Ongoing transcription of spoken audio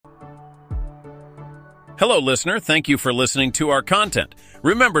Hello, listener. Thank you for listening to our content.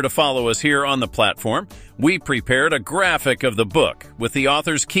 Remember to follow us here on the platform. We prepared a graphic of the book with the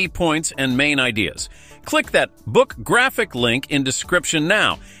author's key points and main ideas. Click that book graphic link in description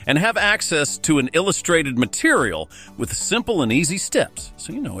now and have access to an illustrated material with simple and easy steps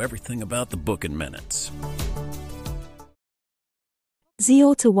so you know everything about the book in minutes.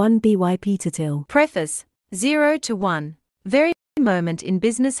 0 to 1 BYP to Thiel. Preface 0 to 1. Very moment in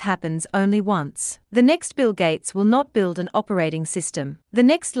business happens only once. The next Bill Gates will not build an operating system. The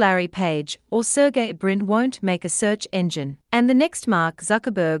next Larry Page or Sergey Brin won't make a search engine. And the next Mark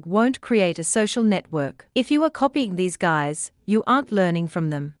Zuckerberg won't create a social network. If you are copying these guys, you aren't learning from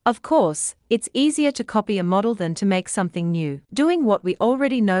them. Of course, it's easier to copy a model than to make something new. Doing what we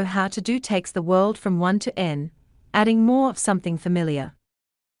already know how to do takes the world from 1 to n, adding more of something familiar.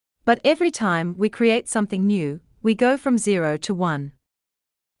 But every time we create something new, we go from 0 to 1.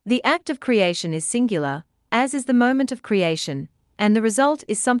 The act of creation is singular, as is the moment of creation, and the result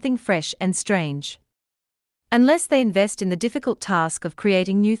is something fresh and strange. Unless they invest in the difficult task of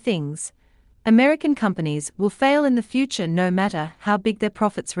creating new things, American companies will fail in the future no matter how big their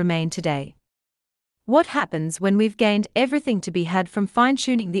profits remain today. What happens when we've gained everything to be had from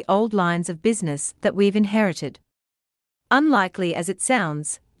fine-tuning the old lines of business that we've inherited? Unlikely as it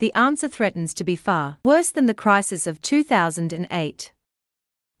sounds, the answer threatens to be far worse than the crisis of 2008.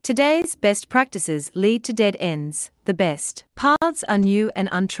 Today's best practices lead to dead ends. The best paths are new and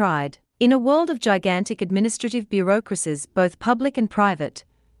untried. In a world of gigantic administrative bureaucracies, both public and private,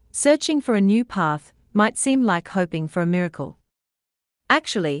 searching for a new path might seem like hoping for a miracle.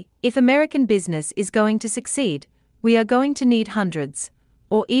 Actually, if American business is going to succeed, we are going to need hundreds,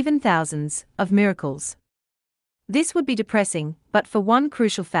 or even thousands, of miracles. This would be depressing, but for one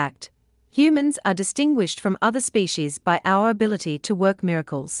crucial fact: humans are distinguished from other species by our ability to work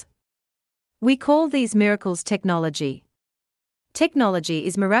miracles. We call these miracles technology. Technology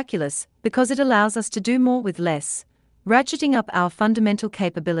is miraculous because it allows us to do more with less, ratcheting up our fundamental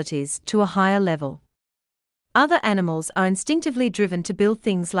capabilities to a higher level. Other animals are instinctively driven to build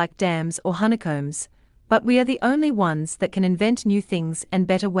things like dams or honeycombs, but we are the only ones that can invent new things and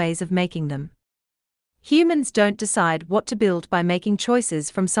better ways of making them. Humans don't decide what to build by making choices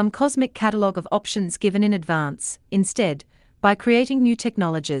from some cosmic catalogue of options given in advance. Instead, by creating new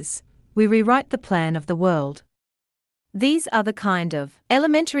technologies, we rewrite the plan of the world. These are the kind of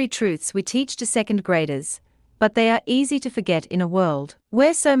elementary truths we teach to second graders, but they are easy to forget in a world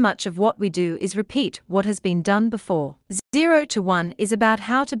where so much of what we do is repeat what has been done before. 0 to 1 is about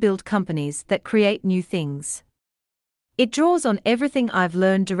how to build companies that create new things. It draws on everything I've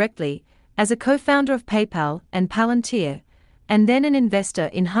learned directly as a co-founder of PayPal and Palantir, and then an investor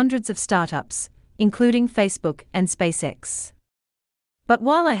in hundreds of startups, including Facebook and SpaceX. But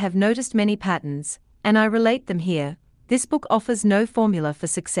while I have noticed many patterns, and I relate them here, this book offers no formula for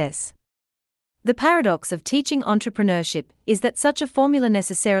success. The paradox of teaching entrepreneurship is that such a formula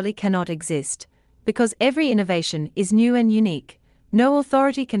necessarily cannot exist, because every innovation is new and unique. No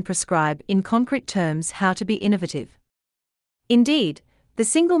authority can prescribe in concrete terms how to be innovative. Indeed, the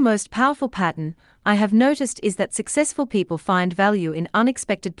single most powerful pattern I have noticed is that successful people find value in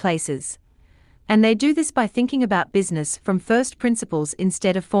unexpected places, and they do this by thinking about business from first principles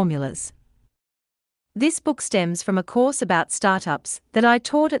instead of formulas. This book stems from a course about startups that I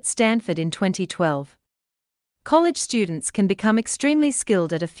taught at Stanford in 2012. College students can become extremely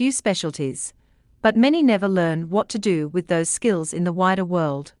skilled at a few specialties, but many never learn what to do with those skills in the wider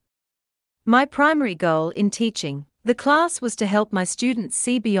world. My primary goal in teaching the class was to help my students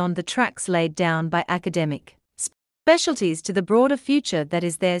see beyond the tracks laid down by academic specialties to the broader future that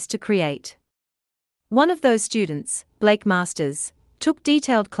is theirs to create. One of those students, Blake Masters, took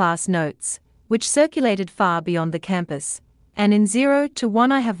detailed class notes, which circulated far beyond the campus, and in 0 to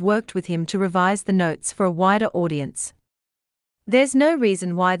 1 I have worked with him to revise the notes for a wider audience. There's no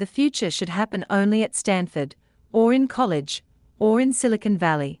reason why the future should happen only at Stanford, or in college, or in Silicon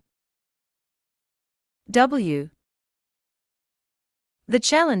Valley. The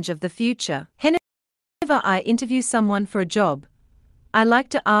challenge of the future. Whenever I interview someone for a job, I like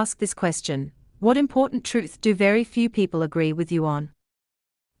to ask this question: what important truth do very few people agree with you on?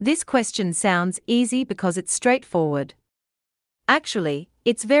 This question sounds easy because it's straightforward. Actually,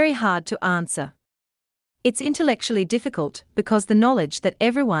 it's very hard to answer. It's intellectually difficult because the knowledge that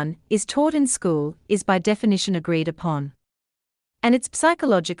everyone is taught in school is by definition agreed upon. And it's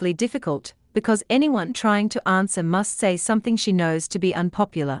psychologically difficult because anyone trying to answer must say something she knows to be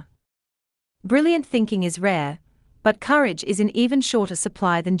unpopular. Brilliant thinking is rare, but courage is in even shorter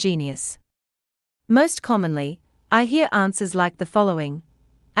supply than genius. Most commonly, I hear answers like the following: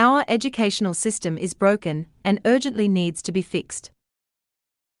 our educational system is broken and urgently needs to be fixed.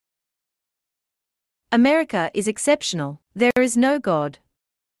 America is exceptional. There is no God.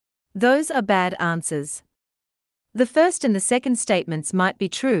 Those are bad answers. The first and the second statements might be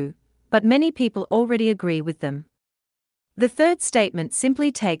true, but many people already agree with them. The third statement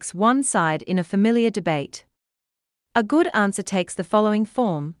simply takes one side in a familiar debate. A good answer takes the following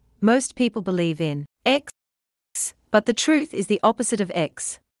form: most people believe in X, but the truth is the opposite of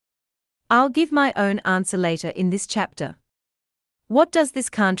X. I'll give my own answer later in this chapter. What does this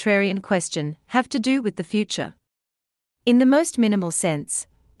contrarian question have to do with the future? In the most minimal sense,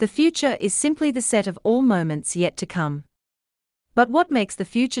 the future is simply the set of all moments yet to come. But what makes the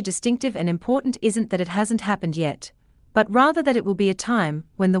future distinctive and important isn't that it hasn't happened yet, but rather that it will be a time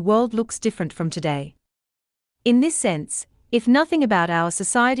when the world looks different from today. In this sense, if nothing about our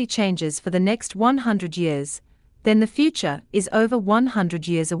society changes for the next 100 years, then the future is over 100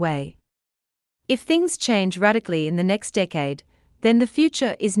 years away. If things change radically in the next decade, then the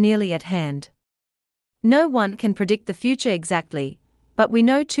future is nearly at hand. No one can predict the future exactly, but we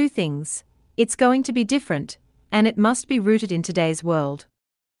know two things: it's going to be different, and it must be rooted in today's world.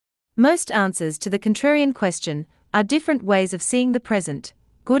 Most answers to the contrarian question are different ways of seeing the present.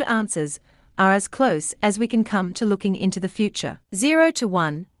 Good answers are as close as we can come to looking into the future. 0 to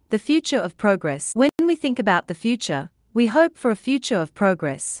 1, the future of progress. When we think about the future, we hope for a future of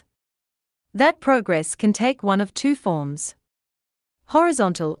progress. That progress can take one of two forms.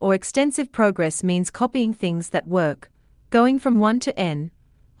 Horizontal or extensive progress means copying things that work, going from 1 to n.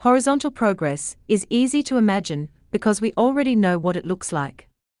 Horizontal progress is easy to imagine because we already know what it looks like.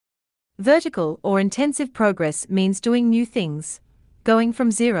 Vertical or intensive progress means doing new things, going from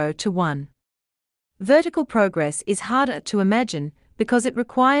 0 to 1. Vertical progress is harder to imagine because it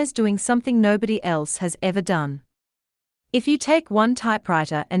requires doing something nobody else has ever done. If you take one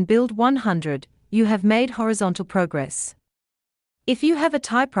typewriter and build 100, you have made horizontal progress. If you have a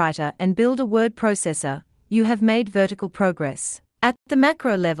typewriter and build a word processor, you have made vertical progress. At the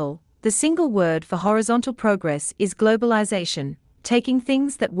macro level, the single word for horizontal progress is globalization, taking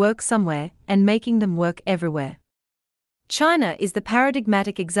things that work somewhere and making them work everywhere. China is the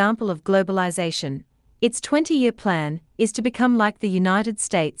paradigmatic example of globalization. Its 20-year plan is to become like the United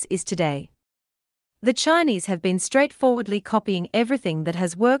States is today. The Chinese have been straightforwardly copying everything that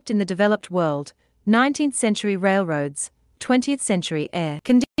has worked in the developed world: 19th century railroads, 20th century air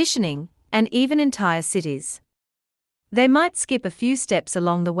conditioning, and even entire cities. They might skip a few steps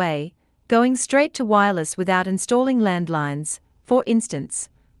along the way, going straight to wireless without installing landlines, for instance,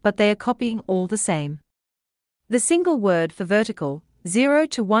 but they are copying all the same. The single word for vertical, 0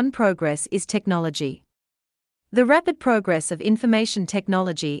 to 1 progress is technology. The rapid progress of information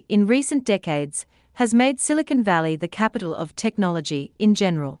technology in recent decades has made Silicon Valley the capital of technology in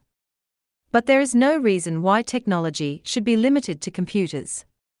general. But there is no reason why technology should be limited to computers.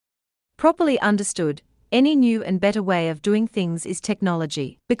 Properly understood, any new and better way of doing things is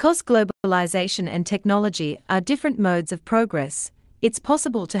technology. Because globalization and technology are different modes of progress, it's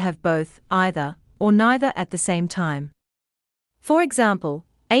possible to have both, either, or neither at the same time. For example,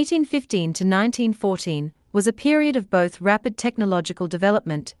 1815 to 1914 was a period of both rapid technological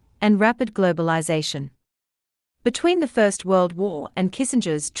development and rapid globalization. Between the First World War and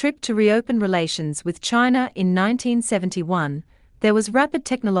Kissinger's trip to reopen relations with China in 1971, there was rapid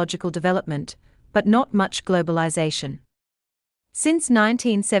technological development, but not much globalization. Since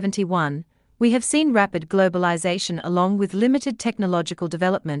 1971, we have seen rapid globalization along with limited technological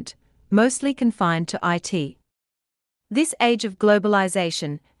development, mostly confined to IT. This age of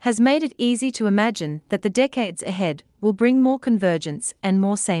globalization has made it easy to imagine that the decades ahead will bring more convergence and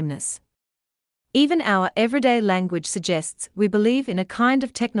more sameness. Even our everyday language suggests we believe in a kind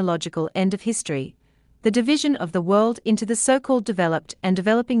of technological end of history. The division of the world into the so-called developed and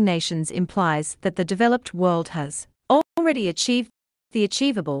developing nations implies that the developed world has already achieved the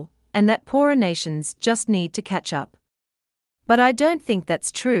achievable, and that poorer nations just need to catch up. But I don't think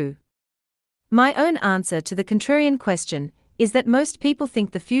that's true. My own answer to the contrarian question is that most people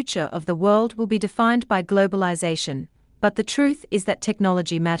think the future of the world will be defined by globalization, but the truth is that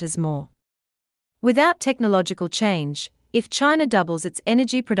technology matters more. Without technological change, if China doubles its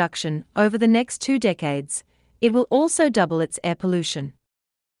energy production over the next 2 decades, it will also double its air pollution.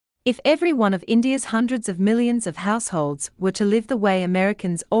 If every one of India's hundreds of millions of households were to live the way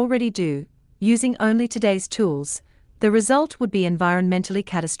Americans already do, using only today's tools, the result would be environmentally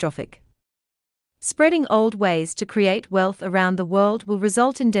catastrophic. Spreading old ways to create wealth around the world will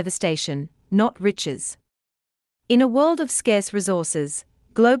result in devastation, not riches. In a world of scarce resources,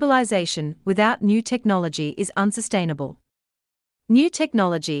 globalization without new technology is unsustainable. New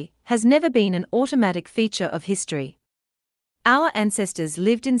technology has never been an automatic feature of history. Our ancestors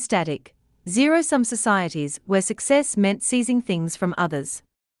lived in static, zero-sum societies where success meant seizing things from others.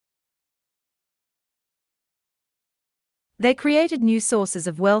 They created new sources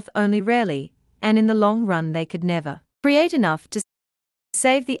of wealth only rarely, and in the long run they could never create enough to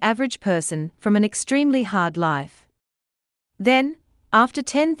save the average person from an extremely hard life. Then, after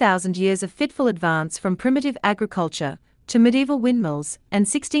 10,000 years of fitful advance from primitive agriculture to medieval windmills and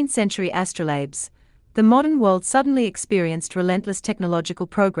 16th-century astrolabes, the modern world suddenly experienced relentless technological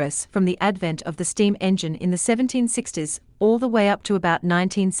progress from the advent of the steam engine in the 1760s all the way up to about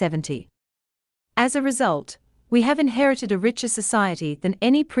 1970. As a result, we have inherited a richer society than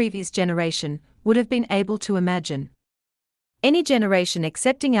any previous generation would have been able to imagine. Any generation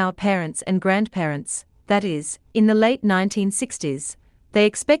excepting our parents and grandparents, that is, in the late 1960s, they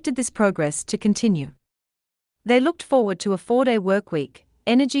expected this progress to continue. They looked forward to a 4-day workweek,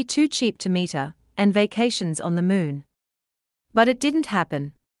 energy too cheap to meter, and vacations on the moon. But it didn't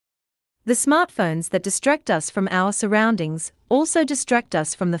happen. The smartphones that distract us from our surroundings also distract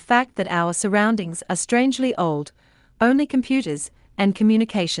us from the fact that our surroundings are strangely old. Only computers and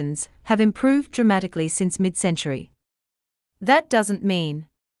communications have improved dramatically since mid-century. That doesn't mean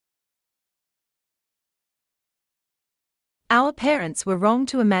our parents were wrong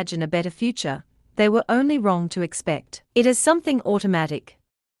to imagine a better future, they were only wrong to expect it as something automatic.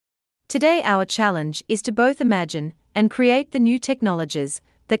 Today our challenge is to both imagine and create the new technologies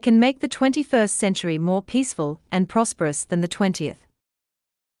that can make the 21st century more peaceful and prosperous than the 20th.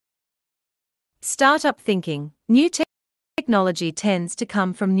 Startup thinking. New technology tends to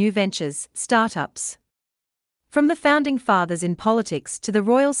come from new ventures, startups. From the founding fathers in politics to the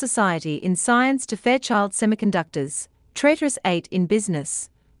Royal Society in science to Fairchild Semiconductors, Traitorous 8 in business,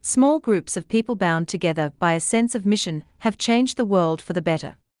 small groups of people bound together by a sense of mission have changed the world for the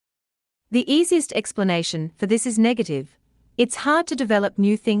better. The easiest explanation for this is negative. It's hard to develop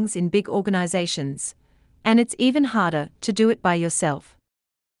new things in big organizations, and it's even harder to do it by yourself.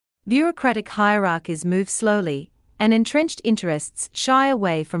 Bureaucratic hierarchies move slowly, and entrenched interests shy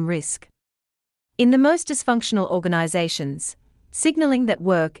away from risk. In the most dysfunctional organizations, signaling that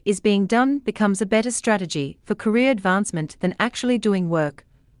work is being done becomes a better strategy for career advancement than actually doing work.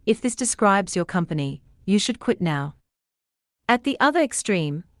 If this describes your company, you should quit now. At the other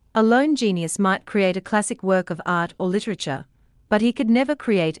extreme, a lone genius might create a classic work of art or literature, but he could never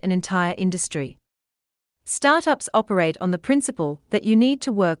create an entire industry. Startups operate on the principle that you need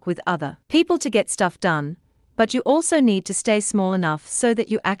to work with other people to get stuff done, but you also need to stay small enough so that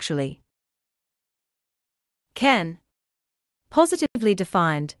you actually can. Positively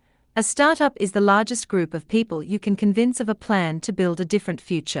defined, a startup is the largest group of people you can convince of a plan to build a different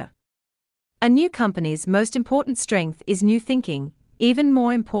future. A new company's most important strength is new thinking. Even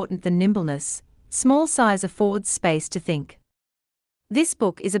more important than nimbleness, small size affords space to think. This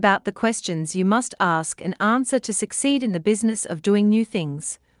book is about the questions you must ask and answer to succeed in the business of doing new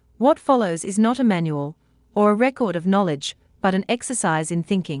things. What follows is not a manual or a record of knowledge, but an exercise in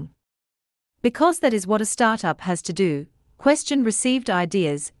thinking. Because that is what a startup has to do: question received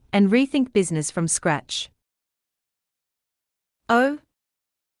ideas and rethink business from scratch. Oh,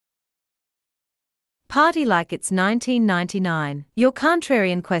 party like it's 1999. Your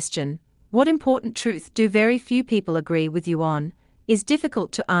contrarian question, what important truth do very few people agree with you on, is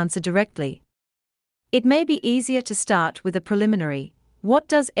difficult to answer directly. It may be easier to start with a preliminary, what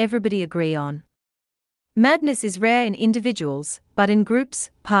does everybody agree on? Madness is rare in individuals, but in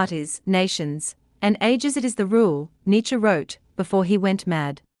groups, parties, nations, and ages it is the rule, Nietzsche wrote, before he went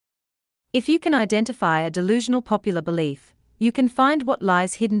mad. If you can identify a delusional popular belief, you can find what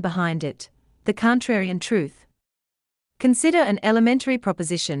lies hidden behind it. The contrarian truth. Consider an elementary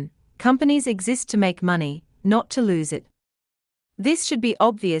proposition: companies exist to make money, not to lose it. This should be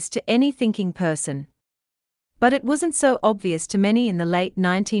obvious to any thinking person. But it wasn't so obvious to many in the late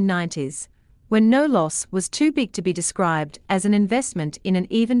 1990s, when no loss was too big to be described as an investment in an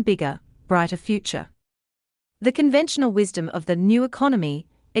even bigger, brighter future. The conventional wisdom of the new economy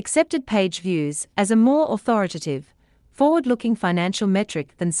accepted page views as a more authoritative, forward-looking financial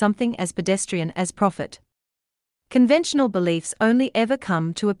metric than something as pedestrian as profit. Conventional beliefs only ever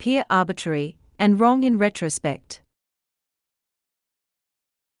come to appear arbitrary and wrong in retrospect.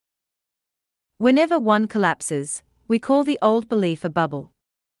 Whenever one collapses, we call the old belief a bubble.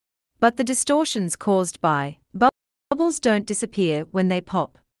 But the distortions caused by bubbles don't disappear when they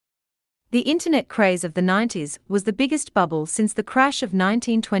pop. The internet craze of the 90s was the biggest bubble since the crash of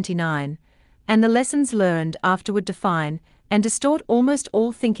 1929, and the lessons learned afterward define and distort almost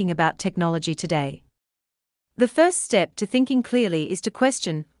all thinking about technology today. The first step to thinking clearly is to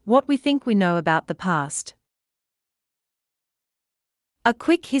question what we think we know about the past. A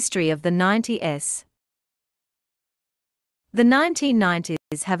quick history of the 90s. The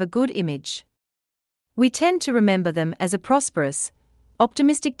 1990s have a good image. We tend to remember them as a prosperous,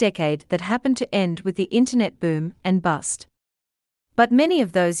 optimistic decade that happened to end with the internet boom and bust. But many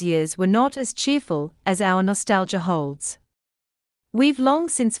of those years were not as cheerful as our nostalgia holds. We've long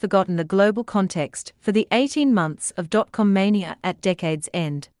since forgotten the global context for the 18 months of dot-com mania at decade's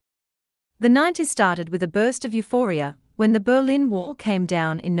end. The 90s started with a burst of euphoria when the Berlin Wall came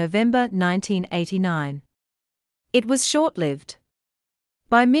down in November 1989. It was short-lived.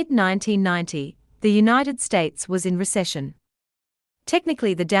 By mid-1990, the United States was in recession.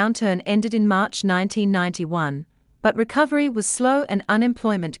 Technically, the downturn ended in March 1991, but recovery was slow and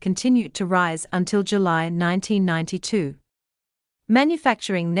unemployment continued to rise until July 1992.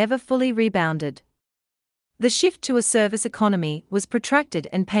 Manufacturing never fully rebounded. The shift to a service economy was protracted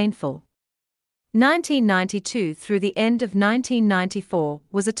and painful. 1992 through the end of 1994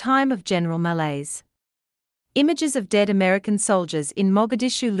 was a time of general malaise. Images of dead American soldiers in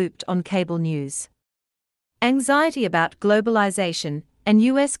Mogadishu looped on cable news. Anxiety about globalization and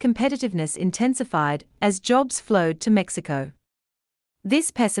U.S. competitiveness intensified as jobs flowed to Mexico.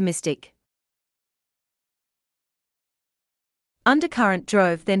 This pessimistic undercurrent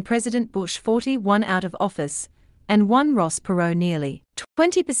drove then-President Bush 41 out of office, and won Ross Perot nearly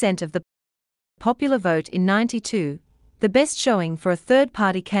 20% of the popular vote in 92, the best showing for a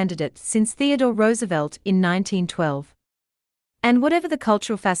third-party candidate since Theodore Roosevelt in 1912. And whatever the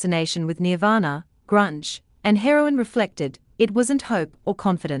cultural fascination with Nirvana, grunge, and heroin reflected, it wasn't hope or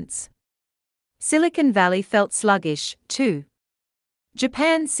confidence. Silicon Valley felt sluggish, too.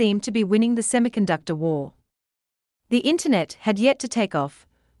 Japan seemed to be winning the semiconductor war. The internet had yet to take off,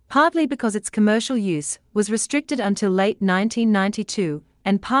 partly because its commercial use was restricted until late 1992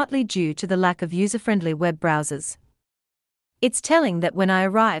 and partly due to the lack of user-friendly web browsers. It's telling that when I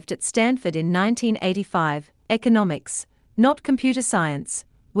arrived at Stanford in 1985, economics, not computer science,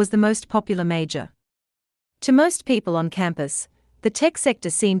 was the most popular major. To most people on campus, the tech sector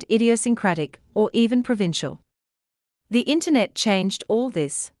seemed idiosyncratic or even provincial. The internet changed all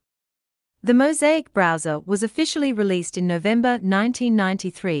this. The Mosaic browser was officially released in November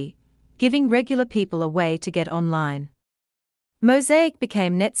 1993, giving regular people a way to get online. Mosaic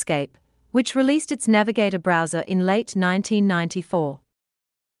became Netscape, which released its Navigator browser in late 1994.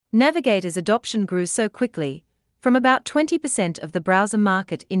 Navigator's adoption grew so quickly, from about 20% of the browser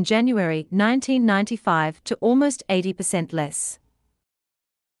market in January 1995 to almost 80% less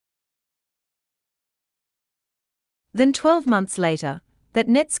than 12 months later, that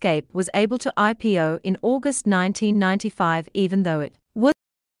Netscape was able to IPO in August 1995 even though it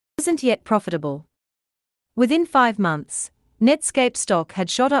wasn't yet profitable. Within 5 months, Netscape stock had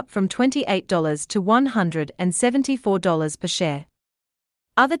shot up from $28 to $174 per share.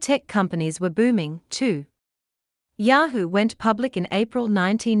 Other tech companies were booming, too. Yahoo went public in April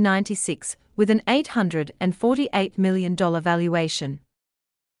 1996 with an $848 million valuation.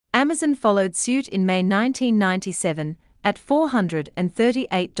 Amazon followed suit in May 1997 at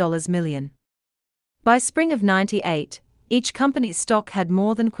 $438 million. By spring of '98, each company's stock had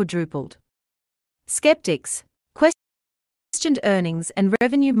more than quadrupled. Skeptics questioned earnings and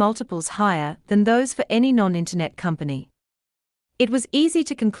revenue multiples higher than those for any non-internet company. It was easy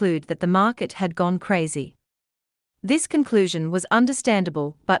to conclude that the market had gone crazy. This conclusion was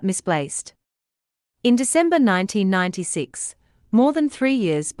understandable but misplaced. In December 1996, more than 3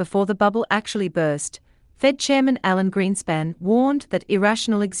 years before the bubble actually burst, Fed Chairman Alan Greenspan warned that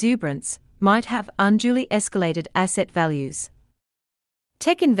irrational exuberance might have unduly escalated asset values.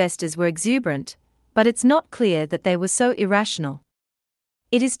 Tech investors were exuberant, but it's not clear that they were so irrational.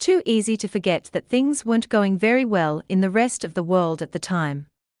 It is too easy to forget that things weren't going very well in the rest of the world at the time.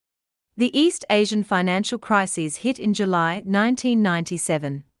 The East Asian financial crises hit in July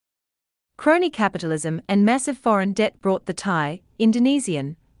 1997. Crony capitalism and massive foreign debt brought the Thai,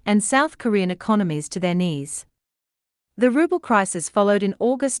 Indonesian, and South Korean economies to their knees. The ruble crisis followed in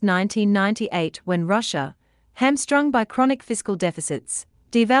August 1998 when Russia, hamstrung by chronic fiscal deficits,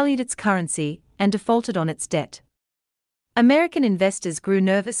 devalued its currency and defaulted on its debt. American investors grew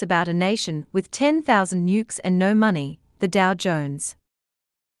nervous about a nation with 10,000 nukes and no money, the Dow Jones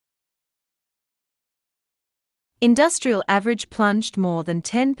Industrial Average plunged more than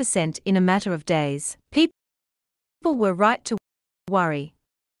 10% in a matter of days. People were right to worry.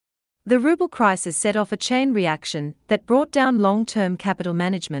 The ruble crisis set off a chain reaction that brought down long-term capital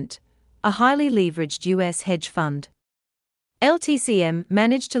management, a highly leveraged U.S. hedge fund. LTCM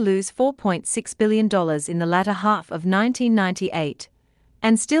managed to lose $4.6 billion in the latter half of 1998,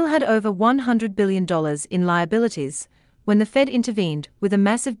 and still had over $100 billion in liabilities when the Fed intervened with a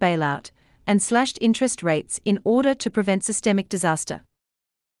massive bailout and slashed interest rates in order to prevent systemic disaster.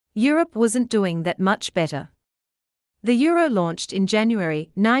 Europe wasn't doing that much better. The euro launched in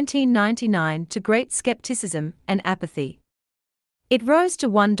January 1999 to great skepticism and apathy. It rose to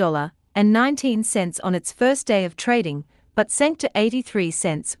 $1.19 on its first day of trading, but sank to 83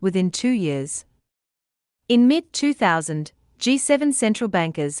 cents within 2 years. In mid-2000, G7 central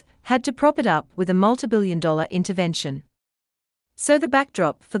bankers had to prop it up with a multi-billion-dollar intervention. So the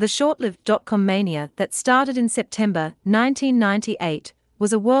backdrop for the short-lived dot-com mania that started in September 1998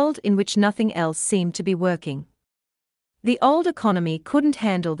 was a world in which nothing else seemed to be working. The old economy couldn't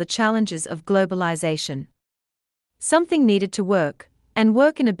handle the challenges of globalization. Something needed to work, and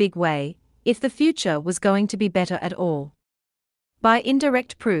work in a big way, if the future was going to be better at all. By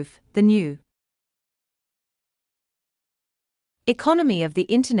indirect proof, the new economy of the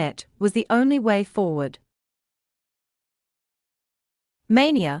Internet was the only way forward.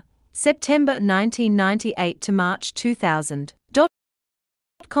 Mania, September 1998 to March 2000.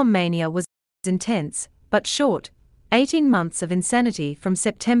 Dot-com mania was intense, but short, 18 months of insanity from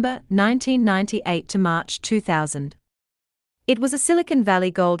September 1998 to March 2000. It was a Silicon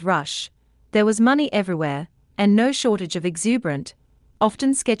Valley gold rush. There was money everywhere, and no shortage of exuberant,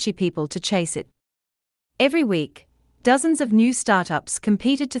 often sketchy people to chase it. Every week, dozens of new startups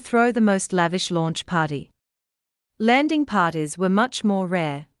competed to throw the most lavish launch party. Landing parties were much more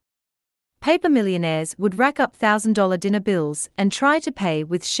rare. Paper millionaires would rack up $1,000 dinner bills and try to pay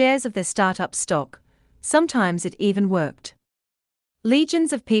with shares of their startup stock. Sometimes it even worked.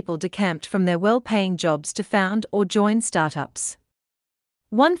 Legions of people decamped from their well-paying jobs to found or join startups.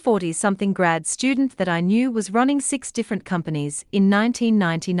 One 40-something grad student that I knew was running 6 different companies in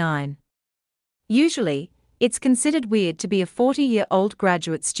 1999. Usually, it's considered weird to be a 40-year-old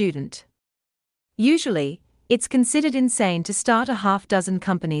graduate student. Usually, it's considered insane to start a half-dozen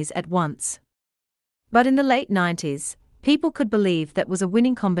companies at once. But in the late 90s, people could believe that was a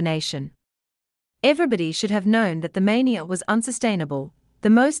winning combination. Everybody should have known that the mania was unsustainable. The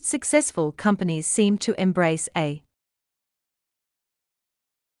most successful companies seemed to embrace a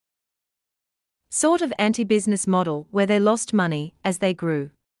sort of anti-business model where they lost money as they grew.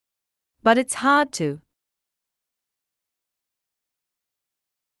 But it's hard to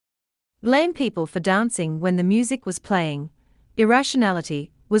blame people for dancing when the music was playing. Irrationality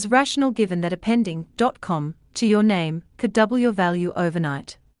was rational given that appending .com to your name could double your value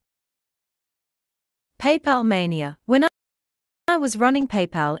overnight. PayPal mania. When I was running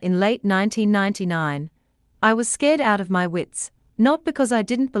PayPal in late 1999, I was scared out of my wits, not because I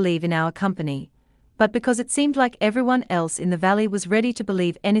didn't believe in our company, but because it seemed like everyone else in the valley was ready to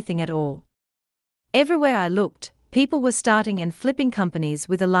believe anything at all. Everywhere I looked, people were starting and flipping companies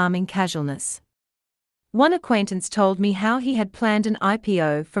with alarming casualness. One acquaintance told me how he had planned an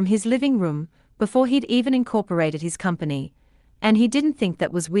IPO from his living room before he'd even incorporated his company, and he didn't think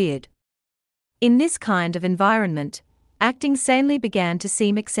that was weird. In this kind of environment, acting sanely began to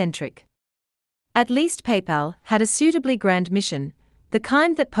seem eccentric. At least PayPal had a suitably grand mission, the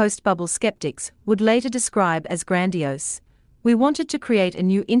kind that post-bubble skeptics would later describe as grandiose. We wanted to create a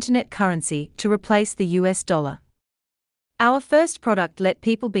new internet currency to replace the US dollar. Our first product let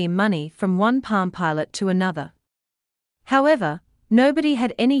people beam money from one Palm Pilot to another. However, nobody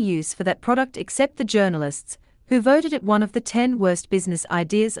had any use for that product except the journalists, who voted it one of the 10 worst business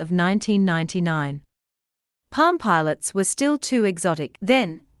ideas of 1999. Palm Pilots were still too exotic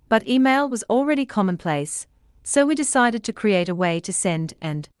then, but email was already commonplace, so we decided to create a way to send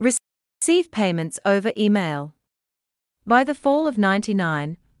and receive payments over email. By the fall of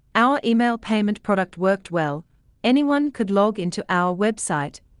 '99, our email payment product worked well. Anyone could log into our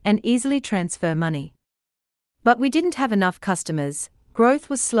website and easily transfer money. But we didn't have enough customers, growth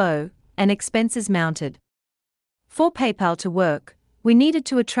was slow, and expenses mounted. For PayPal to work, we needed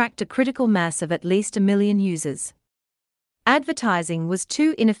to attract a critical mass of at least 1 million users. Advertising was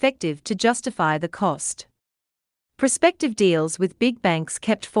too ineffective to justify the cost. Prospective deals with big banks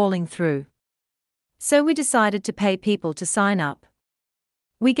kept falling through. So we decided to pay people to sign up.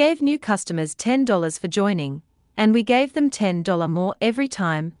 We gave new customers $10 for joining, and we gave them $10 more every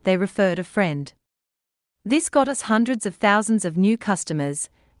time they referred a friend. This got us hundreds of thousands of new customers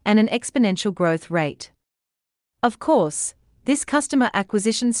and an exponential growth rate. Of course, this customer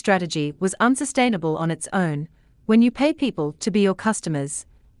acquisition strategy was unsustainable on its own. When you pay people to be your customers,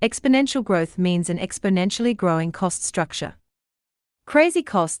 exponential growth means an exponentially growing cost structure. Crazy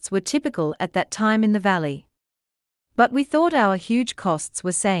costs were typical at that time in the valley. But we thought our huge costs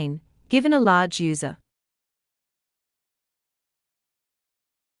were sane, given a large user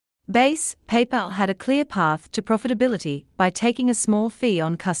base. PayPal had a clear path to profitability by taking a small fee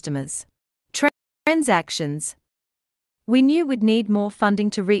on customers' transactions. We knew we'd need more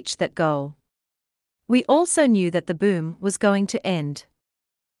funding to reach that goal. We also knew that the boom was going to end.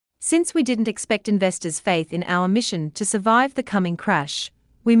 Since we didn't expect investors' faith in our mission to survive the coming crash,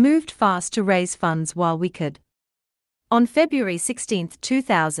 we moved fast to raise funds while we could. On February 16,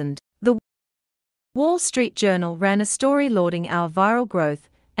 2000, the Wall Street Journal ran a story lauding our viral growth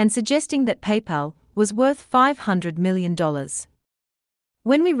and suggesting that PayPal was worth $500 million.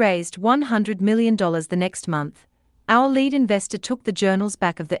 When we raised $100 million the next month, our lead investor took the journal's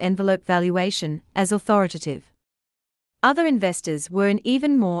back-of-the-envelope valuation as authoritative. Other investors were in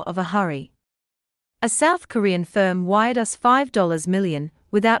even more of a hurry. A South Korean firm wired us $5 million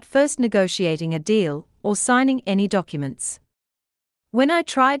without first negotiating a deal or signing any documents. When I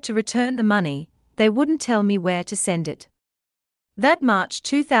tried to return the money, they wouldn't tell me where to send it. That March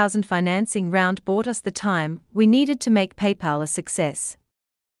 2000 financing round bought us the time we needed to make PayPal a success.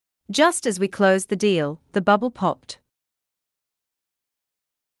 Just as we closed the deal, the bubble popped.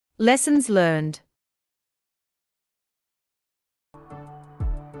 Lessons learned.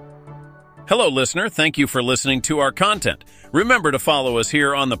 Hello, listener. Thank you for listening to our content. Remember to follow us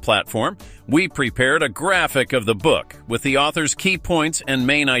here on the platform. We prepared a graphic of the book with the author's key points and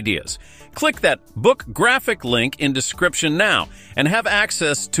main ideas. Click that book graphic link in description now and have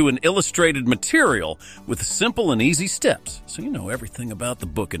access to an illustrated material with simple and easy steps so you know everything about the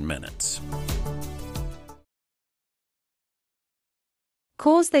book in minutes.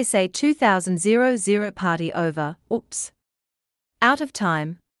 Cause they say 2000 party over, oops. Out of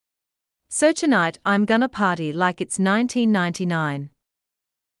time. So tonight I'm gonna party like it's 1999.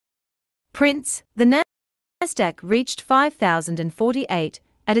 Prince, the Nasdaq reached 5,048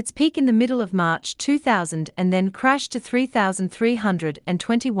 at its peak in the middle of March 2000 and then crashed to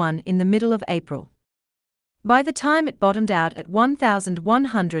 3,321 in the middle of April. By the time it bottomed out at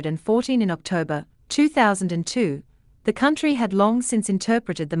 1,114 in October 2002, the country had long since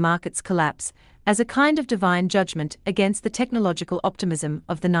interpreted the market's collapse as a kind of divine judgment against the technological optimism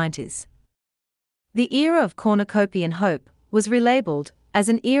of the 90s. The era of cornucopian hope was relabeled as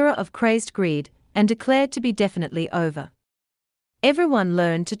an era of crazed greed and declared to be definitely over. Everyone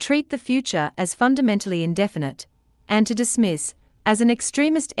learned to treat the future as fundamentally indefinite, and to dismiss, as an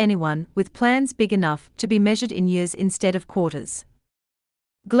extremist, anyone with plans big enough to be measured in years instead of quarters.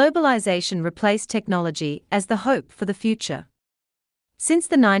 Globalization replaced technology as the hope for the future. Since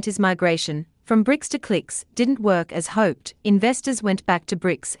the 90s, migration from bricks to clicks didn't work as hoped. Investors went back to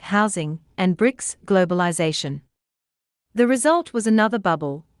bricks housing and bricks globalization. The result was another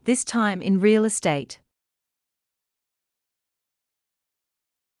bubble, this time in real estate.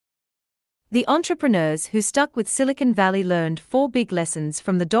 The entrepreneurs who stuck with Silicon Valley learned 4 big lessons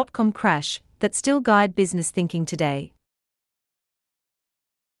from the dot-com crash that still guide business thinking today.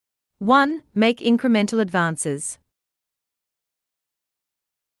 1. Make incremental advances.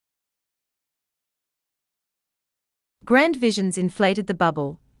 Grand visions inflated the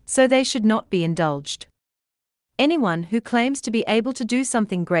bubble, so they should not be indulged. Anyone who claims to be able to do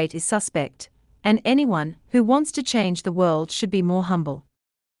something great is suspect, and anyone who wants to change the world should be more humble.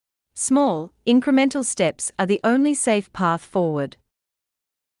 Small, incremental steps are the only safe path forward.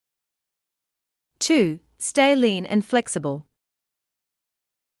 2. Stay lean and flexible.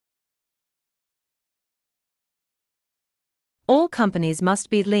 All companies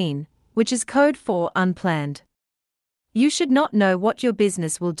must be lean, which is code for unplanned. You should not know what your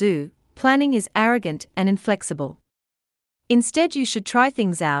business will do. Planning is arrogant and inflexible. Instead, you should try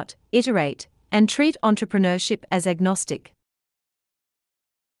things out, iterate, and treat entrepreneurship as agnostic.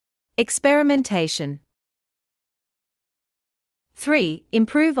 Experimentation. 3.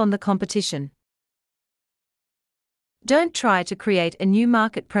 Improve on the competition. Don't try to create a new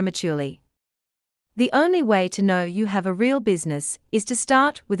market prematurely. The only way to know you have a real business is to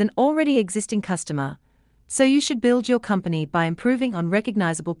start with an already existing customer, so you should build your company by improving on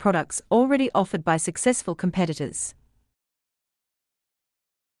recognizable products already offered by successful competitors.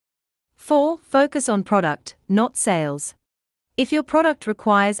 4. Focus on product, not sales. If your product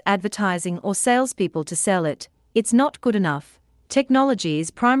requires advertising or salespeople to sell it, it's not good enough. Technology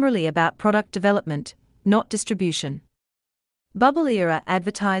is primarily about product development, not distribution. Bubble-era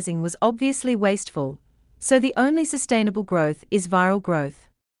advertising was obviously wasteful, so the only sustainable growth is viral growth.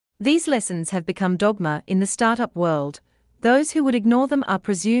 These lessons have become dogma in the startup world. Those who would ignore them are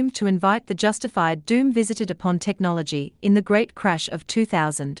presumed to invite the justified doom visited upon technology in the great crash of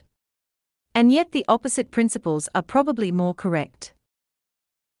 2000. And yet the opposite principles are probably more correct.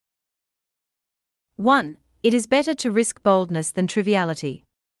 1. It is better to risk boldness than triviality.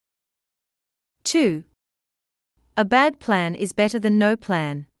 2. A bad plan is better than no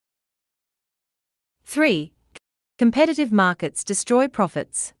plan. 3. Competitive markets destroy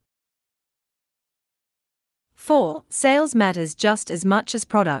profits. 4. Sales matters just as much as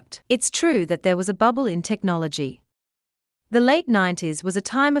product. It's true that there was a bubble in technology. The late 90s was a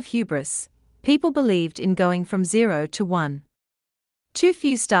time of hubris. People believed in going from 0 to 1. Too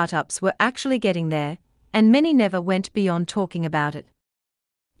few startups were actually getting there, and many never went beyond talking about it.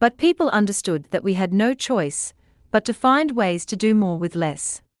 But people understood that we had no choice but to find ways to do more with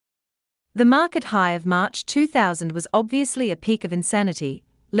less. The market high of March 2000 was obviously a peak of insanity,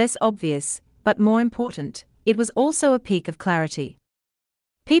 less obvious, but more important, it was also a peak of clarity.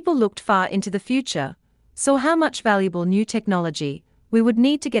 People looked far into the future, saw how much valuable new technology we would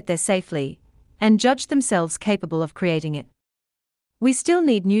need to get there safely, and judged themselves capable of creating it. We still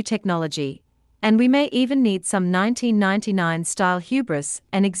need new technology, and we may even need some 1999-style hubris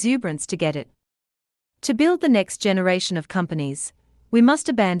and exuberance to get it. To build the next generation of companies, we must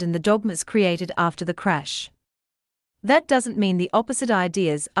abandon the dogmas created after the crash. That doesn't mean the opposite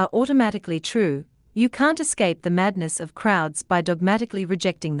ideas are automatically true. You can't escape the madness of crowds by dogmatically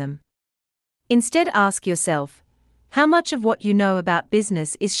rejecting them. Instead, ask yourself, how much of what you know about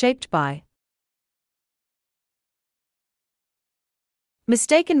business is shaped by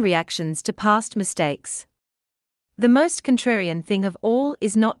mistaken reactions to past mistakes? The most contrarian thing of all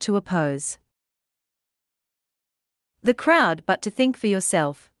is not to oppose the crowd but to think for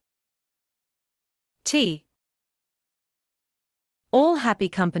yourself. T. All happy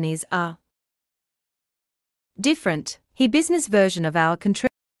companies are different. The business version of our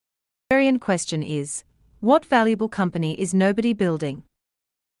contrarian question is, what valuable company is nobody building?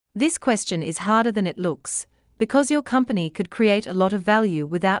 This question is harder than it looks, because your company could create a lot of value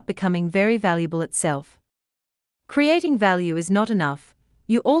without becoming very valuable itself. Creating value is not enough,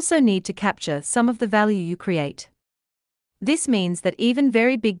 you also need to capture some of the value you create. This means that even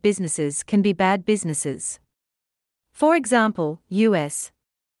very big businesses can be bad businesses. For example, U.S.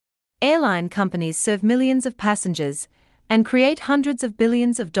 airline companies serve millions of passengers and create hundreds of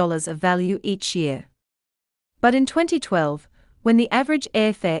billions of dollars of value each year. But in 2012, when the average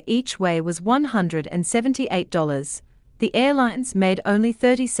airfare each way was $178, the airlines made only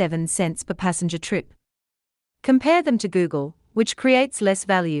 37 cents per passenger trip. Compare them to Google, which creates less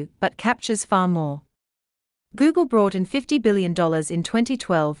value but captures far more. Google brought in $50 billion in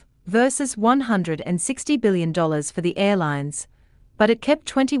 2012 versus $160 billion for the airlines, but it kept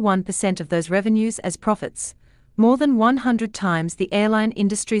 21% of those revenues as profits, more than 100 times the airline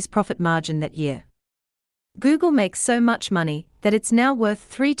industry's profit margin that year. Google makes so much money that it's now worth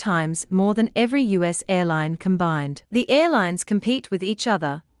 3 times more than every US airline combined. The airlines compete with each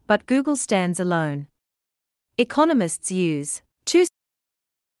other, but Google stands alone. Economists use 2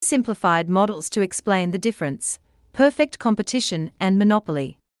 simplified models to explain the difference: perfect competition and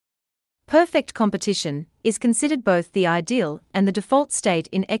monopoly. Perfect competition is considered both the ideal and the default state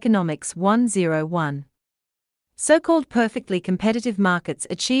in Economics 101. So-called perfectly competitive markets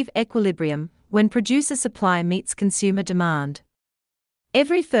achieve equilibrium when producer supply meets consumer demand.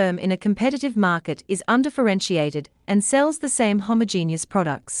 Every firm in a competitive market is undifferentiated and sells the same homogeneous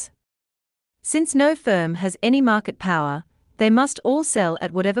products. Since no firm has any market power, they must all sell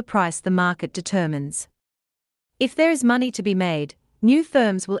at whatever price the market determines. If there is money to be made, new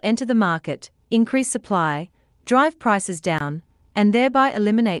firms will enter the market, increase supply, drive prices down, and thereby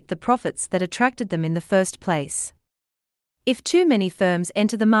eliminate the profits that attracted them in the first place. If too many firms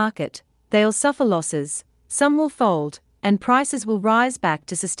enter the market, they'll suffer losses, some will fold, and prices will rise back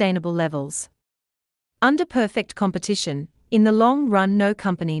to sustainable levels. Under perfect competition, in the long run no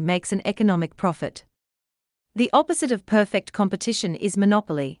company makes an economic profit. The opposite of perfect competition is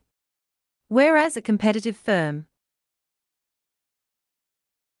monopoly. Whereas a competitive firm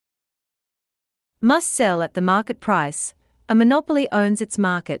must sell at the market price, a monopoly owns its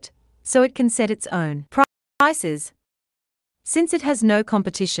market, so it can set its own prices. Since it has no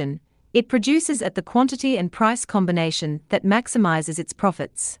competition, it produces at the quantity and price combination that maximizes its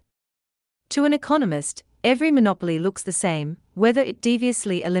profits. To an economist, every monopoly looks the same, whether it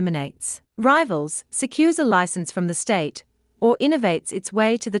deviously eliminates rivals, secures a license from the state, or innovates its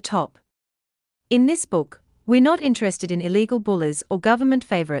way to the top. In this book, we're not interested in illegal bullies or government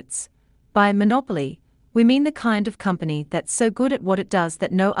favorites. By monopoly, we mean the kind of company that's so good at what it does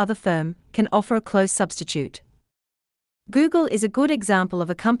that no other firm can offer a close substitute. Google is a good example of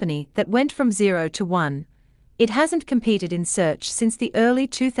a company that went from 0 to 1. It hasn't competed in search since the early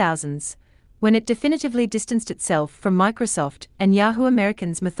 2000s, when it definitively distanced itself from Microsoft and Yahoo.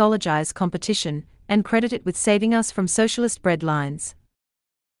 Americans mythologize competition and credit it with saving us from socialist breadlines.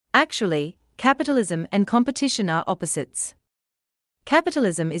 Actually, capitalism and competition are opposites.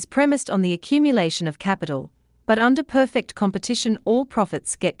 Capitalism is premised on the accumulation of capital, but under perfect competition all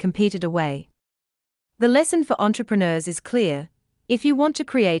profits get competed away. The lesson for entrepreneurs is clear: if you want to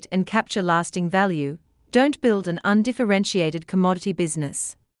create and capture lasting value, don't build an undifferentiated commodity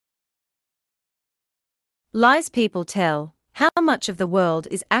business. Lies people tell: how much of the world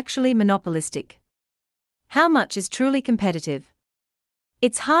is actually monopolistic? How much is truly competitive?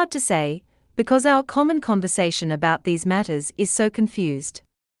 It's hard to say, because our common conversation about these matters is so confused.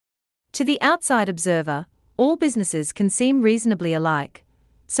 To the outside observer, all businesses can seem reasonably alike,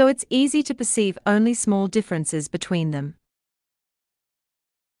 so it's easy to perceive only small differences between them.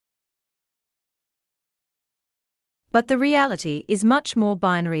 But the reality is much more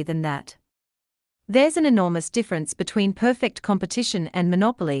binary than that. There's an enormous difference between perfect competition and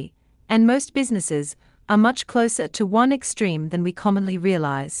monopoly, and most businesses are much closer to one extreme than we commonly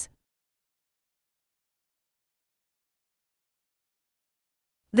realize.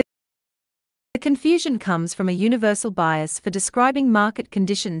 The confusion comes from a universal bias for describing market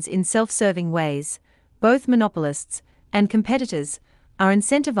conditions in self-serving ways. Both monopolists and competitors are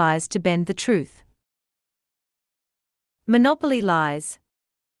incentivized to bend the truth. Monopoly lies.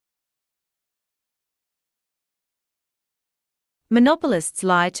 Monopolists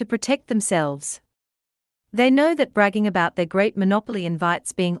lie to protect themselves. They know that bragging about their great monopoly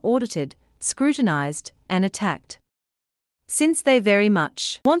invites being audited, scrutinized, and attacked. Since they very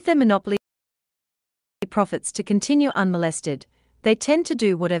much want their monopoly profits to continue unmolested, they tend to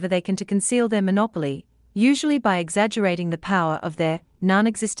do whatever they can to conceal their monopoly, usually by exaggerating the power of their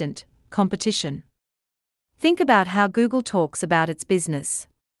non-existent competition. Think about how Google talks about its business.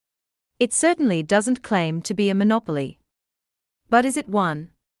 It certainly doesn't claim to be a monopoly. But is it one?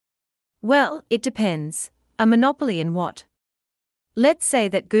 Well, it depends. A monopoly in what? Let's say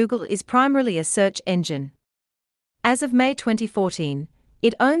that Google is primarily a search engine. As of May 2014,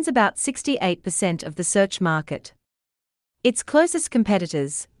 it owns about 68% of the search market. Its closest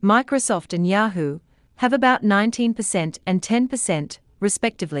competitors, Microsoft and Yahoo, have about 19% and 10%,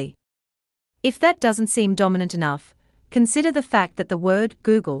 respectively. If that doesn't seem dominant enough, consider the fact that the word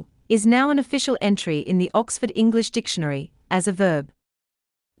Google is now an official entry in the Oxford English Dictionary as a verb.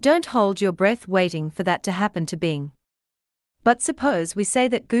 Don't hold your breath waiting for that to happen to Bing. But suppose we say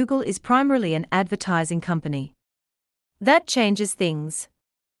that Google is primarily an advertising company. That changes things.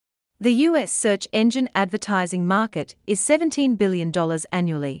 The US search engine advertising market is $17 billion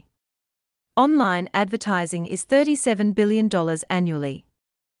annually. Online advertising is $37 billion annually.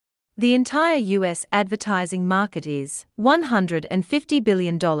 The entire US advertising market is $150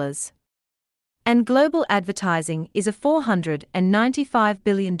 billion. And global advertising is a $495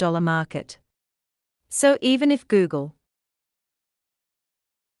 billion market. So even if Google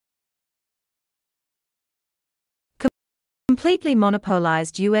completely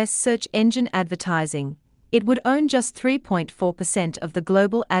monopolized US search engine advertising, it would own just 3.4% of the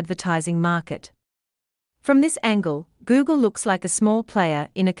global advertising market. From this angle, Google looks like a small player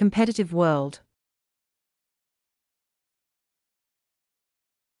in a competitive world.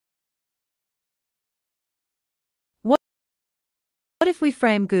 What if we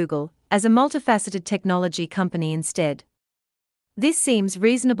frame Google as a multifaceted technology company instead? This seems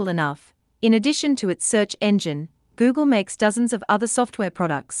reasonable enough. In addition to its search engine, Google makes dozens of other software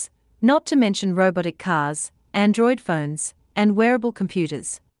products, not to mention robotic cars, Android phones, and wearable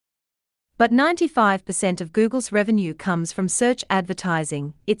computers. But 95% of Google's revenue comes from search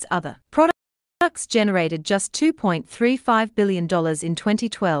advertising. Its other products generated just $2.35 billion in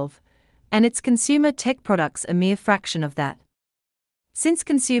 2012, and its consumer tech products a mere fraction of that. Since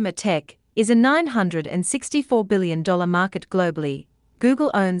consumer tech is a $964 billion market globally, Google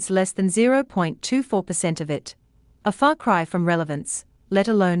owns less than 0.24% of it, a far cry from relevance, let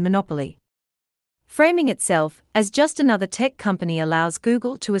alone monopoly. Framing itself as just another tech company allows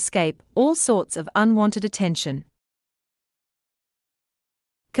Google to escape all sorts of unwanted attention.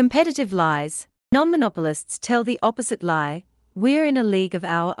 Competitive lies. Non-monopolists tell the opposite lie: we're in a league of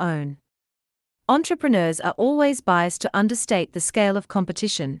our own. Entrepreneurs are always biased to understate the scale of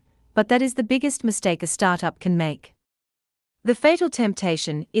competition, but that is the biggest mistake a startup can make. The fatal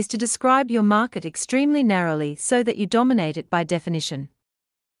temptation is to describe your market extremely narrowly so that you dominate it by definition.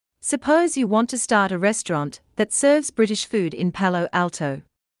 Suppose you want to start a restaurant that serves British food in Palo Alto.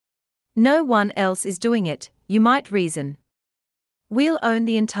 No one else is doing it, you might reason. We'll own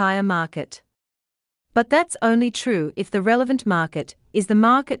the entire market. But that's only true if the relevant market is the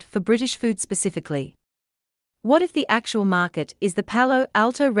market for British food specifically. What if the actual market is the Palo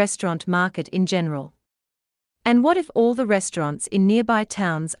Alto restaurant market in general? And what if all the restaurants in nearby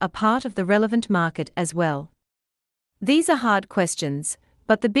towns are part of the relevant market as well? These are hard questions,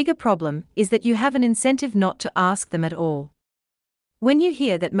 but the bigger problem is that you have an incentive not to ask them at all. When you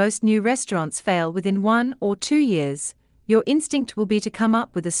hear that most new restaurants fail within 1 or 2 years, your instinct will be to come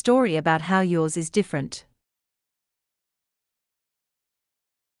up with a story about how yours is different.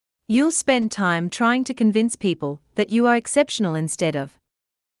 You'll spend time trying to convince people that you are exceptional instead of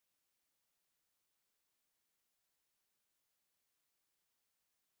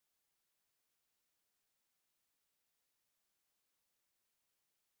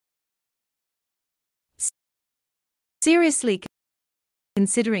seriously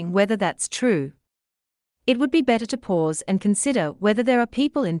considering whether that's true. It would be better to pause and consider whether there are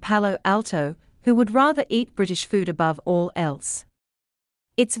people in Palo Alto who would rather eat British food above all else.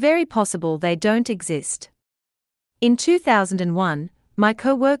 It's very possible they don't exist. In 2001, my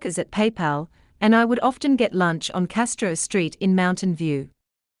co-workers at PayPal and I would often get lunch on Castro Street in Mountain View.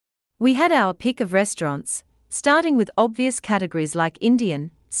 We had our pick of restaurants, starting with obvious categories like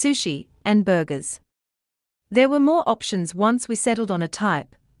Indian, sushi, and burgers. There were more options once we settled on a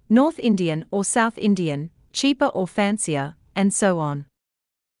type, North Indian or South Indian, cheaper or fancier, and so on.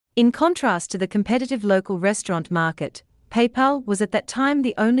 In contrast to the competitive local restaurant market, PayPal was at that time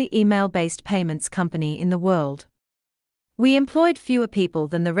the only email-based payments company in the world. We employed fewer people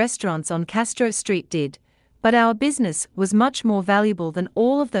than the restaurants on Castro Street did, but our business was much more valuable than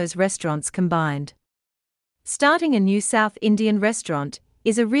all of those restaurants combined. Starting a new South Indian restaurant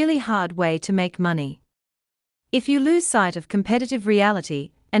is a really hard way to make money. If you lose sight of competitive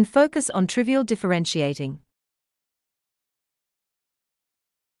reality and focus on trivial differentiating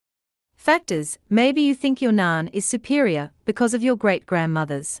factors, maybe you think your naan is superior because of your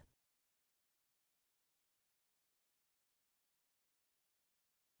great-grandmother's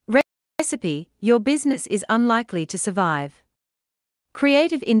recipe, your business is unlikely to survive.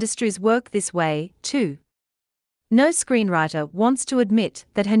 Creative industries work this way, too. No screenwriter wants to admit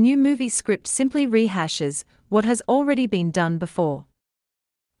that her new movie script simply rehashes what has already been done before.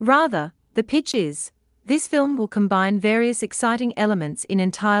 Rather, the pitch is, this film will combine various exciting elements in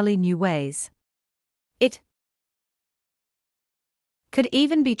entirely new ways. It could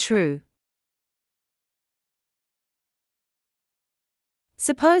even be true.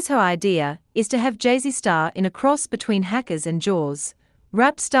 Suppose her idea is to have Jay-Z star in a cross between Hackers and Jaws.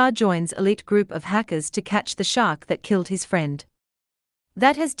 Rap star joins elite group of hackers to catch the shark that killed his friend.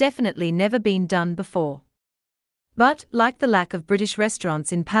 That has definitely never been done before. But, like the lack of British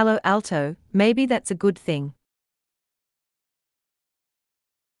restaurants in Palo Alto, maybe that's a good thing.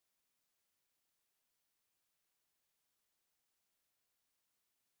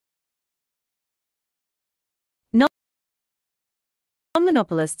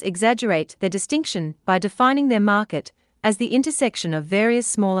 Non-monopolists exaggerate their distinction by defining their market as the intersection of various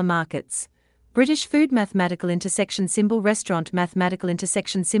smaller markets. British food mathematical intersection symbol restaurant mathematical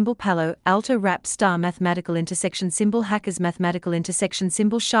intersection symbol Palo Alto rap star mathematical intersection symbol hackers mathematical intersection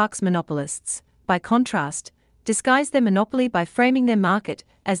symbol sharks. Monopolists, by contrast, disguise their monopoly by framing their market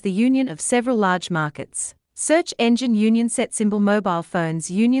as the union of several large markets. Search engine union set symbol mobile phones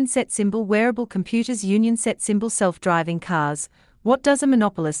union set symbol wearable computers union set symbol self-driving cars. What does a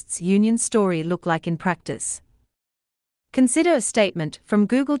monopolist's union story look like in practice? Consider a statement from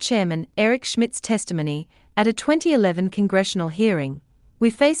Google chairman Eric Schmidt's testimony at a 2011 congressional hearing. We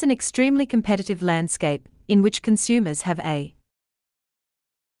face an extremely competitive landscape in which consumers have a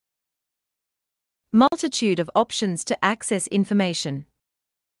multitude of options to access information.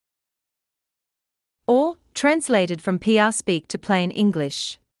 Or, translated from PR speak to plain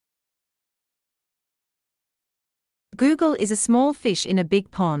English, Google is a small fish in a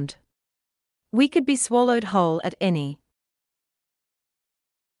big pond. We could be swallowed whole at any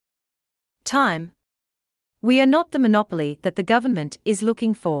time. We are not the monopoly that the government is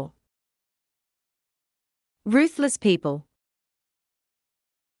looking for. Ruthless people.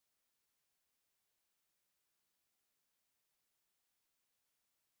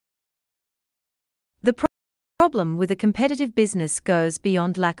 The problem with a competitive business goes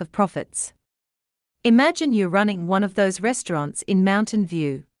beyond lack of profits. Imagine you're running one of those restaurants in Mountain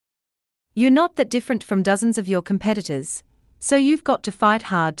View. You're not that different from dozens of your competitors, so you've got to fight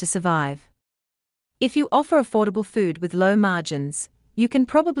hard to survive. If you offer affordable food with low margins, you can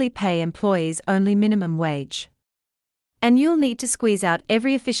probably pay employees only minimum wage. And you'll need to squeeze out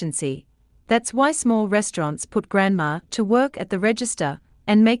every efficiency. That's why small restaurants put grandma to work at the register,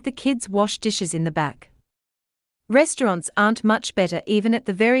 and make the kids wash dishes in the back. Restaurants aren't much better even at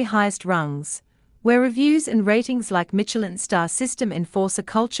the very highest rungs, where reviews and ratings like Michelin star system enforce a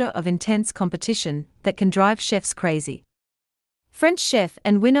culture of intense competition that can drive chefs crazy. French chef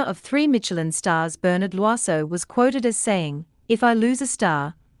and winner of 3 Michelin stars Bernard Loiseau was quoted as saying, "If I lose a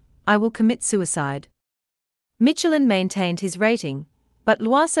star, I will commit suicide." Michelin maintained his rating, but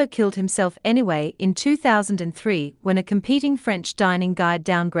Loiseau killed himself anyway in 2003 when a competing French dining guide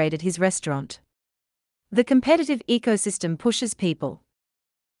downgraded his restaurant. The competitive ecosystem pushes people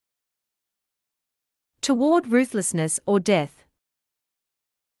toward ruthlessness or death.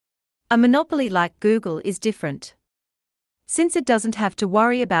 A monopoly like Google is different. Since it doesn't have to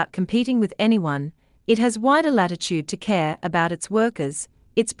worry about competing with anyone, it has wider latitude to care about its workers,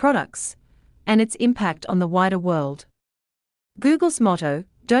 its products, and its impact on the wider world. Google's motto,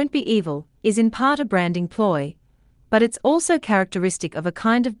 "Don't be evil," is in part a branding ploy, but it's also characteristic of a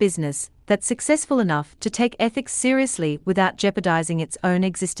kind of business that's successful enough to take ethics seriously without jeopardizing its own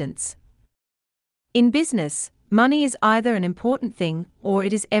existence. In business, money is either an important thing or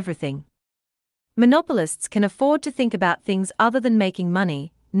it is everything. Monopolists can afford to think about things other than making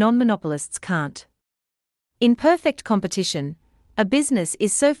money, non-monopolists can't. In perfect competition, a business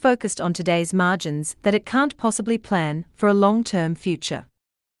is so focused on today's margins that it can't possibly plan for a long-term future.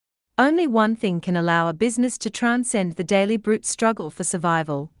 Only one thing can allow a business to transcend the daily brute struggle for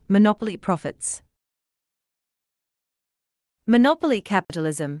survival: monopoly profits. Monopoly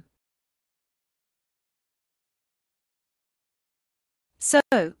capitalism. So,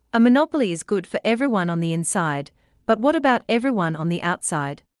 a monopoly is good for everyone on the inside, but what about everyone on the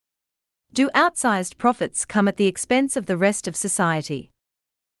outside? Do outsized profits come at the expense of the rest of society?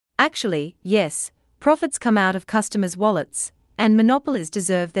 Actually, yes, profits come out of customers' wallets, and monopolies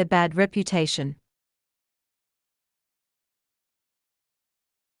deserve their bad reputation.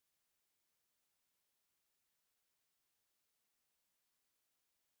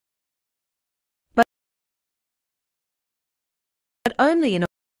 But only in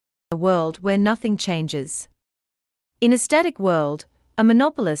a world where nothing changes. In a static world, a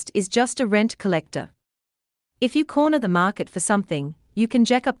monopolist is just a rent collector. If you corner the market for something, you can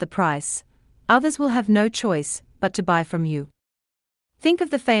jack up the price. Others will have no choice but to buy from you. Think of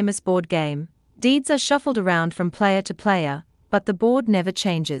the famous board game. Deeds are shuffled around from player to player, but the board never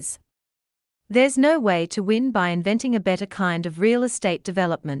changes. There's no way to win by inventing a better kind of real estate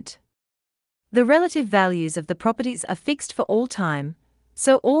development. The relative values of the properties are fixed for all time,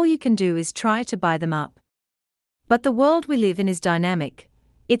 so all you can do is try to buy them up. But the world we live in is dynamic.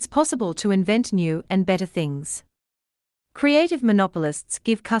 It's possible to invent new and better things. Creative monopolists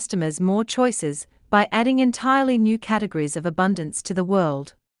give customers more choices by adding entirely new categories of abundance to the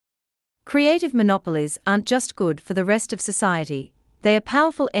world. Creative monopolies aren't just good for the rest of society, they are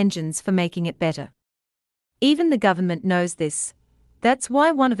powerful engines for making it better. Even the government knows this. That's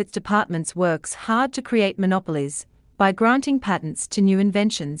why one of its departments works hard to create monopolies, by granting patents to new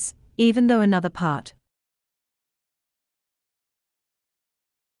inventions, even though another part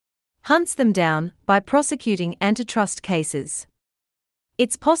hunts them down by prosecuting antitrust cases.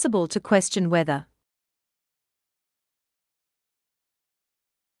 It's possible to question whether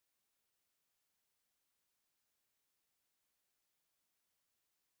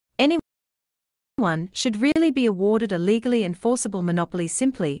anyone should really be awarded a legally enforceable monopoly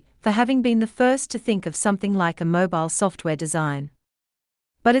simply for having been the first to think of something like a mobile software design.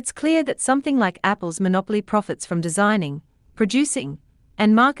 But it's clear that something like Apple's monopoly profits from designing, producing,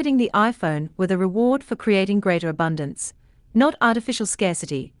 and marketing the iPhone were the reward for creating greater abundance, not artificial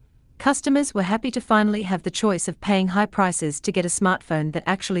scarcity. Customers were happy to finally have the choice of paying high prices to get a smartphone that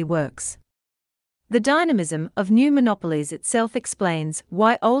actually works. The dynamism of new monopolies itself explains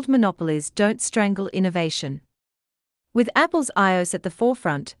why old monopolies don't strangle innovation. With Apple's iOS at the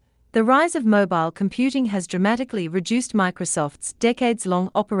forefront, the rise of mobile computing has dramatically reduced Microsoft's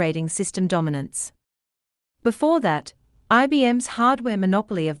decades-long operating system dominance. Before that, IBM's hardware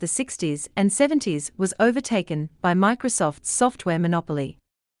monopoly of the 60s and 70s was overtaken by Microsoft's software monopoly.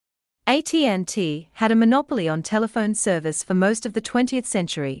 AT&T had a monopoly on telephone service for most of the 20th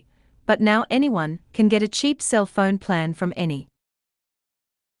century, but now anyone can get a cheap cell phone plan from any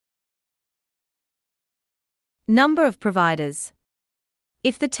number of providers.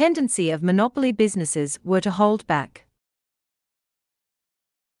 If the tendency of monopoly businesses were to hold back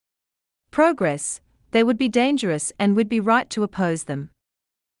progress, they would be dangerous and would be right to oppose them.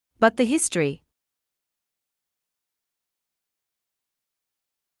 But the history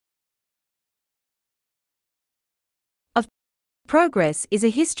of progress is a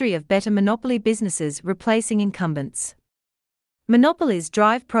history of better monopoly businesses replacing incumbents. Monopolies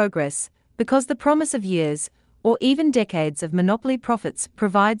drive progress because the promise of years, or even decades of monopoly profits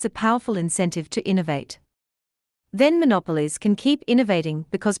provides a powerful incentive to innovate. Then monopolies can keep innovating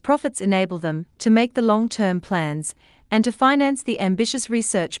because profits enable them to make the long-term plans and to finance the ambitious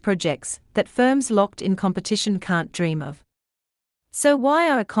research projects that firms locked in competition can't dream of. So why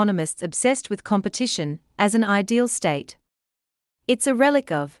are economists obsessed with competition as an ideal state? It's a relic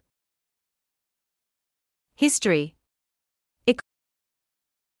of history.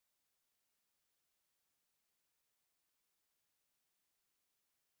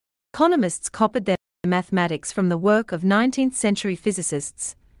 Economists copied their mathematics from the work of 19th-century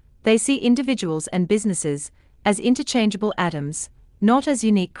physicists. They see individuals and businesses as interchangeable atoms, not as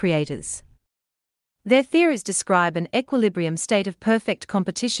unique creators. Their theories describe an equilibrium state of perfect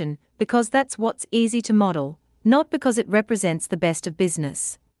competition because that's what's easy to model, not because it represents the best of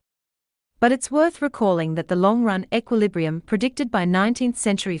business. But it's worth recalling that the long-run equilibrium predicted by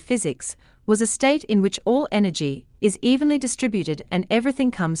 19th-century physics was a state in which all energy is evenly distributed and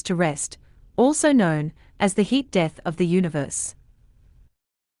everything comes to rest, also known as the heat death of the universe.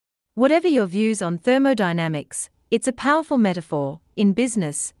 Whatever your views on thermodynamics, it's a powerful metaphor. In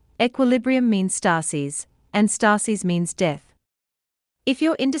business, equilibrium means stasis, and stasis means death. If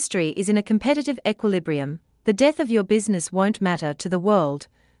your industry is in a competitive equilibrium, the death of your business won't matter to the world.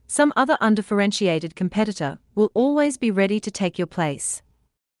 Some other undifferentiated competitor will always be ready to take your place.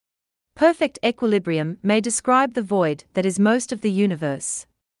 Perfect equilibrium may describe the void that is most of the universe.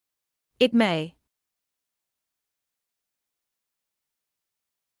 It may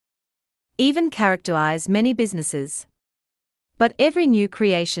even characterize many businesses. But every new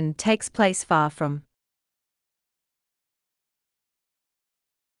creation takes place far from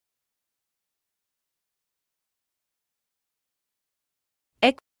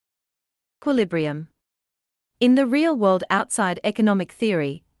equilibrium. In the real world outside economic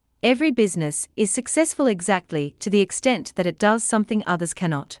theory, every business is successful exactly to the extent that it does something others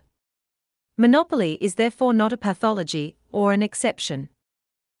cannot. Monopoly is therefore not a pathology or an exception.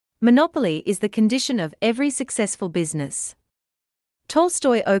 Monopoly is the condition of every successful business.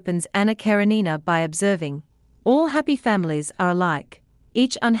 Tolstoy opens Anna Karenina by observing, "All happy families are alike.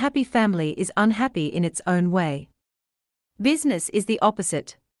 Each unhappy family is unhappy in its own way." Business is the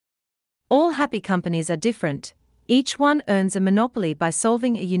opposite. All happy companies are different. Each one earns a monopoly by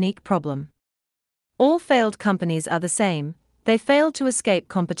solving a unique problem. All failed companies are the same. They fail to escape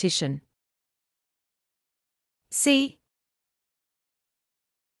competition. See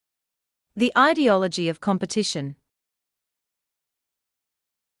the ideology of competition.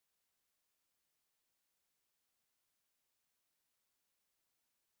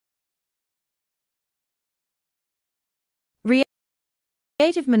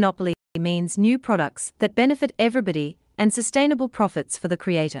 Creative monopoly means new products that benefit everybody and sustainable profits for the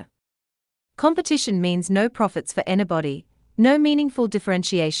creator. Competition means no profits for anybody, no meaningful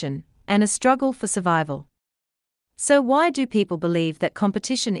differentiation, and a struggle for survival. So why do people believe that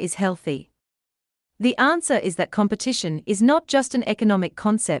competition is healthy? The answer is that competition is not just an economic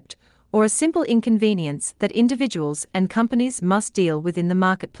concept or a simple inconvenience that individuals and companies must deal with in the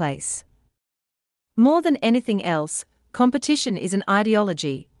marketplace. More than anything else, competition is an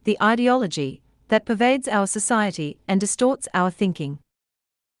ideology, the ideology that pervades our society and distorts our thinking.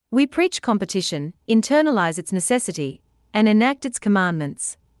 We preach competition, internalize its necessity, and enact its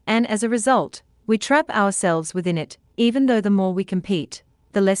commandments, and as a result, we trap ourselves within it. Even though the more we compete,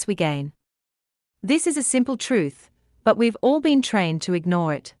 the less we gain. This is a simple truth, but we've all been trained to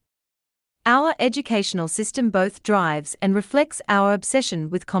ignore it. Our educational system both drives and reflects our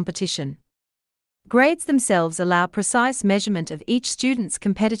obsession with competition. Grades themselves allow precise measurement of each student's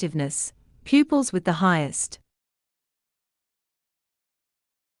competitiveness, pupils with the highest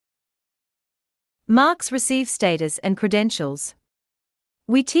marks receive status and credentials.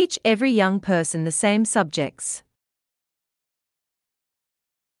 We teach every young person the same subjects.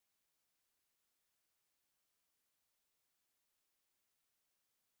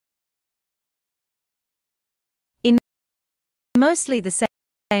 In mostly the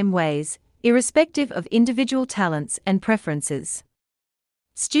same ways, irrespective of individual talents and preferences.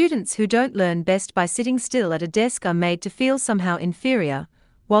 Students who don't learn best by sitting still at a desk are made to feel somehow inferior,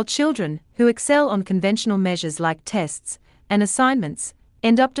 while children who excel on conventional measures like tests and assignments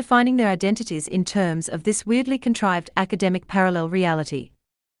end up defining their identities in terms of this weirdly contrived academic parallel reality.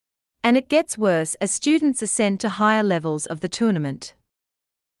 And it gets worse as students ascend to higher levels of the tournament.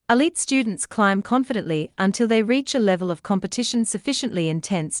 Elite students climb confidently until they reach a level of competition sufficiently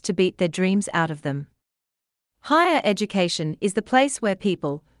intense to beat their dreams out of them. Higher education is the place where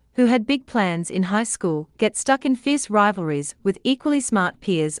people, who had big plans in high school, get stuck in fierce rivalries with equally smart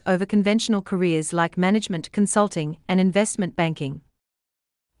peers over conventional careers like management consulting and investment banking.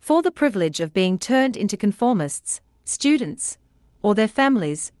 For the privilege of being turned into conformists, students, or their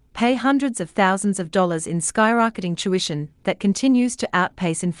families, pay hundreds of thousands of dollars in skyrocketing tuition that continues to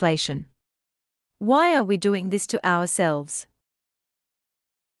outpace inflation. Why are we doing this to ourselves?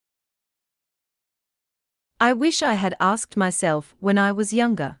 I wish I had asked myself when I was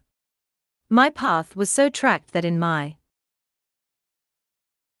younger. My path was so tracked that in my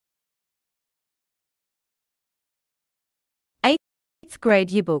eighth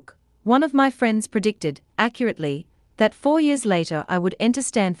grade yearbook, one of my friends predicted, accurately, that 4 years later I would enter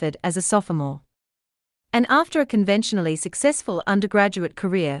Stanford as a sophomore. And after a conventionally successful undergraduate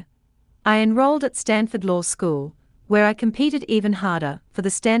career, I enrolled at Stanford Law School, where I competed even harder for the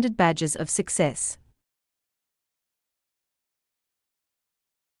standard badges of success.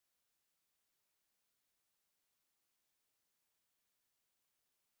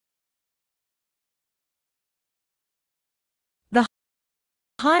 The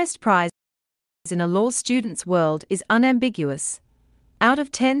highest prize in a law student's world is unambiguous. Out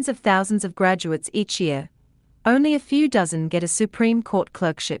of tens of thousands of graduates each year, only a few dozen get a Supreme Court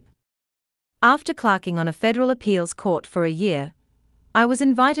clerkship. After clerking on a federal appeals court for a year, I was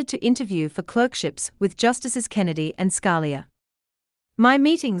invited to interview for clerkships with Justices Kennedy and Scalia. My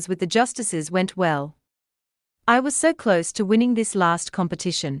meetings with the justices went well. I was so close to winning this last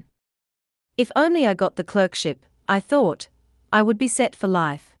competition. If only I got the clerkship, I thought, I would be set for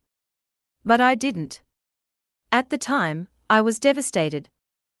life. But I didn't. At the time, I was devastated.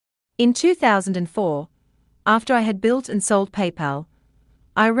 In 2004, after I had built and sold PayPal,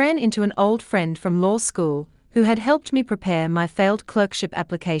 I ran into an old friend from law school who had helped me prepare my failed clerkship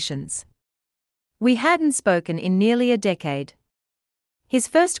applications. We hadn't spoken in nearly a decade. His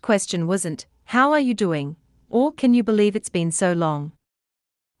first question wasn't, "How are you doing?" or "Can you believe it's been so long?"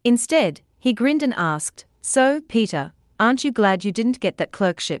 Instead, he grinned and asked, "So, Peter, aren't you glad you didn't get that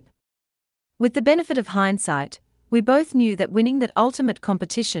clerkship?" With the benefit of hindsight, we both knew that winning that ultimate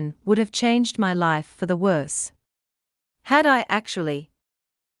competition would have changed my life for the worse. Had I actually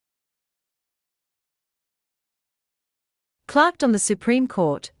clerked on the Supreme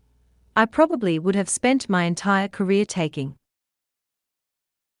Court, I probably would have spent my entire career taking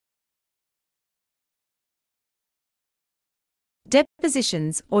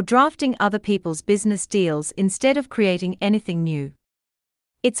depositions or drafting other people's business deals instead of creating anything new.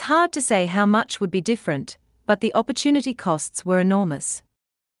 It's hard to say how much would be different, but the opportunity costs were enormous.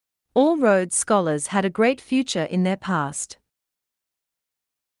 All Rhodes scholars had a great future in their past.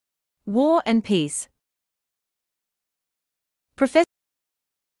 War and Peace. Professors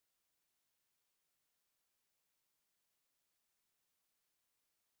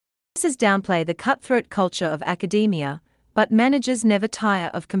downplay the cutthroat culture of academia, but managers never tire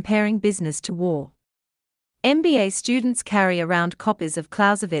of comparing business to war. MBA students carry around copies of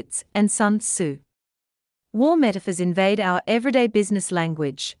Clausewitz and Sun Tzu. War metaphors invade our everyday business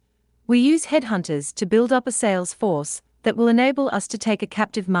language. We use headhunters to build up a sales force that will enable us to take a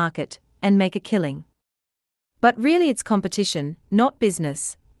captive market and make a killing. But really it's competition, not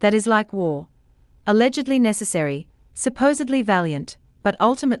business, that is like war. Allegedly necessary, supposedly valiant, but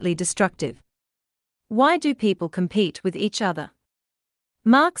ultimately destructive. Why do people compete with each other?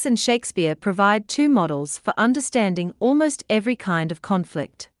 Marx and Shakespeare provide two models for understanding almost every kind of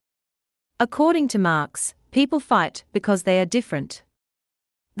conflict. According to Marx, people fight because they are different.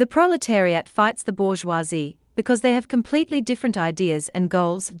 The proletariat fights the bourgeoisie because they have completely different ideas and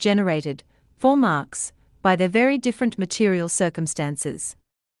goals generated, for Marx, by their very different material circumstances.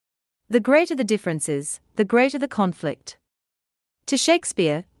 The greater the differences, the greater the conflict. To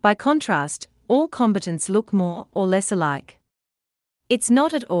Shakespeare, by contrast, all combatants look more or less alike. It's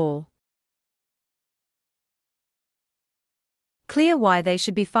not at all clear why they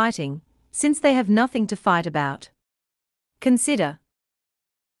should be fighting, since they have nothing to fight about. Consider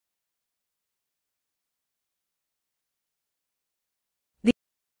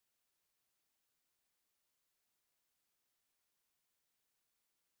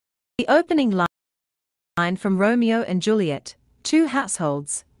the opening line from Romeo and Juliet, two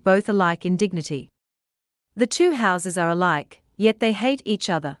households, both alike in dignity. The two houses are alike, yet they hate each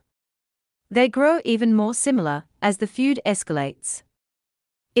other. They grow even more similar as the feud escalates.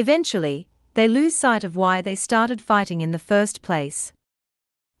 Eventually, they lose sight of why they started fighting in the first place.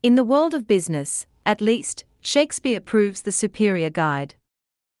 In the world of business, at least, Shakespeare proves the superior guide.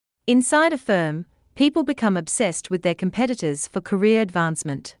 Inside a firm, people become obsessed with their competitors for career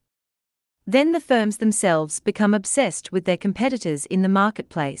advancement. Then the firms themselves become obsessed with their competitors in the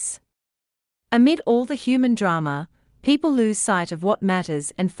marketplace. Amid all the human drama, people lose sight of what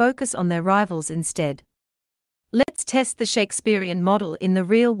matters and focus on their rivals instead. Let's test the Shakespearean model in the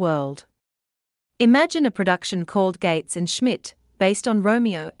real world. Imagine a production called Gates and Schmidt, based on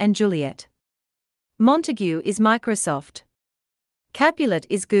Romeo and Juliet. Montague is Microsoft. Capulet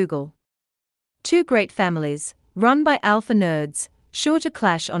is Google. Two great families, run by alpha nerds, sure to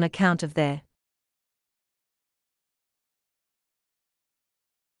clash on account of their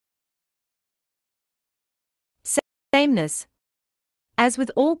sameness. As with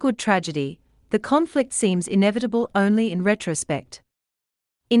all good tragedy, the conflict seems inevitable only in retrospect.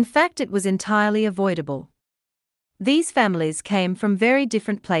 In fact, it was entirely avoidable. These families came from very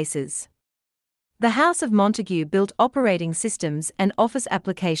different places. The House of Montague built operating systems and office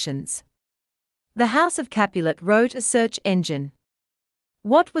applications. The House of Capulet wrote a search engine.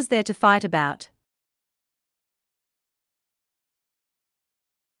 What was there to fight about?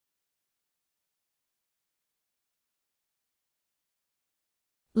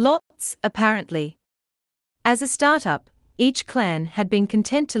 Lots, apparently. As a startup, each clan had been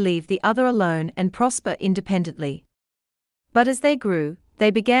content to leave the other alone and prosper independently. But as they grew, they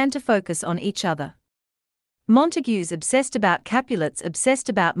began to focus on each other. Montagues obsessed about Capulets obsessed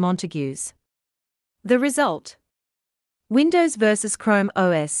about Montagues. The result? Windows versus Chrome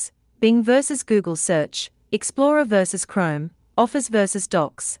OS, Bing versus Google Search, Explorer versus Chrome, Office versus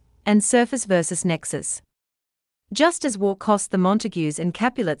Docs, and Surface versus Nexus. Just as war cost the Montagues and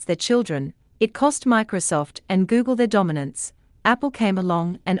Capulets their children, it cost Microsoft and Google their dominance. Apple came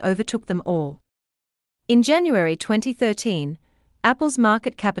along and overtook them all. In January 2013, Apple's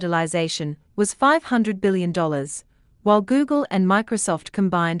market capitalization was $500 billion, while Google and Microsoft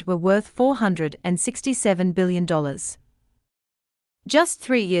combined were worth $467 billion. Just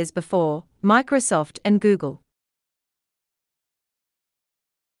 3 years before, Microsoft and Google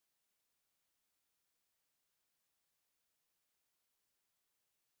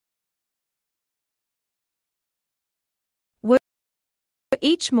were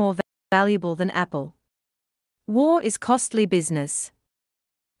each more valuable than Apple. War is costly business.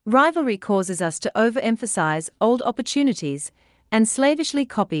 Rivalry causes us to overemphasize old opportunities and slavishly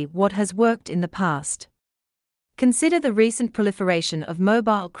copy what has worked in the past. Consider the recent proliferation of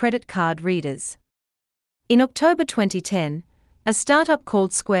mobile credit card readers. In October 2010, a startup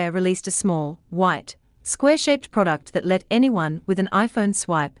called Square released a small, white, square-shaped product that let anyone with an iPhone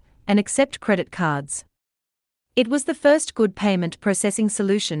swipe and accept credit cards. It was the first good payment processing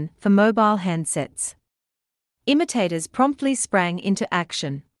solution for mobile handsets. Imitators promptly sprang into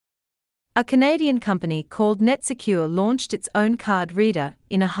action. A Canadian company called NetSecure launched its own card reader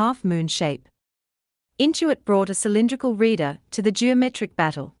in a half-moon shape. Intuit brought a cylindrical reader to the geometric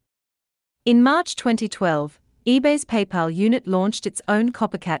battle. In March 2012, eBay's PayPal unit launched its own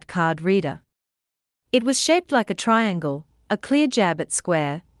copycat card reader. It was shaped like a triangle, a clear jab at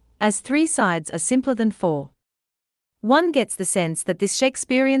Square, as 3 sides are simpler than 4. One gets the sense that this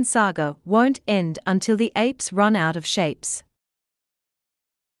Shakespearean saga won't end until the apes run out of shapes.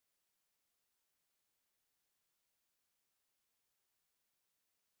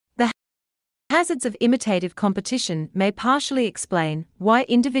 The hazards of imitative competition may partially explain why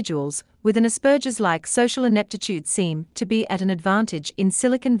individuals with an Asperger's-like social ineptitude seem to be at an advantage in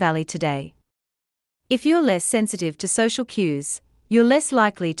Silicon Valley today. If you're less sensitive to social cues, you're less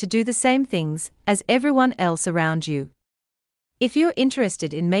likely to do the same things as everyone else around you. If you're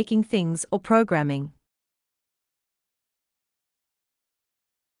interested in making things or programming,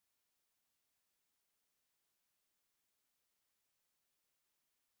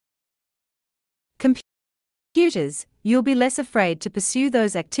 computers, you'll be less afraid to pursue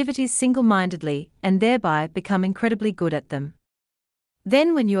those activities single-mindedly and thereby become incredibly good at them.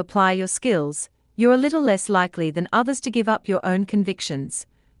 Then when you apply your skills, you're a little less likely than others to give up your own convictions.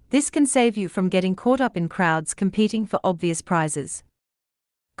 This can save you from getting caught up in crowds competing for obvious prizes.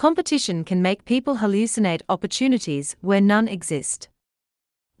 Competition can make people hallucinate opportunities where none exist.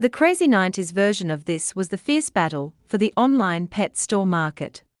 The crazy 90s version of this was the fierce battle for the online pet store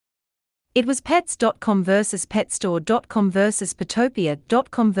market. It was Pets.com versus Petstore.com versus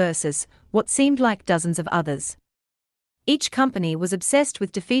Petopia.com versus what seemed like dozens of others. Each company was obsessed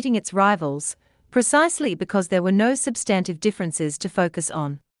with defeating its rivals, precisely because there were no substantive differences to focus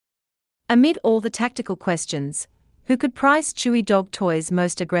on. Amid all the tactical questions, who could price chewy dog toys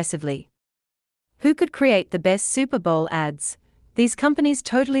most aggressively? Who could create the best Super Bowl ads? These companies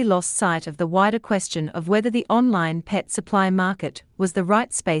totally lost sight of the wider question of whether the online pet supply market was the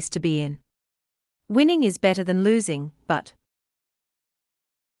right space to be in. Winning is better than losing, but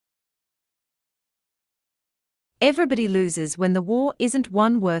Everybody loses when the war isn't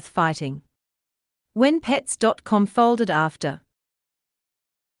one worth fighting. When Pets.com folded after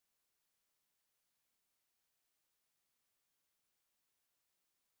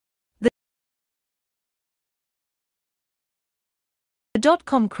the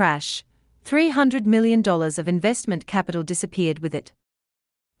dot-com crash, $300 million of investment capital disappeared with it.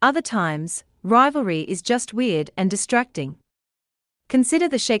 Other times, rivalry is just weird and distracting. Consider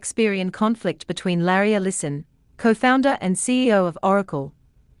the Shakespearean conflict between Larry Ellison, co-founder and CEO of Oracle,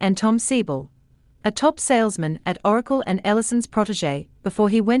 and Tom Siebel, a top salesman at Oracle and Ellison's protege before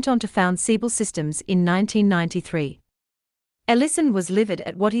he went on to found Siebel Systems in 1993. Ellison was livid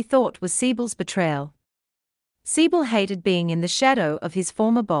at what he thought was Siebel's betrayal. Siebel hated being in the shadow of his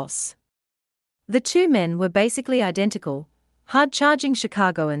former boss. The two men were basically identical, hard-charging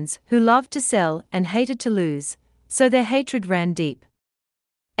Chicagoans who loved to sell and hated to lose, so their hatred ran deep.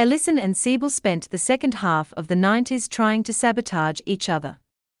 Ellison and Siebel spent the second half of the 90s trying to sabotage each other.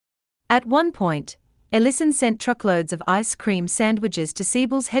 At one point, Ellison sent truckloads of ice cream sandwiches to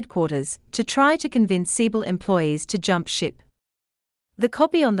Siebel's headquarters to try to convince Siebel employees to jump ship. The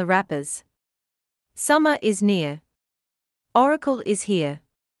copy on the wrappers: "Summer is near. Oracle is here.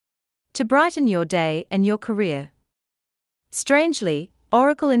 To brighten your day and your career." Strangely,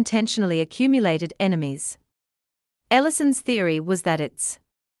 Oracle intentionally accumulated enemies. Ellison's theory was that it's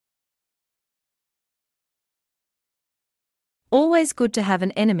always good to have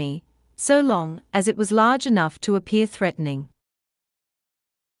an enemy, so long as it was large enough to appear threatening.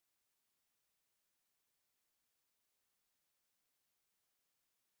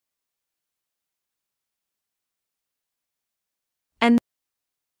 And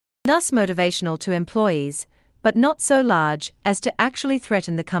thus motivational to employees, but not so large as to actually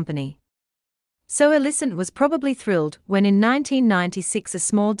threaten the company. So Ellison was probably thrilled when in 1996 a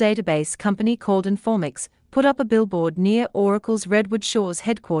small database company called Informix put up a billboard near Oracle's Redwood Shores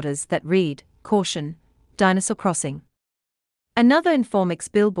headquarters that read, "Caution, Dinosaur Crossing." Another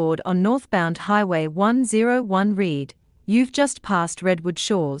Informix billboard on northbound Highway 101 read, "You've just passed Redwood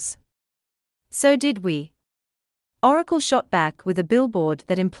Shores." So did we. Oracle shot back with a billboard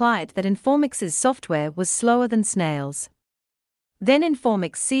that implied that Informix's software was slower than snails. Then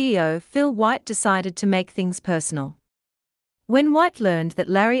Informix CEO Phil White decided to make things personal. When White learned that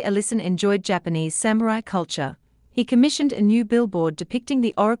Larry Ellison enjoyed Japanese samurai culture, he commissioned a new billboard depicting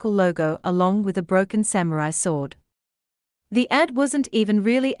the Oracle logo along with a broken samurai sword. The ad wasn't even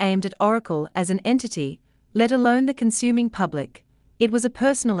really aimed at Oracle as an entity, let alone the consuming public. It was a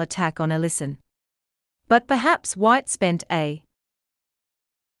personal attack on Ellison. But perhaps White spent a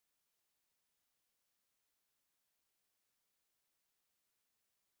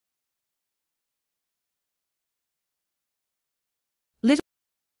little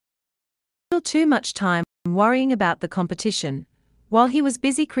too much time worrying about the competition. While he was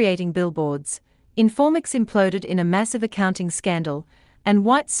busy creating billboards, Informix imploded in a massive accounting scandal, and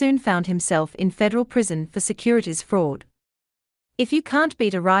White soon found himself in federal prison for securities fraud. If you can't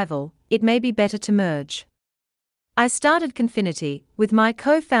beat a rival, it may be better to merge. I started Confinity with my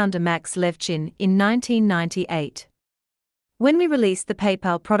co-founder Max Levchin in 1998. When we released the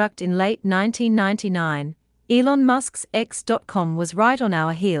PayPal product in late 1999, Elon Musk's X.com was right on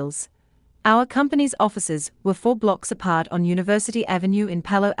our heels. Our company's offices were 4 blocks apart on University Avenue in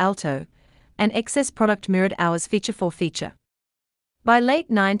Palo Alto, and excess product mirrored ours feature for feature. By late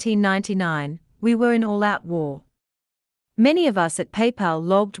 1999, we were in all-out war. Many of us at PayPal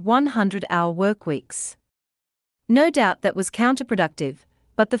logged 100-hour workweeks. No doubt that was counterproductive,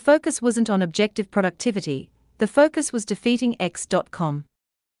 but the focus wasn't on objective productivity, the focus was defeating X.com.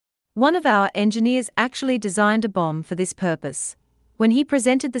 One of our engineers actually designed a bomb for this purpose. When he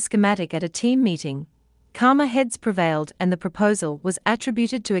presented the schematic at a team meeting, calmer heads prevailed and the proposal was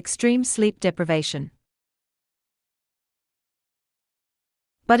attributed to extreme sleep deprivation.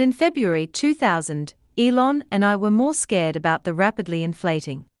 But in February 2000, Elon and I were more scared about the rapidly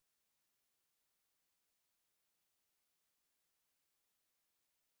inflating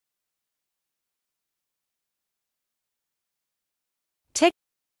tech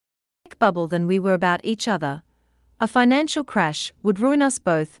bubble than we were about each other. A financial crash would ruin us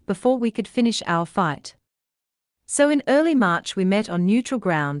both before we could finish our fight. So in early March we met on neutral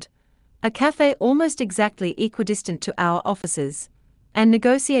ground, a cafe almost exactly equidistant to our offices, and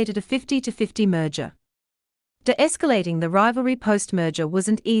negotiated a 50-50 merger. De-escalating the rivalry post-merger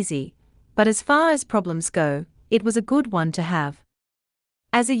wasn't easy, but as far as problems go, it was a good one to have.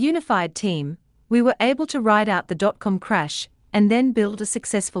 As a unified team, we were able to ride out the dot-com crash and then build a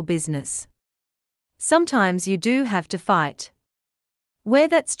successful business. Sometimes you do have to fight. Where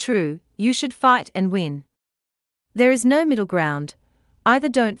that's true, you should fight and win. There is no middle ground. Either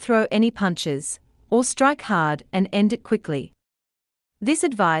don't throw any punches, or strike hard and end it quickly. This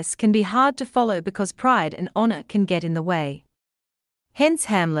advice can be hard to follow because pride and honor can get in the way. Hence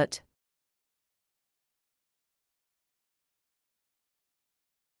Hamlet.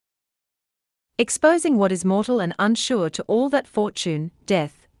 Exposing what is mortal and unsure to all that fortune,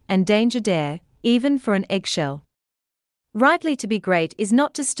 death, and danger dare, even for an eggshell. Rightly to be great is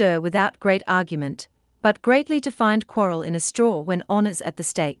not to stir without great argument, but greatly to find quarrel in a straw when honor's at the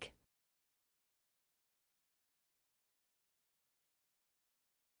stake.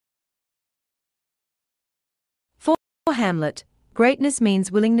 For Hamlet, greatness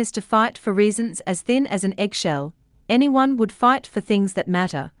means willingness to fight for reasons as thin as an eggshell. Anyone would fight for things that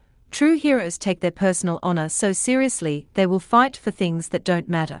matter. True heroes take their personal honor so seriously they will fight for things that don't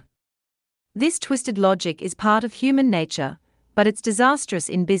matter. This twisted logic is part of human nature, but it's disastrous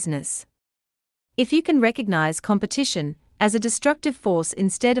in business. If you can recognize competition as a destructive force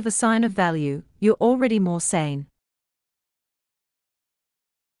instead of a sign of value, you're already more sane.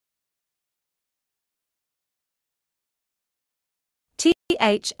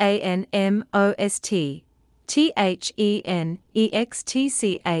 THANMOST THENEXTCHAPT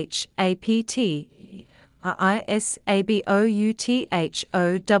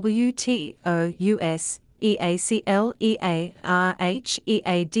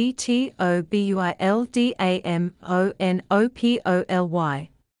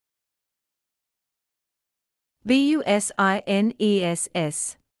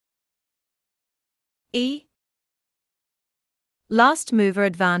BUSINESS E. Last mover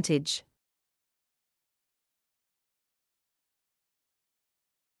advantage.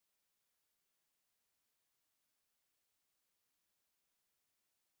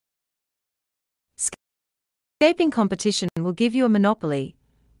 Escaping competition will give you a monopoly,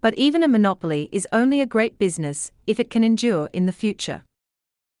 but even a monopoly is only a great business if it can endure in the future.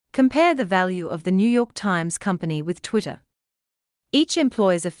 Compare the value of the New York Times Company with Twitter. Each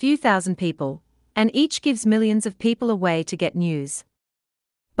employs a few thousand people, and each gives millions of people a way to get news.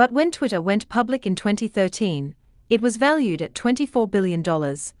 But when Twitter went public in 2013, it was valued at $24 billion,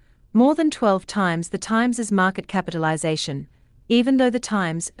 more than 12 times the Times' market capitalization, even though the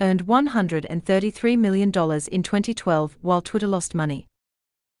Times earned $133 million in 2012 while Twitter lost money.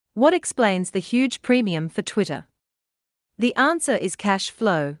 What explains the huge premium for Twitter? The answer is cash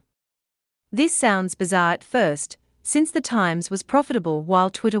flow. This sounds bizarre at first, since the Times was profitable while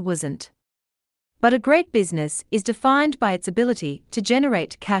Twitter wasn't. But a great business is defined by its ability to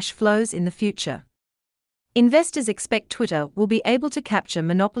generate cash flows in the future. Investors expect Twitter will be able to capture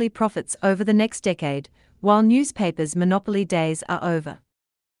monopoly profits over the next decade, while newspapers' monopoly days are over.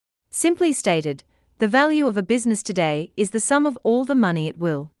 Simply stated, the value of a business today is the sum of all the money it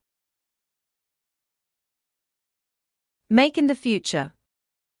will make in the future.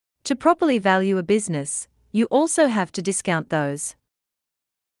 To properly value a business, you also have to discount those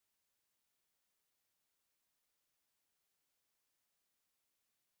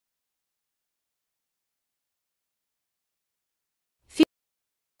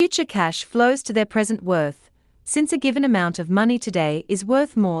future cash flows to their present worth, since a given amount of money today is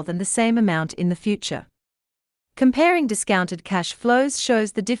worth more than the same amount in the future. Comparing discounted cash flows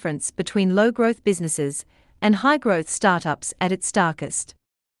shows the difference between low-growth businesses and high-growth startups at its starkest.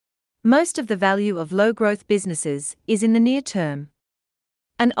 Most of the value of low-growth businesses is in the near term.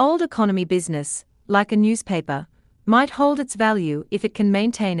 An old economy business, like a newspaper, might hold its value if it can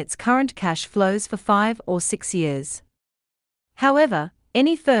maintain its current cash flows for 5 or 6 years. However,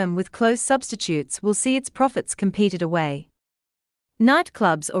 any firm with close substitutes will see its profits competed away.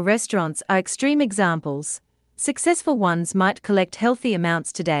 Nightclubs or restaurants are extreme examples. Successful ones might collect healthy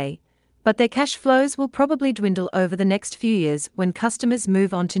amounts today, but their cash flows will probably dwindle over the next few years when customers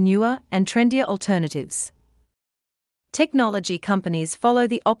move on to newer and trendier alternatives. Technology companies follow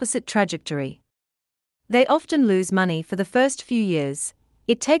the opposite trajectory. They often lose money for the first few years.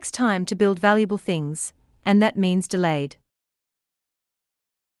 It takes time to build valuable things, and that means delayed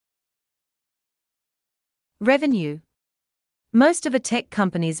revenue. Most of a tech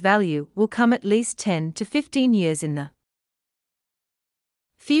company's value will come at least 10 to 15 years in the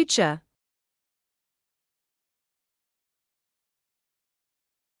future.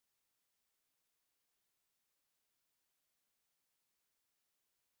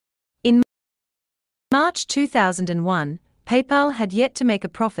 In March 2001, PayPal had yet to make a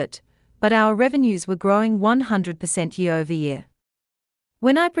profit, but our revenues were growing 100% year-over-year.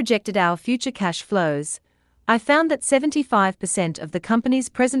 When I projected our future cash flows, I found that 75% of the company's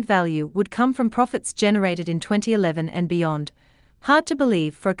present value would come from profits generated in 2011 and beyond, Hard to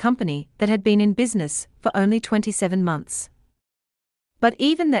believe for a company that had been in business for only 27 months. But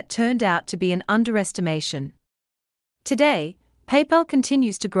even that turned out to be an underestimation. Today, PayPal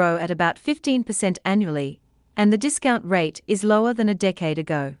continues to grow at about 15% annually, and the discount rate is lower than a decade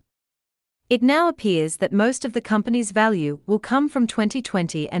ago. It now appears that most of the company's value will come from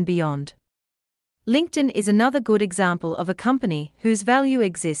 2020 and beyond. LinkedIn is another good example of a company whose value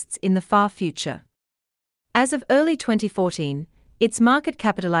exists in the far future. As of early 2014, its market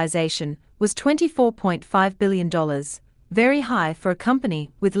capitalization was $24.5 billion, very high for a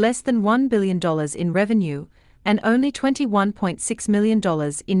company with less than $1 billion in revenue and only $21.6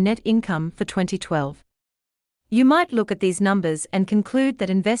 million in net income for 2012. You might look at these numbers and conclude that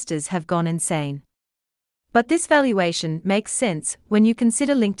investors have gone insane. But this valuation makes sense when you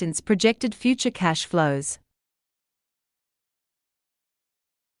consider LinkedIn's projected future cash flows.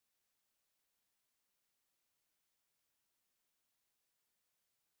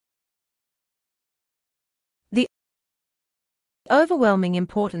 The overwhelming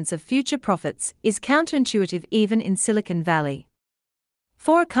importance of future profits is counterintuitive even in Silicon Valley.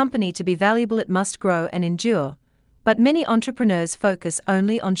 For a company to be valuable, it must grow and endure, but many entrepreneurs focus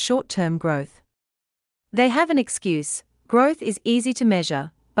only on short-term growth. They have an excuse: growth is easy to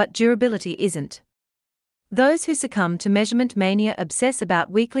measure, but durability isn't. Those who succumb to measurement mania obsess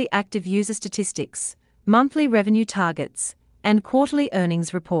about weekly active user statistics, monthly revenue targets, and quarterly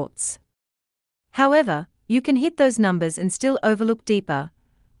earnings reports. However, you can hit those numbers and still overlook deeper,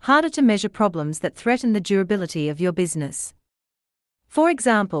 harder to measure problems that threaten the durability of your business. For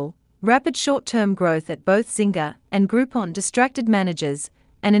example, rapid short-term growth at both Zynga and Groupon distracted managers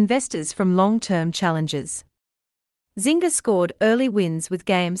and investors from long-term challenges. Zynga scored early wins with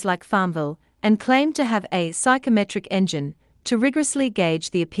games like Farmville and claimed to have a psychometric engine to rigorously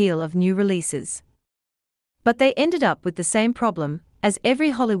gauge the appeal of new releases. But they ended up with the same problem as every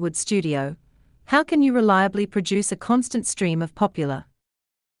Hollywood studio: how can you reliably produce a constant stream of popular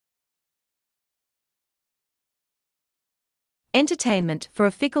entertainment for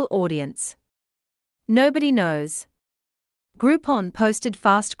a fickle audience? Nobody knows. Groupon posted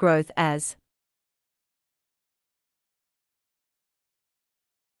fast growth as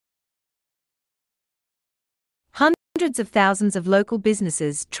hundreds of thousands of local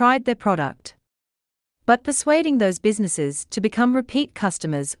businesses tried their product. But persuading those businesses to become repeat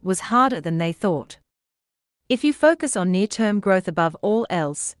customers was harder than they thought. If you focus on near-term growth above all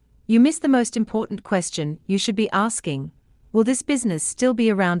else, you miss the most important question you should be asking: will this business still be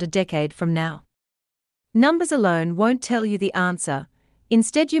around a decade from now? Numbers alone won't tell you the answer.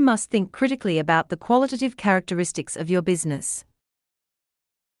 Instead, you must think critically about the qualitative characteristics of your business.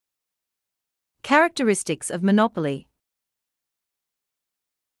 Characteristics of monopoly.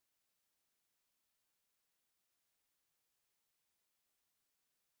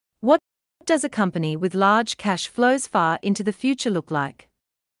 What does a company with large cash flows far into the future look like?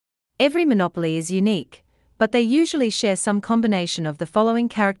 Every monopoly is unique, but they usually share some combination of the following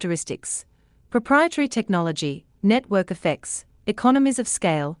characteristics: proprietary technology, network effects, economies of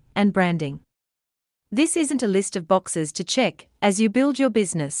scale, and branding. This isn't a list of boxes to check as you build your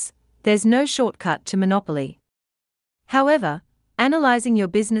business. There's no shortcut to monopoly. However, analyzing your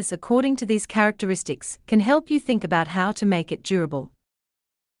business according to these characteristics can help you think about how to make it durable.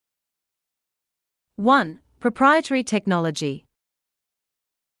 1. Proprietary technology.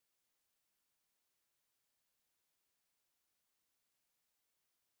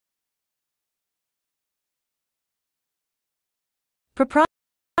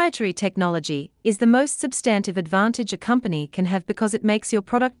 Proprietary technology is the most substantive advantage a company can have because it makes your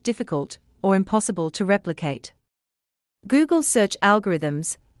product difficult or impossible to replicate. Google search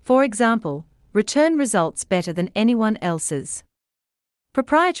algorithms, for example, return results better than anyone else's.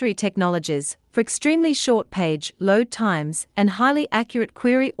 Proprietary technologies, for extremely short page load times and highly accurate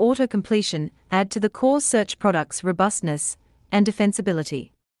query auto-completion, add to the core search product's robustness and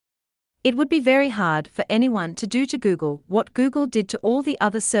defensibility. It would be very hard for anyone to do to Google what Google did to all the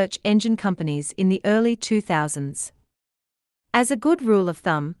other search engine companies in the early 2000s. As a good rule of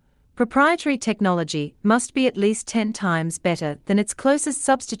thumb, proprietary technology must be at least 10 times better than its closest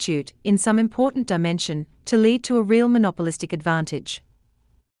substitute in some important dimension to lead to a real monopolistic advantage.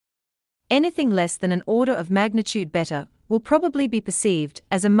 Anything less than an order of magnitude better will probably be perceived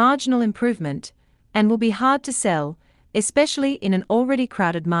as a marginal improvement and will be hard to sell, especially in an already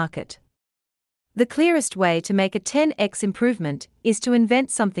crowded market. The clearest way to make a 10x improvement is to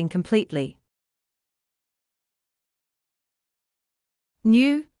invent something completely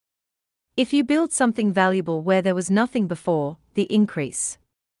new. If you build something valuable where there was nothing before, the increase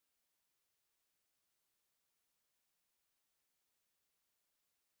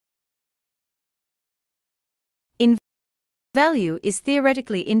in value is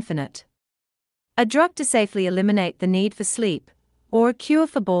theoretically infinite. A drug to safely eliminate the need for sleep, or a cure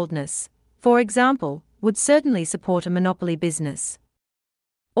for baldness, for example, would certainly support a monopoly business.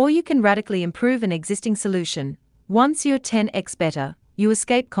 Or you can radically improve an existing solution. Once you're 10x better, you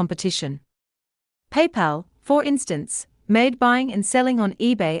escape competition. PayPal, for instance, made buying and selling on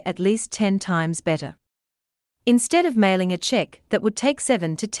eBay at least 10 times better. Instead of mailing a check that would take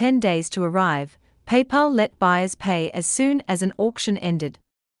 7 to 10 days to arrive, PayPal let buyers pay as soon as an auction ended.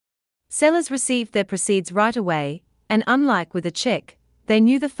 Sellers received their proceeds right away, and unlike with a check, they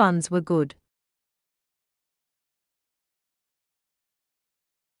knew the funds were good.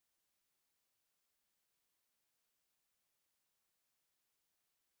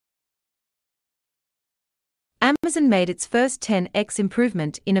 Amazon made its first 10x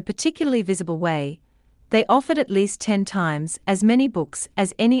improvement in a particularly visible way. They offered at least 10 times as many books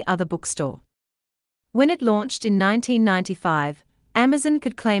as any other bookstore. When it launched in 1995, Amazon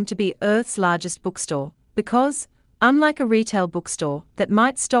could claim to be Earth's largest bookstore because, unlike a retail bookstore that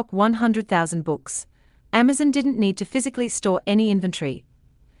might stock 100,000 books, Amazon didn't need to physically store any inventory.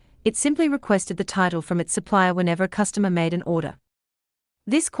 It simply requested the title from its supplier whenever a customer made an order.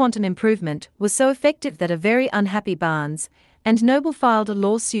 This quantum improvement was so effective that a very unhappy Barnes and Noble filed a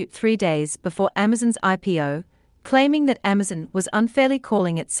lawsuit 3 days before Amazon's IPO, claiming that Amazon was unfairly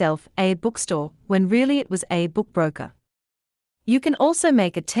calling itself a bookstore when really it was a bookbroker. You can also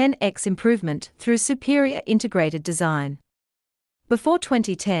make a 10x improvement through superior integrated design. Before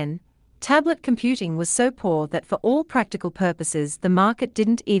 2010, tablet computing was so poor that for all practical purposes the market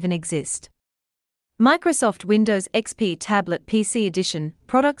didn't even exist. Microsoft Windows XP Tablet PC Edition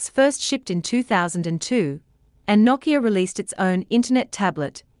products first shipped in 2002, and Nokia released its own Internet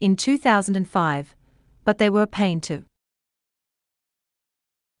tablet in 2005, but they were a pain to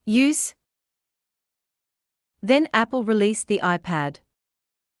use. Then Apple released the iPad.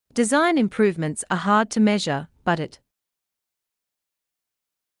 Design improvements are hard to measure, but it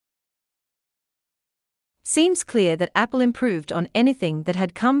seems clear that Apple improved on anything that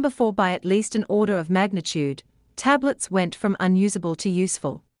had come before by at least an order of magnitude. Tablets went from unusable to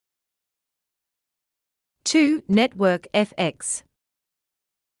useful. 2. Network FX.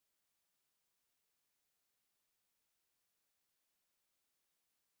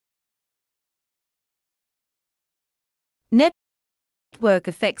 Network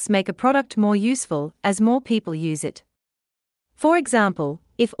effects make a product more useful as more people use it. For example,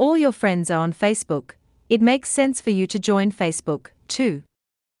 if all your friends are on Facebook, it makes sense for you to join Facebook, too.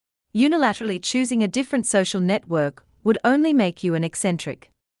 Unilaterally choosing a different social network would only make you an eccentric.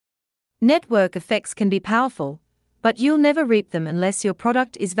 Network effects can be powerful, but you'll never reap them unless your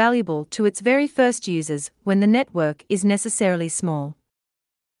product is valuable to its very first users when the network is necessarily small.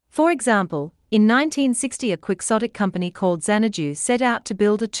 For example, in 1960 a quixotic company called Xanadu set out to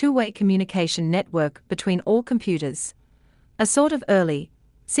build a two-way communication network between all computers, a sort of early,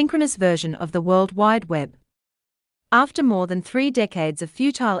 synchronous version of the World Wide Web. After more than 3 decades of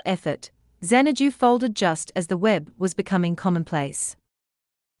futile effort, Xanadu folded just as the web was becoming commonplace.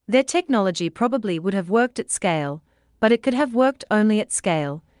 Their technology probably would have worked at scale, but it could have worked only at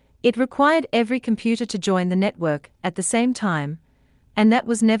scale. It required every computer to join the network at the same time, and that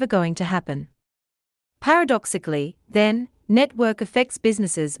was never going to happen. Paradoxically, then, network effects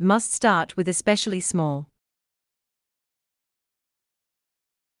businesses must start with especially small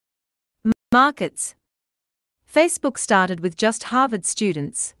markets. Facebook started with just Harvard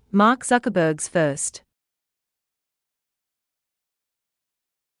students, Mark Zuckerberg's first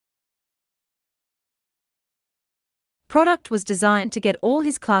product was designed to get all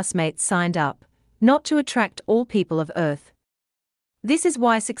his classmates signed up, not to attract all people of Earth. This is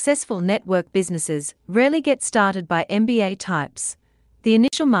why successful network businesses rarely get started by MBA types. The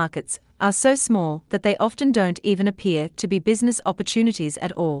initial markets are so small that they often don't even appear to be business opportunities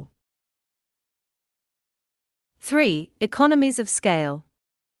at all. 3. Economies of scale.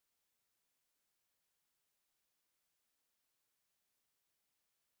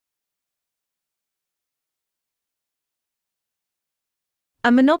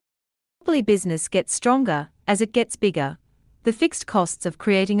 A monopoly business gets stronger as it gets bigger. The fixed costs of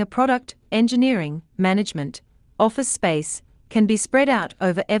creating a product, engineering, management, office space, can be spread out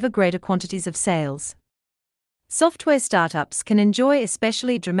over ever greater quantities of sales. Software startups can enjoy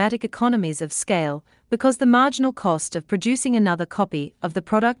especially dramatic economies of scale because the marginal cost of producing another copy of the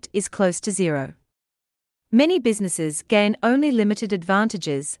product is close to zero. Many businesses gain only limited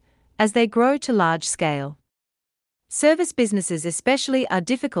advantages as they grow to large scale. Service businesses especially are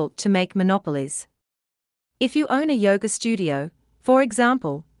difficult to make monopolies. If you own a yoga studio, for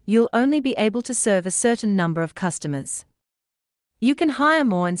example, you'll only be able to serve a certain number of customers. You can hire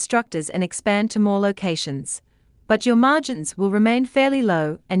more instructors and expand to more locations, but your margins will remain fairly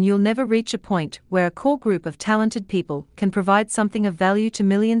low and you'll never reach a point where a core group of talented people can provide something of value to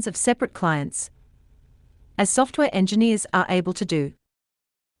millions of separate clients, as software engineers are able to do.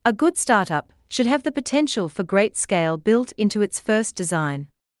 A good startup should have the potential for great scale built into its first design.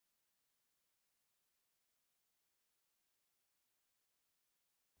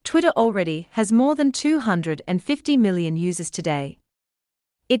 Twitter already has more than 250 million users today.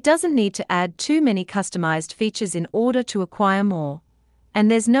 It doesn't need to add too many customized features in order to acquire more,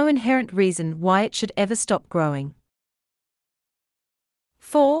 and there's no inherent reason why it should ever stop growing.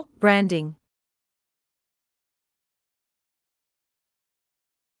 4. Branding.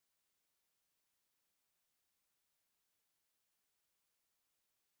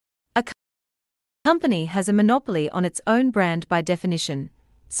 A company has a monopoly on its own brand by definition,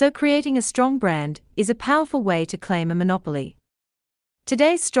 so creating a strong brand is a powerful way to claim a monopoly.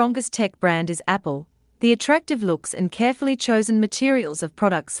 Today's strongest tech brand is Apple. The attractive looks and carefully chosen materials of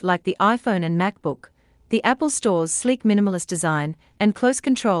products like the iPhone and MacBook, the Apple Store's sleek minimalist design, and close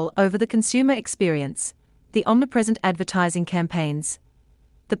control over the consumer experience, the omnipresent advertising campaigns,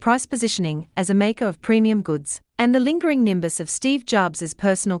 the price positioning as a maker of premium goods, and the lingering nimbus of Steve Jobs'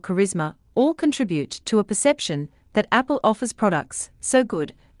 personal charisma all contribute to a perception that Apple offers products so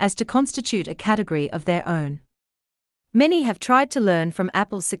good as to constitute a category of their own. Many have tried to learn from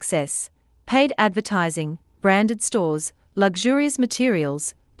Apple's success. Paid advertising, branded stores, luxurious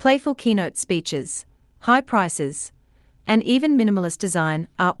materials, playful keynote speeches, high prices, and even minimalist design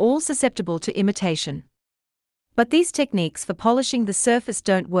are all susceptible to imitation. But these techniques for polishing the surface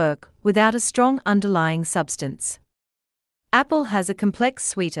don't work without a strong underlying substance. Apple has a complex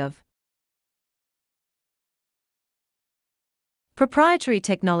suite of proprietary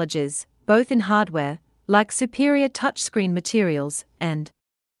technologies, both in hardware, like superior touchscreen materials, and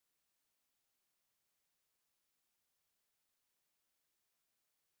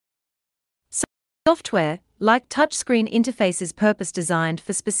software, like touchscreen interfaces purpose-designed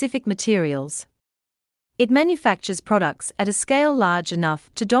for specific materials. It manufactures products at a scale large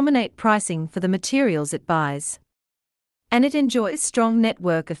enough to dominate pricing for the materials it buys. And it enjoys strong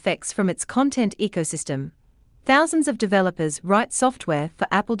network effects from its content ecosystem. Thousands of developers write software for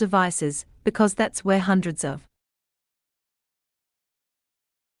Apple devices because that's where hundreds of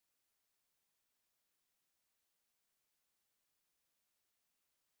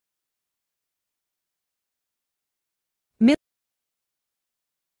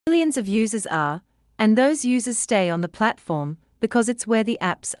millions of users are, and those users stay on the platform because it's where the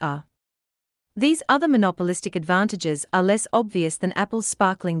apps are. These other monopolistic advantages are less obvious than Apple's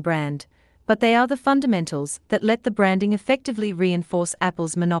sparkling brand, but they are the fundamentals that let the branding effectively reinforce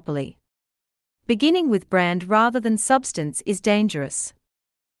Apple's monopoly. Beginning with brand rather than substance is dangerous.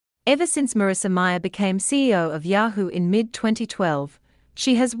 Ever since Marissa Mayer became CEO of Yahoo in mid-2012,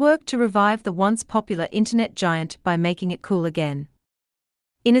 she has worked to revive the once popular internet giant by making it cool again.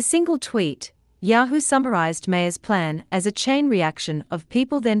 In a single tweet, Yahoo summarized Mayer's plan as a chain reaction of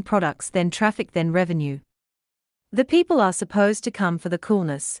people then products then traffic then revenue. The people are supposed to come for the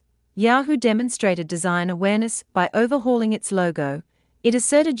coolness. Yahoo demonstrated design awareness by overhauling its logo. It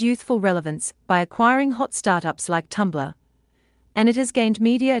asserted youthful relevance by acquiring hot startups like Tumblr. And it has gained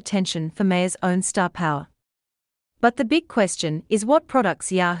media attention for Mayer's own star power. But the big question is what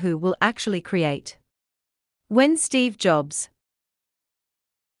products Yahoo will actually create. When Steve Jobs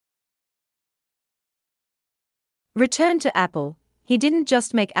returned to Apple, he didn't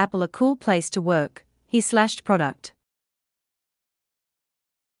just make Apple a cool place to work, he slashed product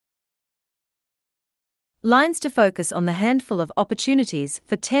lines to focus on the handful of opportunities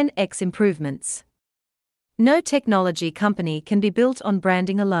for 10x improvements. No technology company can be built on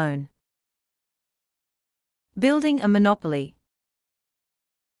branding alone. Building a monopoly.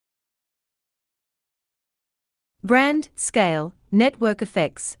 Brand, scale, network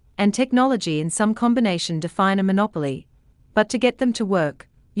effects, and technology in some combination define a monopoly, but to get them to work,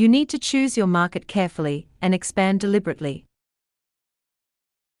 you need to choose your market carefully and expand deliberately.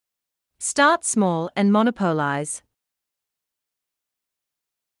 Start small and monopolize.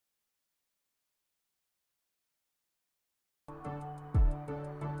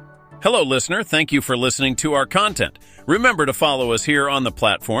 Hello, listener. Thank you for listening to our content. Remember to follow us here on the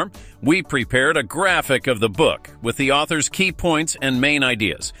platform. We prepared a graphic of the book with the author's key points and main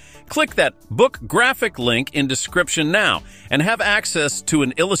ideas. Click that book graphic link in description now and have access to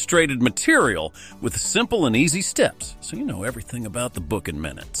an illustrated material with simple and easy steps so you know everything about the book in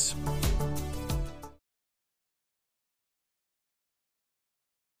minutes.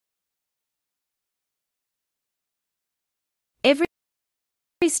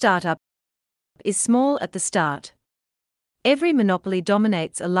 startup is small at the start. Every monopoly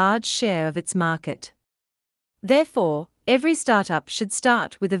dominates a large share of its market. Therefore, every startup should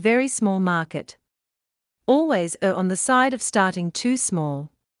start with a very small market. Always err on the side of starting too small.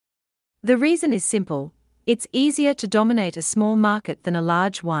 The reason is simple: it's easier to dominate a small market than a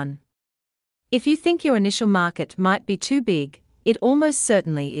large one. If you think your initial market might be too big, it almost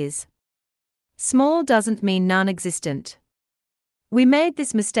certainly is. Small doesn't mean non-existent. We made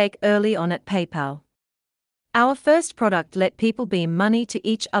this mistake early on at PayPal. Our first product let people beam money to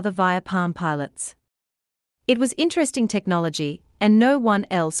each other via Palm Pilots. It was interesting technology, and no one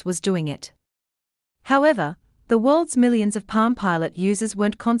else was doing it. However, the world's millions of Palm Pilot users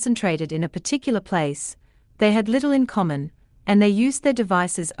weren't concentrated in a particular place, they had little in common, and they used their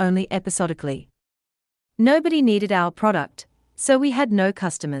devices only episodically. Nobody needed our product, so we had no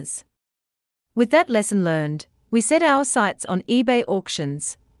customers. With that lesson learned, we set our sights on eBay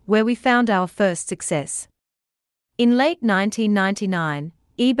auctions, where we found our first success. In late 1999,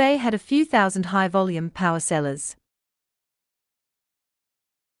 eBay had a few thousand high-volume power sellers.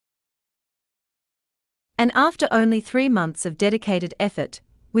 And after only 3 months of dedicated effort,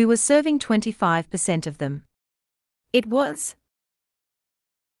 we were serving 25% of them. It was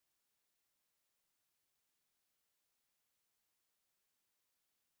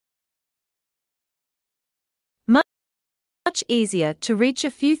much easier to reach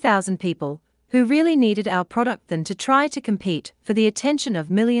a few thousand people who really needed our product than to try to compete for the attention of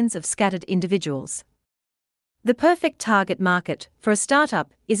millions of scattered individuals. The perfect target market for a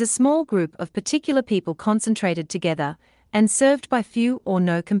startup is a small group of particular people concentrated together and served by few or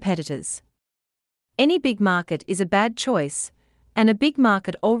no competitors. Any big market is a bad choice, and a big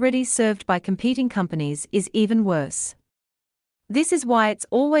market already served by competing companies is even worse. This is why it's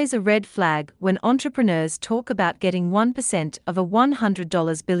always a red flag when entrepreneurs talk about getting 1% of a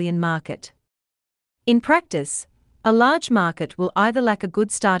 $100 billion market. In practice, a large market will either lack a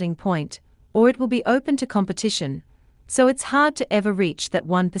good starting point, or it will be open to competition, so it's hard to ever reach that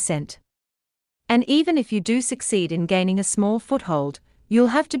 1%. And even if you do succeed in gaining a small foothold, you'll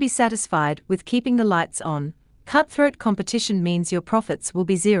have to be satisfied with keeping the lights on. Cutthroat competition means your profits will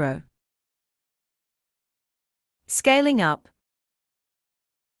be zero. Scaling up.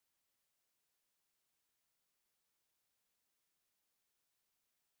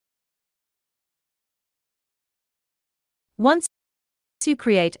 Once you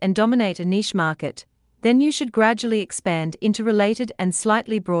create and dominate a niche market, then you should gradually expand into related and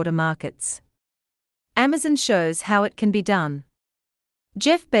slightly broader markets. Amazon shows how it can be done.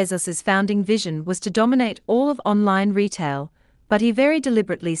 Jeff Bezos's founding vision was to dominate all of online retail, but he very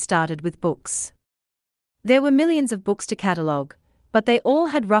deliberately started with books. There were millions of books to catalog, but they all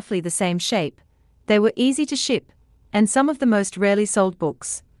had roughly the same shape, they were easy to ship, and some of the most rarely sold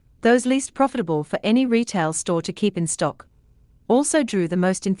books, those least profitable for any retail store to keep in stock, also drew the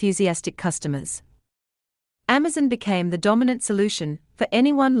most enthusiastic customers. Amazon became the dominant solution for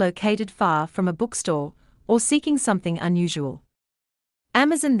anyone located far from a bookstore or seeking something unusual.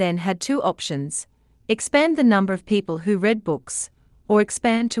 Amazon then had two options: expand the number of people who read books, or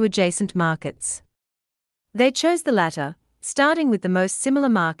expand to adjacent markets. They chose the latter, starting with the most similar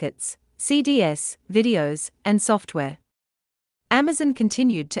markets: CDS, videos, and software. Amazon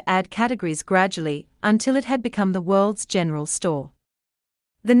continued to add categories gradually until it had become the world's general store.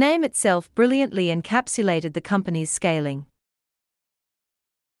 The name itself brilliantly encapsulated the company's scaling.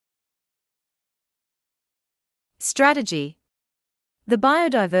 Strategy. The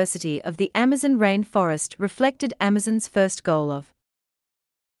biodiversity of the Amazon rainforest reflected Amazon's first goal of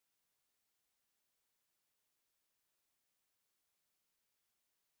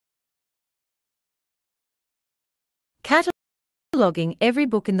cataloging every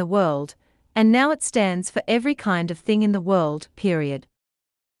book in the world, and now it stands for every kind of thing in the world, period.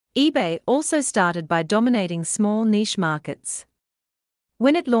 eBay also started by dominating small niche markets.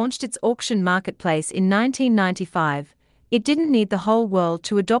 When it launched its auction marketplace in 1995, it didn't need the whole world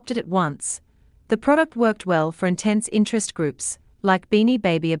to adopt it at once. The product worked well for intense interest groups, like Beanie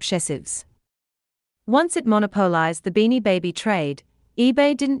Baby obsessives. Once it monopolized the Beanie Baby trade,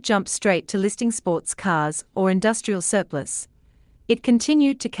 eBay didn't jump straight to listing sports cars or industrial surplus. It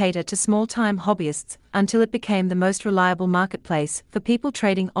continued to cater to small-time hobbyists until it became the most reliable marketplace for people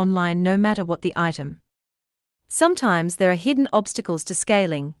trading online no matter what the item. Sometimes there are hidden obstacles to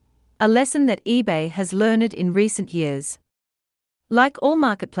scaling, a lesson that eBay has learned in recent years. Like all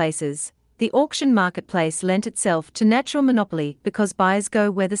marketplaces, the auction marketplace lent itself to natural monopoly because buyers go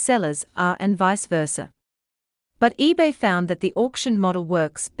where the sellers are and vice versa. But eBay found that the auction model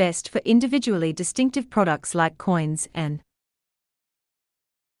works best for individually distinctive products like coins and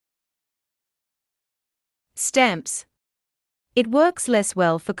Stamps. It works less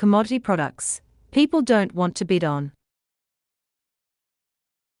well for commodity products people don't want to bid on.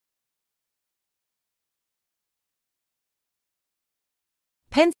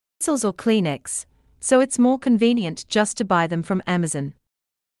 Pencils or Kleenex, so it's more convenient just to buy them from Amazon.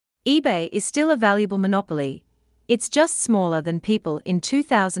 eBay is still a valuable monopoly, it's just smaller than people in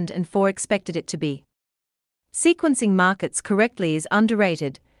 2004 expected it to be. Sequencing markets correctly is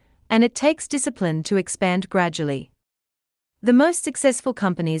underrated, and it takes discipline to expand gradually. The most successful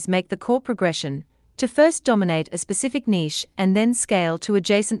companies make the core progression to first dominate a specific niche and then scale to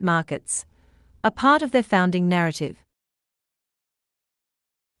adjacent markets, a part of their founding narrative.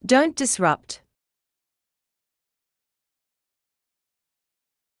 Don't disrupt.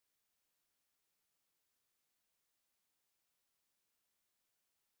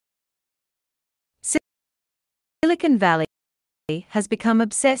 Silicon Valley has become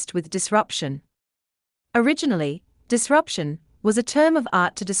obsessed with disruption. Originally, disruption was a term of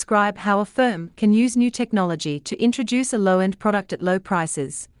art to describe how a firm can use new technology to introduce a low-end product at low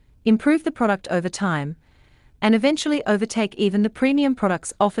prices, improve the product over time, and eventually overtake even the premium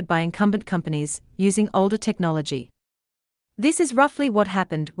products offered by incumbent companies using older technology. This is roughly what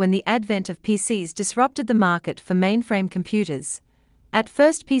happened when the advent of PCs disrupted the market for mainframe computers. At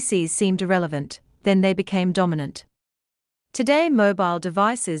first PCs seemed irrelevant, then they became dominant. Today mobile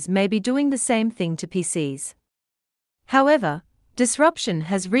devices may be doing the same thing to PCs. However, disruption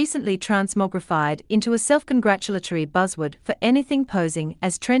has recently transmogrified into a self-congratulatory buzzword for anything posing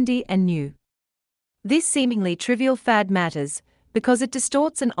as trendy and new. This seemingly trivial fad matters because it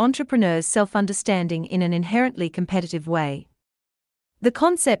distorts an entrepreneur's self-understanding in an inherently competitive way. The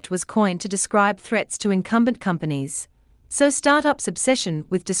concept was coined to describe threats to incumbent companies, so startups' obsession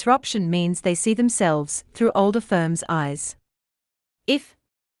with disruption means they see themselves through older firms' eyes. If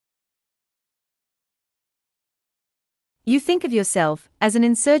you think of yourself as an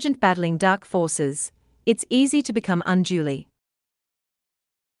insurgent battling dark forces, it's easy to become unduly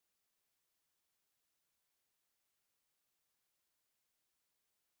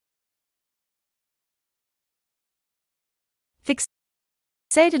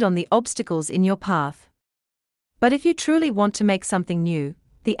fixated on the obstacles in your path. But if you truly want to make something new,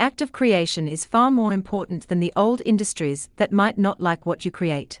 the act of creation is far more important than the old industries that might not like what you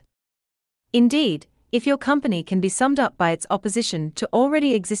create. Indeed, if your company can be summed up by its opposition to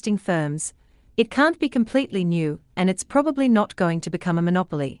already existing firms, it can't be completely new, and it's probably not going to become a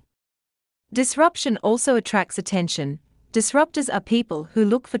monopoly. Disruption also attracts attention. Disruptors are people who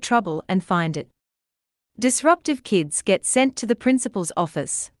look for trouble and find it. Disruptive kids get sent to the principal's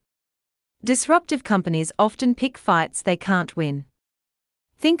office. Disruptive companies often pick fights they can't win.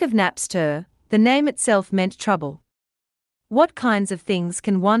 Think of Napster, the name itself meant trouble. What kinds of things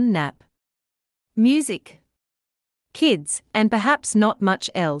can one nap? Music, kids, and perhaps not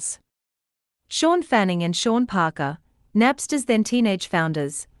much else. Sean Fanning and Sean Parker, Napster's then teenage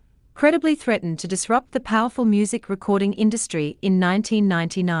founders, credibly threatened to disrupt the powerful music recording industry in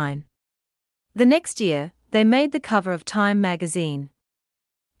 1999. The next year, they made the cover of Time magazine.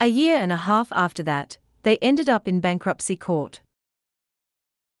 A year and a half after that, they ended up in bankruptcy court.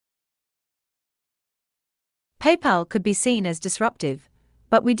 PayPal could be seen as disruptive,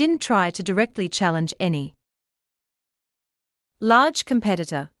 but we didn't try to directly challenge any large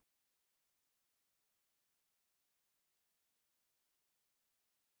competitor.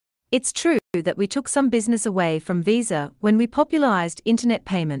 It's true that we took some business away from Visa when we popularized internet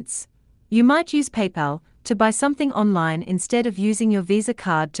payments. You might use PayPal to buy something online instead of using your Visa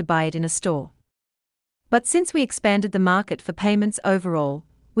card to buy it in a store. But since we expanded the market for payments overall,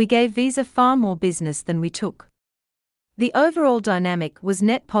 we gave Visa far more business than we took. The overall dynamic was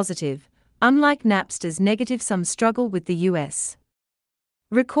net positive, unlike Napster's negative sum struggle with the US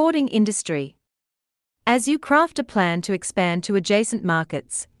recording industry. As you craft a plan to expand to adjacent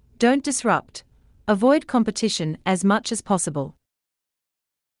markets, don't disrupt, avoid competition as much as possible.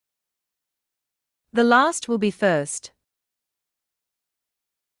 The last will be first.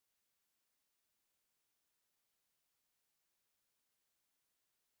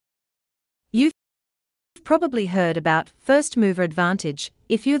 You've probably heard about first mover advantage.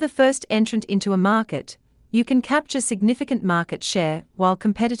 If you're the first entrant into a market, you can capture significant market share while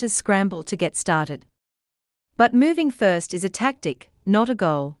competitors scramble to get started. But moving first is a tactic, not a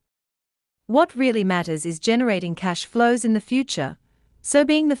goal. What really matters is generating cash flows in the future, so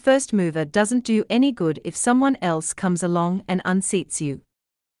being the first mover doesn't do you any good if someone else comes along and unseats you.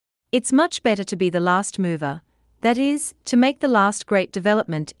 It's much better to be the last mover, that is, to make the last great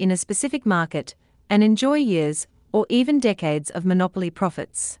development in a specific market, and enjoy years, or even decades of monopoly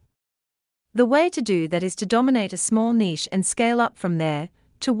profits. The way to do that is to dominate a small niche and scale up from there,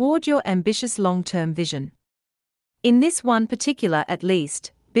 toward your ambitious long-term vision. In this one particular at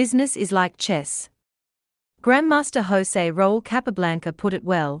least, business is like chess. Grandmaster Jose Raul Capablanca put it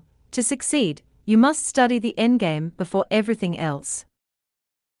well: to succeed, you must study the endgame before everything else.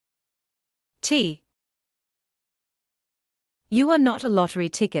 T. You are not a lottery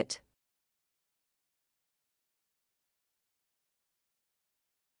ticket.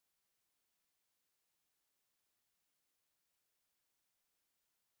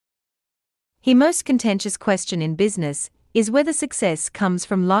 The most contentious question in business is whether success comes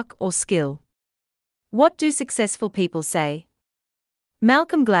from luck or skill. What do successful people say?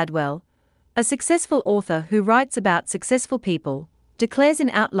 Malcolm Gladwell, a successful author who writes about successful people, declares in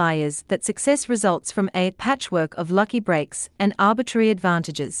Outliers that success results from a patchwork of lucky breaks and arbitrary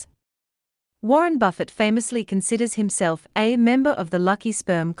advantages. Warren Buffett famously considers himself a member of the Lucky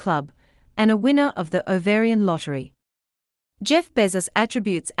Sperm Club and a winner of the ovarian lottery. Jeff Bezos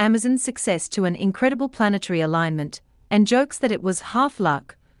attributes Amazon's success to an incredible planetary alignment and jokes that it was half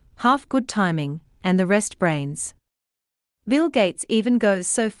luck, half good timing, and the rest brains. Bill Gates even goes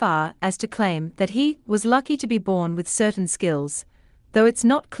so far as to claim that he was lucky to be born with certain skills, though it's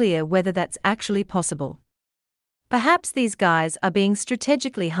not clear whether that's actually possible. Perhaps these guys are being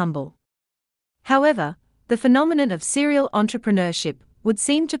strategically humble. However, the phenomenon of serial entrepreneurship would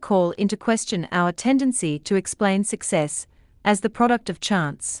seem to call into question our tendency to explain success as the product of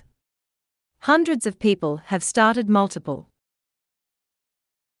chance. Hundreds of people have started multiple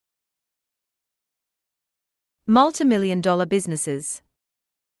multi-million-dollar businesses.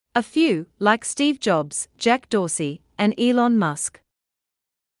 A few, like Steve Jobs, Jack Dorsey, and Elon Musk,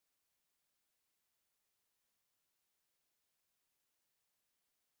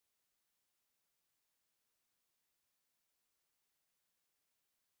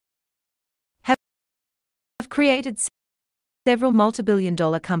 have created several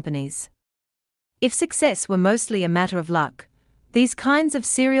multi-billion-dollar companies. If success were mostly a matter of luck, these kinds of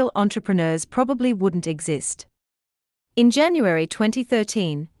serial entrepreneurs probably wouldn't exist. In January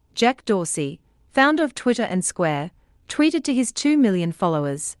 2013, Jack Dorsey, founder of Twitter and Square, tweeted to his 2 million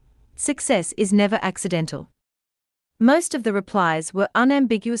followers, "Success is never accidental." Most of the replies were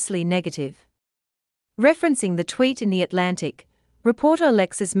unambiguously negative. Referencing the tweet in The Atlantic, reporter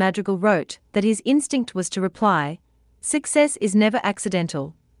Alexis Madrigal wrote that his instinct was to reply, "Success is never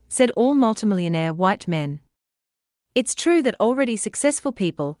accidental," said all multimillionaire white men. It's true that already successful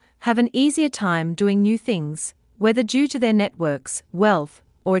people have an easier time doing new things, whether due to their networks, wealth,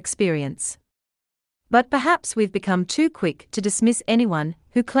 or experience. But perhaps we've become too quick to dismiss anyone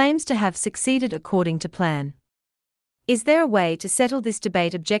who claims to have succeeded according to plan. Is there a way to settle this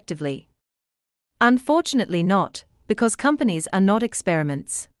debate objectively? Unfortunately not, because companies are not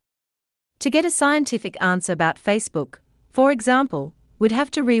experiments. To get a scientific answer about Facebook, for example, we'd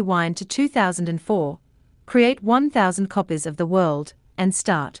have to rewind to 2004, create 1,000 copies of The World, and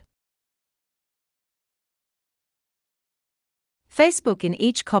start Facebook in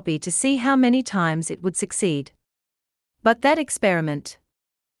each copy to see how many times it would succeed. But that experiment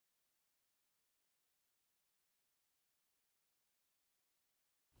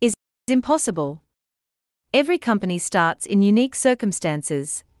is impossible. Every company starts in unique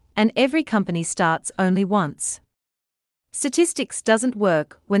circumstances, and every company starts only once. Statistics doesn't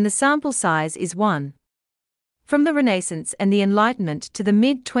work when the sample size is 1. From the Renaissance and the Enlightenment to the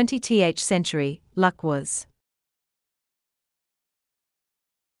mid-20th century, luck was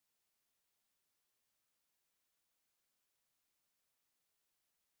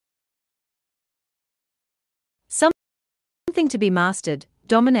something to be mastered,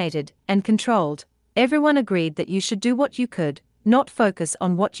 dominated, and controlled. Everyone agreed that you should do what you could, not focus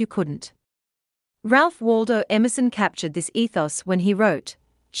on what you couldn't. Ralph Waldo Emerson captured this ethos when he wrote,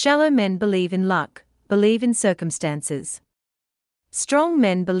 "Shallow men believe in luck, believe in circumstances. Strong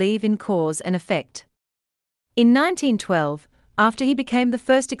men believe in cause and effect." In 1912, after he became the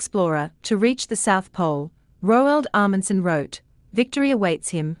first explorer to reach the South Pole, Roald Amundsen wrote, "Victory awaits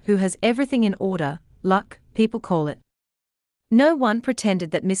him who has everything in order, luck, people call it." No one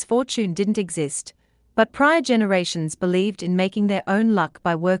pretended that misfortune didn't exist, but prior generations believed in making their own luck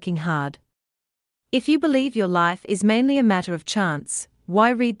by working hard. If you believe your life is mainly a matter of chance, why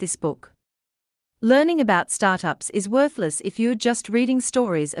read this book? Learning about startups is worthless if you're just reading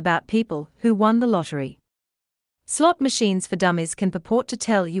stories about people who won the lottery. Slot machines for dummies can purport to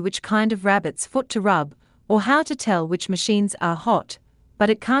tell you which kind of rabbit's foot to rub, or how to tell which machines are hot, but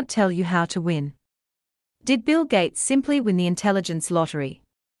it can't tell you how to win. Did Bill Gates simply win the intelligence lottery?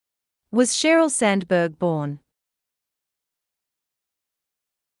 Was Sheryl Sandberg born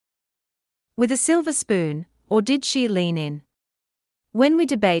with a silver spoon, or did she lean in? When we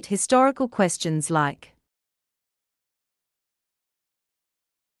debate historical questions like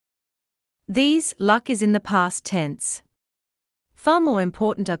these, luck is in the past tense. Far more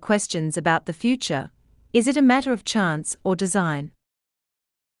important are questions about the future. Is it a matter of chance or design?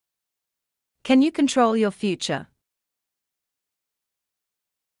 Can you control your future?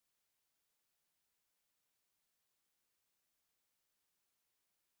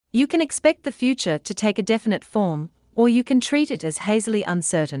 You can expect the future to take a definite form, or you can treat it as hazily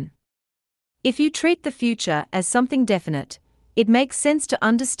uncertain. If you treat the future as something definite, it makes sense to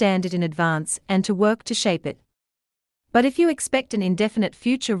understand it in advance and to work to shape it. But if you expect an indefinite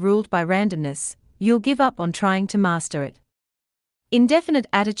future ruled by randomness, you'll give up on trying to master it. Indefinite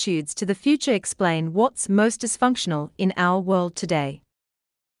attitudes to the future explain what's most dysfunctional in our world today.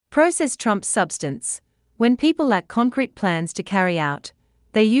 Process trumps substance. When people lack concrete plans to carry out,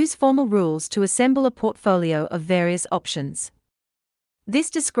 they use formal rules to assemble a portfolio of various options. This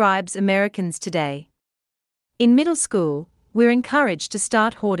describes Americans today. In middle school, we're encouraged to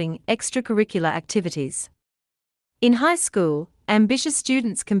start hoarding extracurricular activities. In high school, ambitious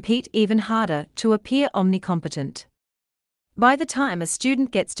students compete even harder to appear omnicompetent. By the time a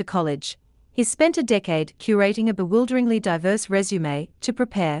student gets to college, he's spent a decade curating a bewilderingly diverse resume to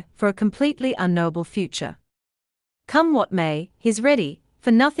prepare for a completely unknowable future. Come what may, he's ready for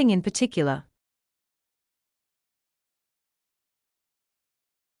nothing in particular.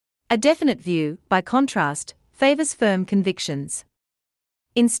 A definite view, by contrast, favors firm convictions.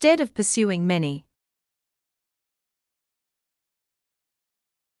 Instead of pursuing many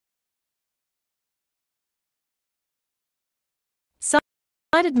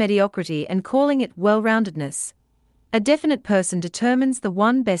cited mediocrity and calling it well-roundedness, a definite person determines the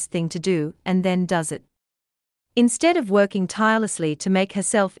one best thing to do and then does it. Instead of working tirelessly to make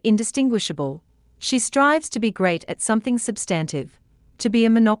herself indistinguishable, she strives to be great at something substantive, to be a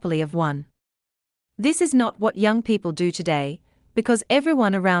monopoly of one. This is not what young people do today, because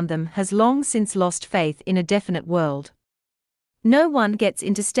everyone around them has long since lost faith in a definite world. No one gets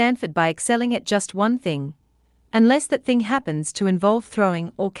into Stanford by excelling at just one thing, unless that thing happens to involve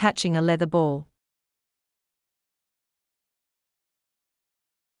throwing or catching a leather ball.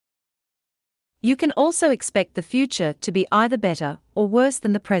 You can also expect the future to be either better or worse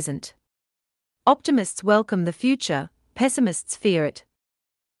than the present. Optimists welcome the future, pessimists fear it.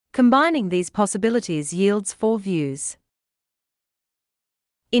 Combining these possibilities yields 4 views.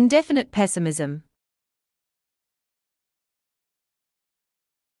 Indefinite pessimism.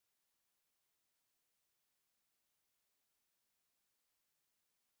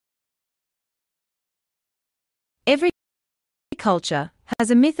 Every culture has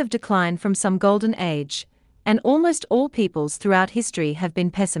a myth of decline from some golden age, and almost all peoples throughout history have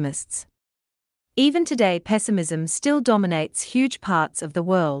been pessimists. Even today, pessimism still dominates huge parts of the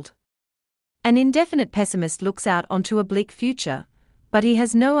world. An indefinite pessimist looks out onto a bleak future, but he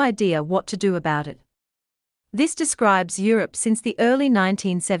has no idea what to do about it. This describes Europe since the early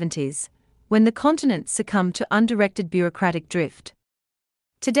 1970s, when the continent succumbed to undirected bureaucratic drift.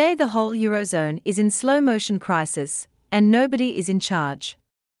 Today, the whole Eurozone is in slow-motion crisis, and nobody is in charge.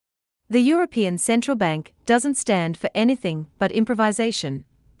 The European Central Bank doesn't stand for anything but improvisation.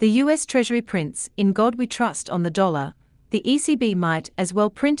 The US Treasury prints "In God We Trust" on the dollar. The ECB might as well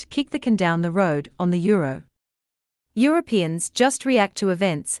print "Kick the can down the road" on the euro. Europeans just react to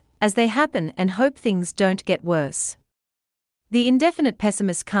events as they happen and hope things don't get worse. The indefinite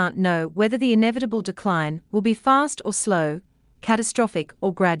pessimist can't know whether the inevitable decline will be fast or slow, catastrophic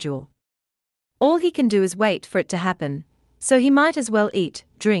or gradual. All he can do is wait for it to happen, so he might as well eat,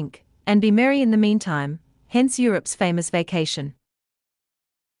 drink, and be merry in the meantime, hence Europe's famous vacation.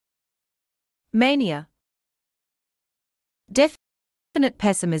 Mania. Definite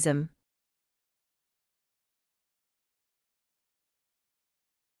pessimism.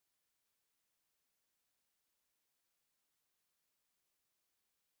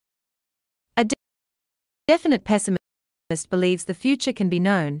 A definite pessimist believes the future can be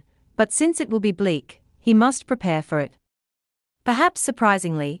known, but since it will be bleak, he must prepare for it. Perhaps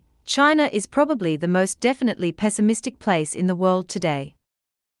surprisingly, China is probably the most definitely pessimistic place in the world today.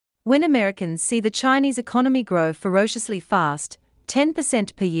 When Americans see the Chinese economy grow ferociously fast,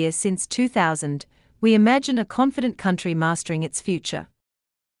 10% per year since 2000, we imagine a confident country mastering its future.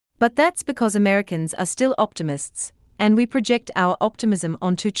 But that's because Americans are still optimists, and we project our optimism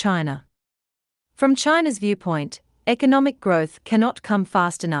onto China. From China's viewpoint, economic growth cannot come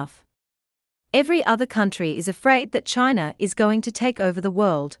fast enough. Every other country is afraid that China is going to take over the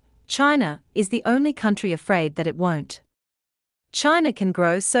world. China is the only country afraid that it won't. China can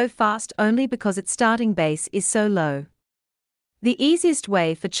grow so fast only because its starting base is so low. The easiest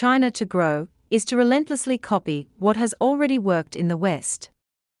way for China to grow is to relentlessly copy what has already worked in the West.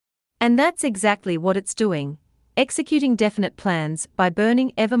 And that's exactly what it's doing, executing definite plans by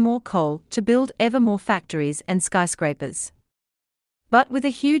burning ever more coal to build ever more factories and skyscrapers. But with a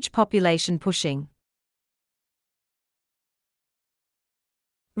huge population pushing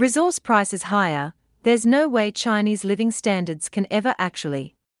resource prices higher, there's no way Chinese living standards can ever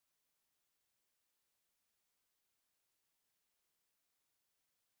actually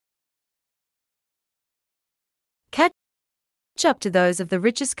catch up to those of the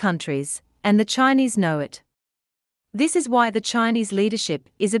richest countries, and the Chinese know it. This is why the Chinese leadership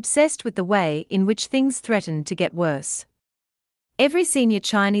is obsessed with the way in which things threaten to get worse. Every senior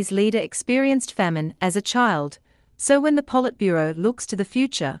Chinese leader experienced famine as a child, so when the Politburo looks to the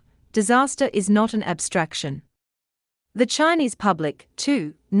future, disaster is not an abstraction. The Chinese public,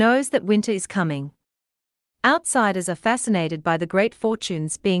 too, knows that winter is coming. Outsiders are fascinated by the great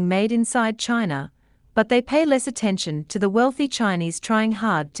fortunes being made inside China, but they pay less attention to the wealthy Chinese trying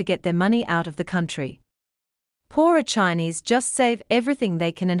hard to get their money out of the country. Poorer Chinese just save everything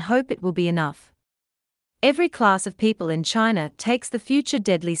they can and hope it will be enough. Every class of people in China takes the future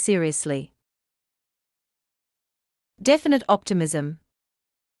deadly seriously. Definite optimism.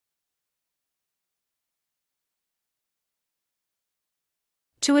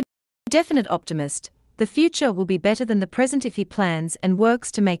 To a definite optimist, the future will be better than the present if he plans and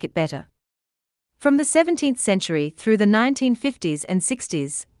works to make it better. From the 17th century through the 1950s and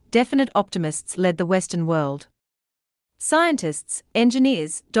 60s, definite optimists led the Western world. Scientists,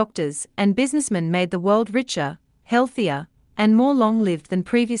 engineers, doctors, and businessmen made the world richer, healthier, and more long-lived than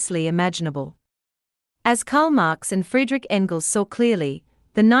previously imaginable. As Karl Marx and Friedrich Engels saw clearly,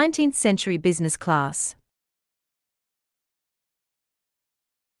 the 19th century business class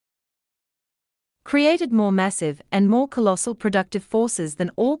created more massive and more colossal productive forces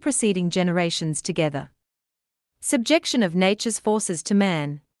than all preceding generations together. Subjection of nature's forces to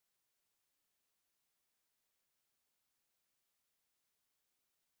man.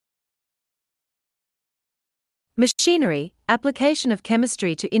 Machinery, application of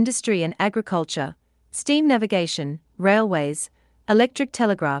chemistry to industry and agriculture, steam navigation, railways, electric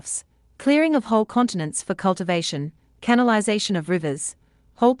telegraphs, clearing of whole continents for cultivation, canalization of rivers,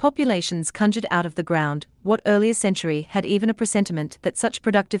 whole populations conjured out of the ground. What earlier century had even a presentiment that such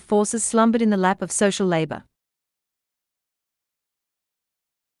productive forces slumbered in the lap of social labor?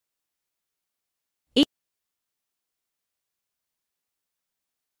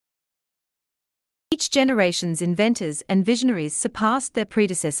 Each generation's inventors and visionaries surpassed their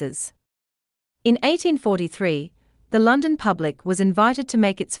predecessors. In 1843, the London public was invited to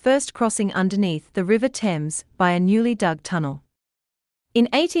make its first crossing underneath the River Thames by a newly dug tunnel. In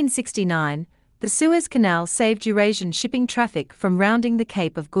 1869, the Suez Canal saved Eurasian shipping traffic from rounding the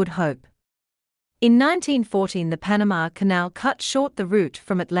Cape of Good Hope. In 1914, the Panama Canal cut short the route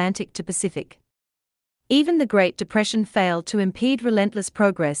from Atlantic to Pacific. Even the Great Depression failed to impede relentless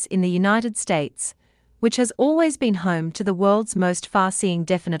progress in the United States, which has always been home to the world's most far-seeing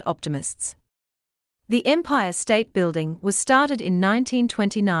definite optimists. The Empire State Building was started in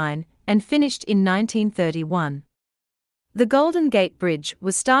 1929 and finished in 1931. The Golden Gate Bridge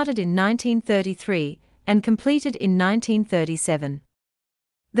was started in 1933 and completed in 1937.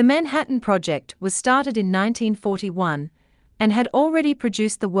 The Manhattan Project was started in 1941 and had already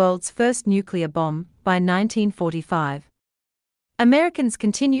produced the world's first nuclear bomb by 1945. Americans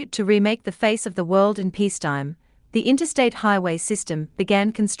continued to remake the face of the world in peacetime. The interstate highway system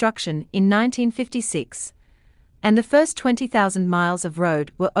began construction in 1956, and the first 20,000 miles of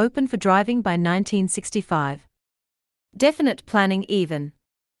road were open for driving by 1965. Definite planning even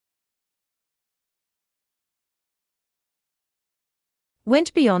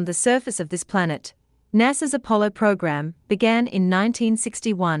went beyond the surface of this planet. NASA's Apollo program began in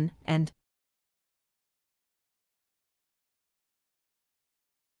 1961 and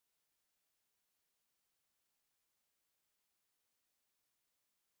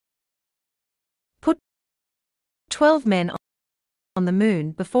put 12 men on the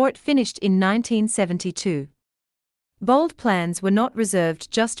moon before it finished in 1972. Bold plans were not reserved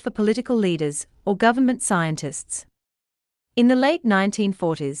just for political leaders or government scientists. In the late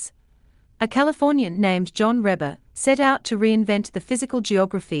 1940s, a Californian named John Reber set out to reinvent the physical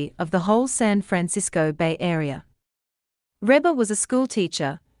geography of the whole San Francisco Bay Area. Reber was a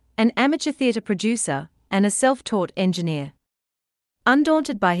schoolteacher, an amateur theater producer, and a self-taught engineer.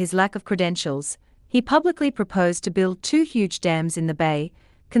 Undaunted by his lack of credentials, he publicly proposed to build 2 huge dams in the bay,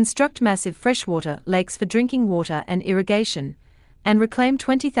 construct massive freshwater lakes for drinking water and irrigation, and reclaim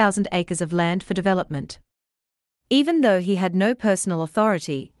 20,000 acres of land for development. Even though he had no personal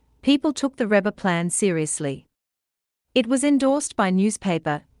authority, people took the Weber plan seriously. It was endorsed by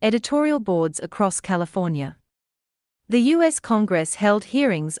newspaper editorial boards across California. The U.S. Congress held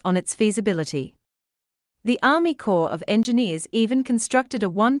hearings on its feasibility. The Army Corps of Engineers even constructed a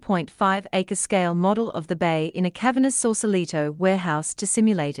 1.5-acre scale model of the bay in a cavernous Sausalito warehouse to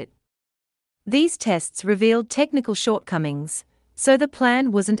simulate it. These tests revealed technical shortcomings, so the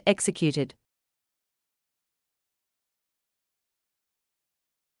plan wasn't executed.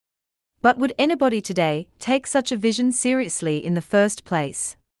 But would anybody today take such a vision seriously in the first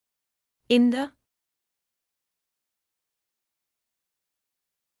place? In the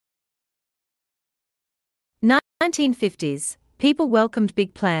 1950s, people welcomed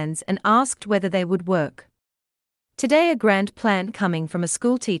big plans and asked whether they would work. Today, a grand plan coming from a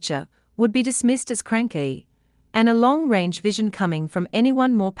school teacher would be dismissed as cranky, and a long-range vision coming from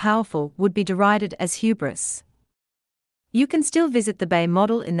anyone more powerful would be derided as hubris. You can still visit the Bay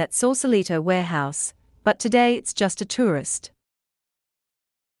model in that Sausalito warehouse, but today it's just a tourist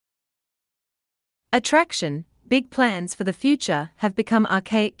attraction. Big plans for the future have become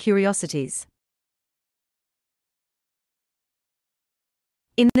archaic curiosities.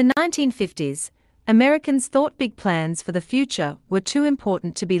 In the 1950s, Americans thought big plans for the future were too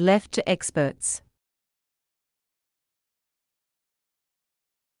important to be left to experts.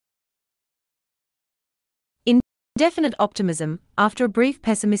 Indefinite optimism. After a brief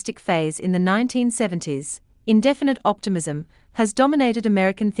pessimistic phase in the 1970s, indefinite optimism has dominated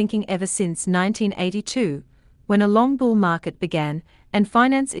American thinking ever since 1982, when a long bull market began and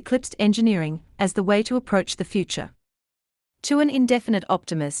finance eclipsed engineering as the way to approach the future. To an indefinite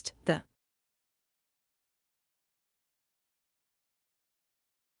optimist, the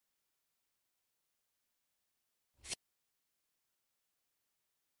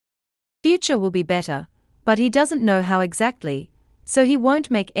future will be better, but he doesn't know how exactly, so he won't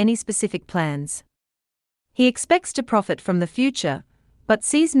make any specific plans. He expects to profit from the future, but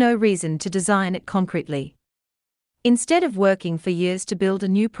sees no reason to design it concretely. Instead of working for years to build a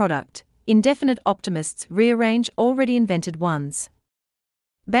new product, indefinite optimists rearrange already invented ones.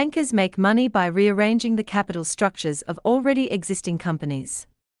 Bankers make money by rearranging the capital structures of already existing companies.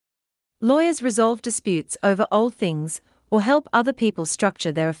 Lawyers resolve disputes over old things or help other people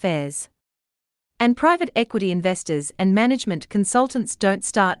structure their affairs. And private equity investors and management consultants don't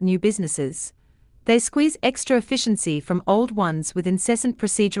start new businesses. They squeeze extra efficiency from old ones with incessant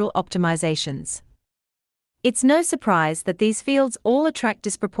procedural optimizations. It's no surprise that these fields all attract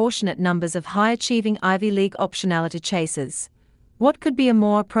disproportionate numbers of high-achieving Ivy League optionality chasers. What could be a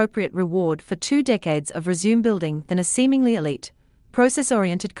more appropriate reward for 2 decades of resume building than a seemingly elite,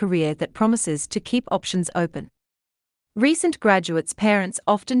 process-oriented career that promises to keep options open? Recent graduates' parents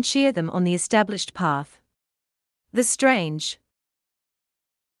often cheer them on the established path. The strange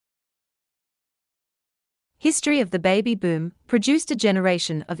history of the baby boom produced a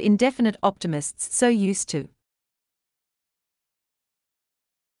generation of indefinite optimists so used to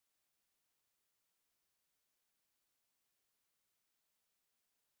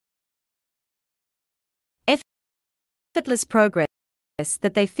effortless progress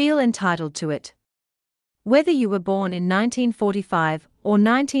that they feel entitled to it. Whether you were born in 1945 or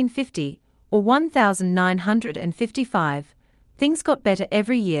 1950 or 1955, things got better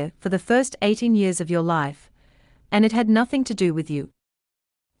every year for the first 18 years of your life, and it had nothing to do with you.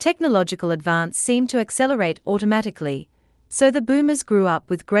 Technological advance seemed to accelerate automatically, so the boomers grew up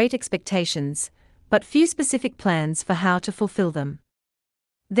with great expectations, but few specific plans for how to fulfill them.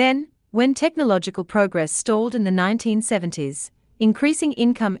 Then, when technological progress stalled in the 1970s, increasing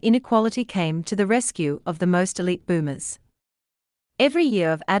income inequality came to the rescue of the most elite boomers. Every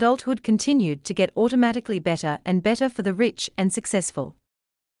year of adulthood continued to get automatically better and better for the rich and successful.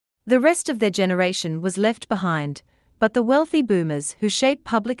 The rest of their generation was left behind, but the wealthy boomers who shape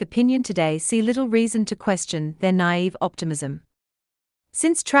public opinion today see little reason to question their naive optimism.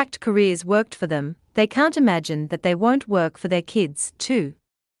 Since tracked careers worked for them, they can't imagine that they won't work for their kids, too.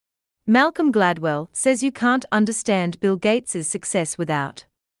 Malcolm Gladwell says you can't understand Bill Gates' success without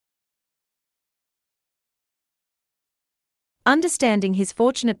understanding his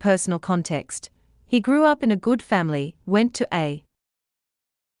fortunate personal context. He grew up in a good family, went to a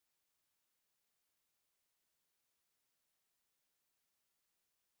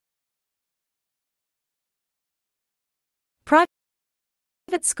private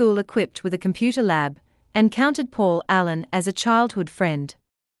school equipped with a computer lab, and counted Paul Allen as a childhood friend.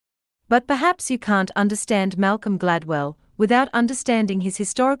 But perhaps you can't understand Malcolm Gladwell without understanding his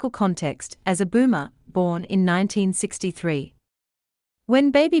historical context as a boomer, born in 1963. When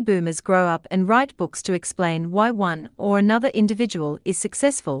baby boomers grow up and write books to explain why one or another individual is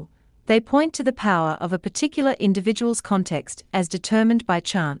successful, they point to the power of a particular individual's context as determined by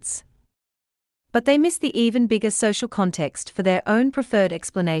chance. But they miss the even bigger social context for their own preferred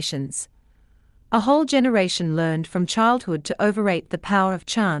explanations. A whole generation learned from childhood to overrate the power of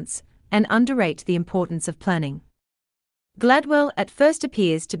chance and underrate the importance of planning. Gladwell at first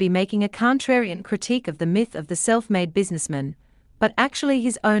appears to be making a contrarian critique of the myth of the self-made businessman, but actually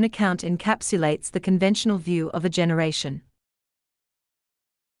his own account encapsulates the conventional view of a generation.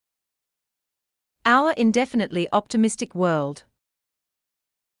 Our indefinitely optimistic world.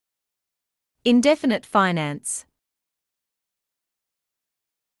 Indefinite finance.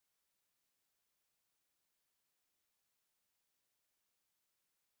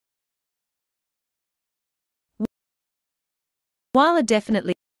 While a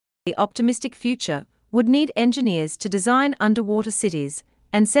definitely optimistic future would need engineers to design underwater cities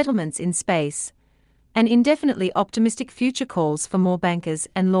and settlements in space, an indefinitely optimistic future calls for more bankers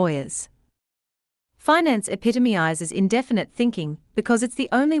and lawyers. Finance epitomizes indefinite thinking because it's the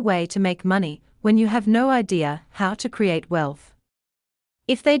only way to make money when you have no idea how to create wealth.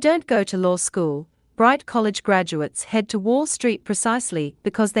 If they don't go to law school, bright college graduates head to Wall Street precisely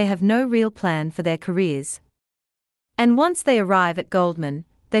because they have no real plan for their careers. And once they arrive at Goldman,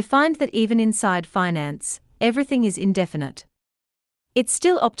 they find that even inside finance, everything is indefinite. It's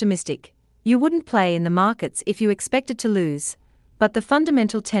still optimistic. You wouldn't play in the markets if you expected to lose, but the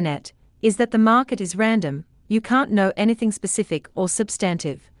fundamental tenet is that the market is random. You can't know anything specific or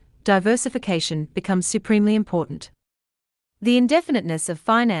substantive. Diversification becomes supremely important. The indefiniteness of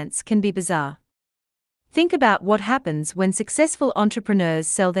finance can be bizarre. Think about what happens when successful entrepreneurs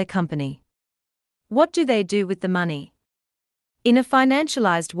sell their company. What do they do with the money? In a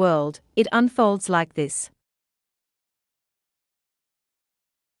financialized world, it unfolds like this.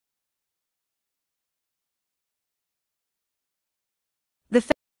 The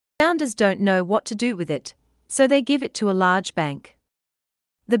founders don't know what to do with it, so they give it to a large bank.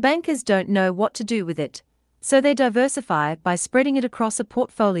 The bankers don't know what to do with it, so they diversify by spreading it across a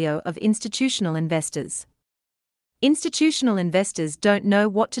portfolio of institutional investors. Institutional investors don't know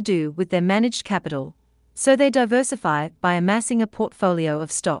what to do with their managed capital, so they diversify by amassing a portfolio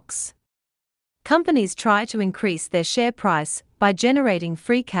of stocks. Companies try to increase their share price by generating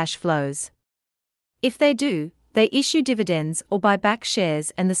free cash flows. If they do, they issue dividends or buy back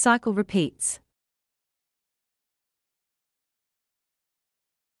shares and the cycle repeats.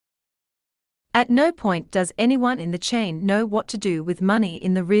 At no point does anyone in the chain know what to do with money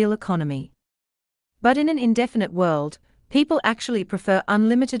in the real economy. But in an indefinite world, people actually prefer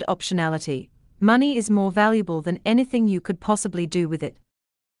unlimited optionality. Money is more valuable than anything you could possibly do with it.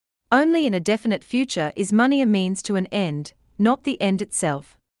 Only in a definite future is money a means to an end, not the end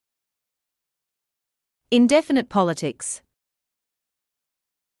itself. Indefinite politics.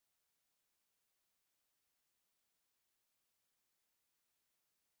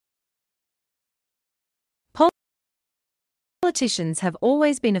 Politicians have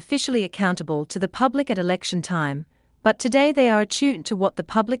always been officially accountable to the public at election time, but today they are attuned to what the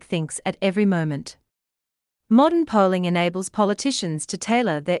public thinks at every moment. Modern polling enables politicians to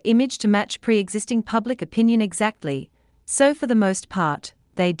tailor their image to match pre-existing public opinion exactly, so for the most part,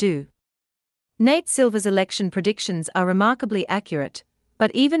 they do. Nate Silver's election predictions are remarkably accurate,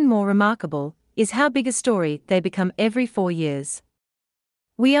 but even more remarkable is how big a story they become every 4 years.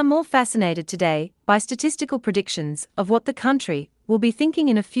 We are more fascinated today by statistical predictions of what the country will be thinking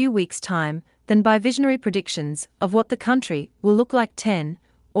in a few weeks' time than by visionary predictions of what the country will look like 10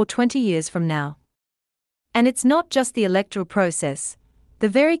 or 20 years from now. And it's not just the electoral process, the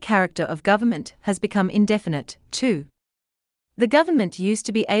very character of government has become indefinite, too. The government used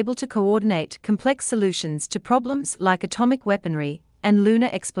to be able to coordinate complex solutions to problems like atomic weaponry and lunar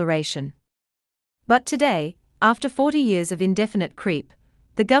exploration. But today, after 40 years of indefinite creep,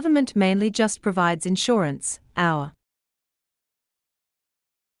 the government mainly just provides insurance. Our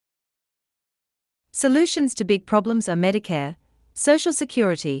solutions to big problems are Medicare, Social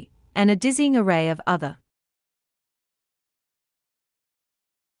Security, and a dizzying array of other.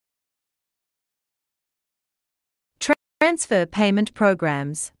 Transfer payment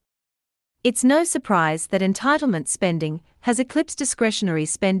programs. It's no surprise that entitlement spending has eclipsed discretionary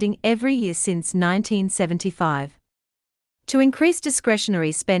spending every year since 1975. To increase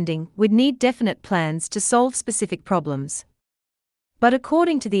discretionary spending, we'd need definite plans to solve specific problems. But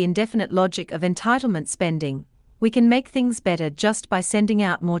according to the indefinite logic of entitlement spending, we can make things better just by sending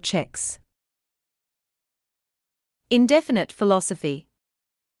out more checks. Indefinite philosophy.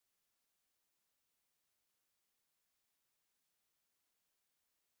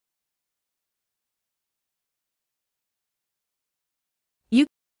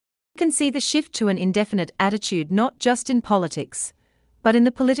 can see the shift to an indefinite attitude not just in politics, but in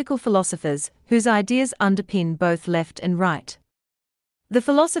the political philosophers whose ideas underpin both left and right. The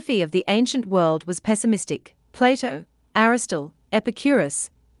philosophy of the ancient world was pessimistic. Plato, Aristotle,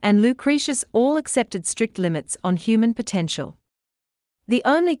 Epicurus, and Lucretius all accepted strict limits on human potential. The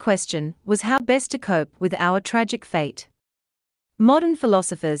only question was how best to cope with our tragic fate. Modern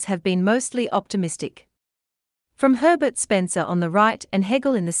philosophers have been mostly optimistic. From Herbert Spencer on the right and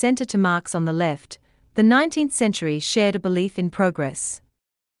Hegel in the center to Marx on the left, the 19th century shared a belief in progress.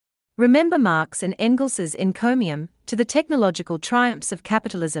 Remember Marx and Engels's encomium to the technological triumphs of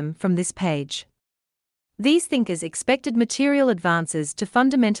capitalism from this page. These thinkers expected material advances to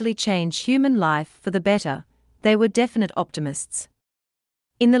fundamentally change human life for the better. They were definite optimists.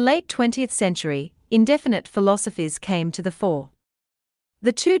 In the late 20th century, indefinite philosophies came to the fore.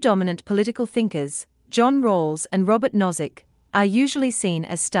 The two dominant political thinkers, John Rawls and Robert Nozick, are usually seen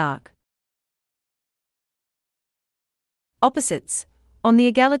as stark opposites. On the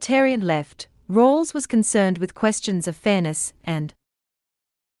egalitarian left, Rawls was concerned with questions of fairness and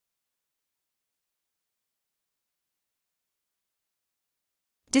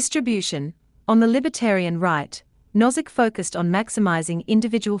distribution. On the libertarian right, Nozick focused on maximizing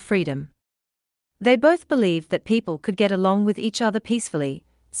individual freedom. They both believed that people could get along with each other peacefully,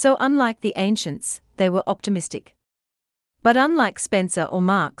 so unlike the ancients, they were optimistic. But unlike Spencer or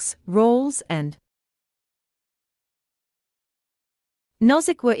Marx, Rawls and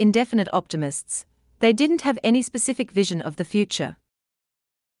Nozick were indefinite optimists. They didn't have any specific vision of the future.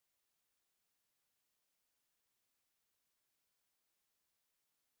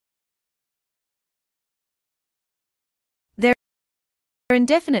 Their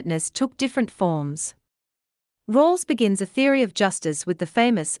indefiniteness took different forms. Rawls begins a theory of justice with the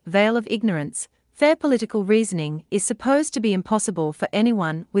famous veil of ignorance. Fair political reasoning is supposed to be impossible for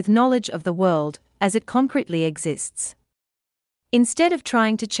anyone with knowledge of the world as it concretely exists. Instead of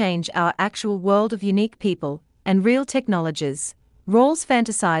trying to change our actual world of unique people and real technologies, Rawls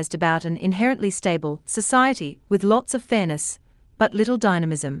fantasized about an inherently stable society with lots of fairness, but little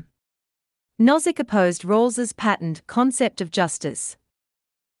dynamism. Nozick opposed Rawls's patented concept of justice.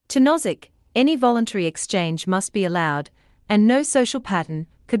 To Nozick, any voluntary exchange must be allowed, and no social pattern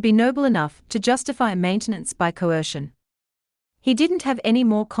could be noble enough to justify maintenance by coercion. He didn't have any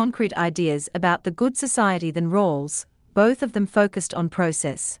more concrete ideas about the good society than Rawls. Both of them focused on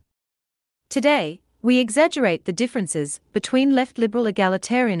process. Today, we exaggerate the differences between left liberal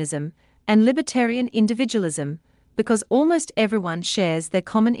egalitarianism and libertarian individualism because almost everyone shares their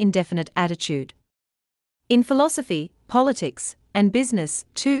common indefinite attitude. In philosophy, politics, and business,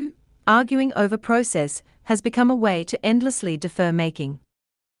 too, arguing over process has become a way to endlessly defer making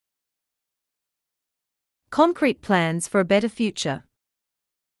concrete plans for a better future.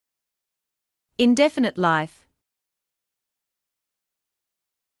 Indefinite life.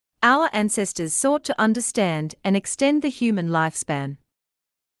 Our ancestors sought to understand and extend the human lifespan.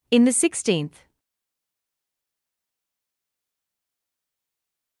 In the 16th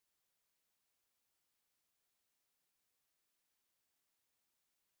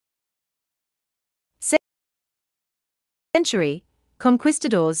century,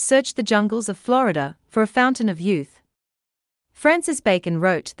 conquistadors searched the jungles of Florida for a fountain of youth. Francis Bacon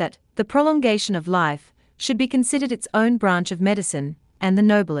wrote that the prolongation of life should be considered its own branch of medicine, and the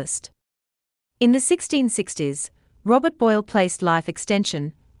noblest. In the 1660s, Robert Boyle placed life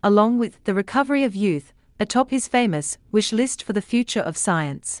extension, along with the recovery of youth, atop his famous wish list for the future of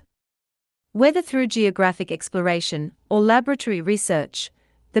science. Whether through geographic exploration or laboratory research,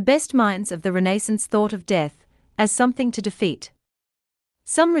 the best minds of the Renaissance thought of death as something to defeat.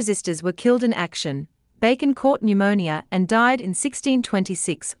 Some resistors were killed in action. Bacon caught pneumonia and died in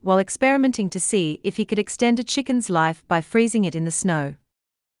 1626 while experimenting to see if he could extend a chicken's life by freezing it in the snow.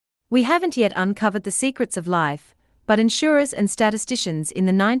 We haven't yet uncovered the secrets of life, but insurers and statisticians in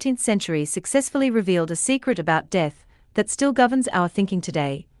the 19th century successfully revealed a secret about death that still governs our thinking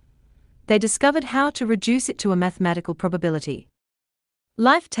today. They discovered how to reduce it to a mathematical probability.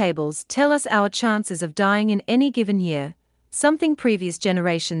 Life tables tell us our chances of dying in any given year, something previous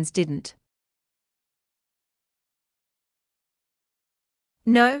generations didn't.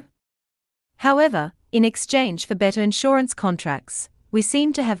 No. However, in exchange for better insurance contracts, we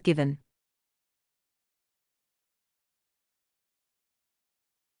seem to have given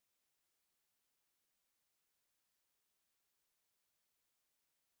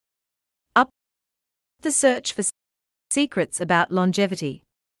up the search for secrets about longevity.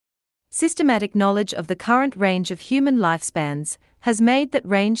 Systematic knowledge of the current range of human lifespans has made that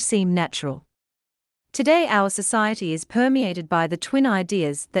range seem natural. Today, our society is permeated by the twin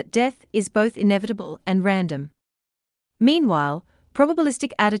ideas that death is both inevitable and random. Meanwhile,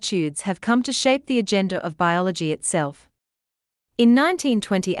 probabilistic attitudes have come to shape the agenda of biology itself. In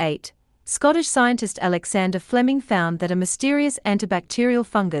 1928, Scottish scientist Alexander Fleming found that a mysterious antibacterial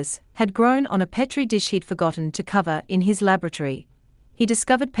fungus had grown on a petri dish he'd forgotten to cover in his laboratory. He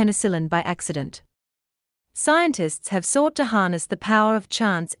discovered penicillin by accident. Scientists have sought to harness the power of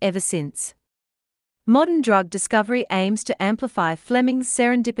chance ever since. Modern drug discovery aims to amplify Fleming's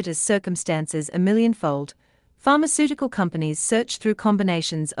serendipitous circumstances a millionfold. Pharmaceutical companies search through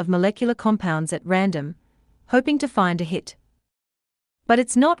combinations of molecular compounds at random, hoping to find a hit. But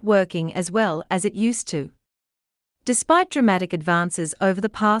it's not working as well as it used to. Despite dramatic advances over the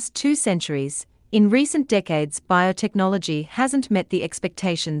past 2 centuries, in recent decades biotechnology hasn't met the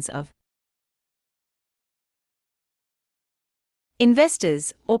expectations of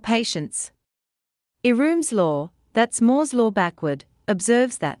investors or patients. Irum's law, that's Moore's law backward,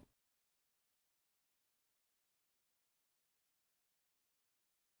 observes that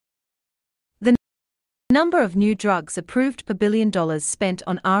the number of new drugs approved per $1 billion spent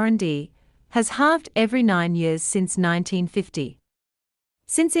on R&D has halved every 9 years since 1950.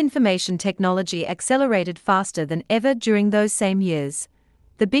 Since information technology accelerated faster than ever during those same years,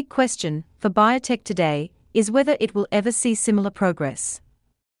 the big question for biotech today is whether it will ever see similar progress.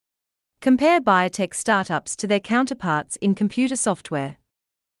 Compare biotech startups to their counterparts in computer software.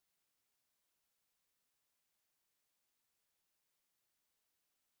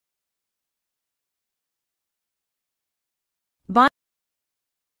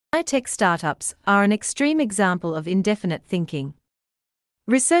 Biotech startups are an extreme example of indefinite thinking.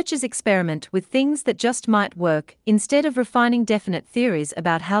 Researchers experiment with things that just might work instead of refining definite theories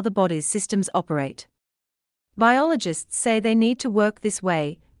about how the body's systems operate. Biologists say they need to work this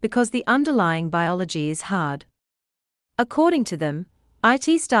way because the underlying biology is hard. According to them,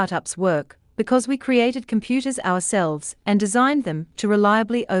 IT startups work because we created computers ourselves and designed them to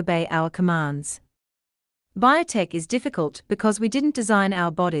reliably obey our commands. Biotech is difficult because we didn't design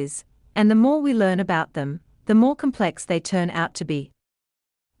our bodies, and the more we learn about them, the more complex they turn out to be.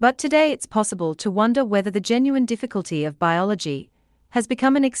 But today it's possible to wonder whether the genuine difficulty of biology has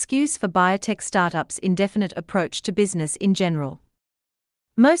become an excuse for biotech startups' indefinite approach to business in general.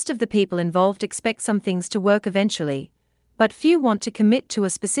 Most of the people involved expect some things to work eventually, but few want to commit to a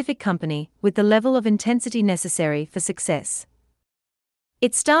specific company with the level of intensity necessary for success.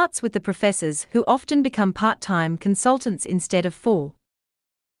 It starts with the professors who often become part-time consultants instead of full-time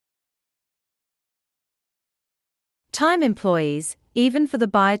employees, even for the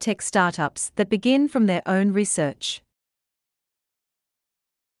biotech startups that begin from their own research.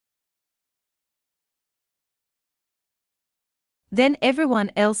 Then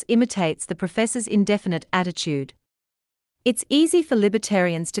everyone else imitates the professor's indefinite attitude. It's easy for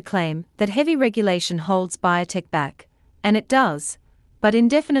libertarians to claim that heavy regulation holds biotech back, and it does, but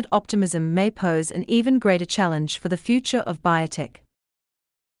indefinite optimism may pose an even greater challenge for the future of biotech.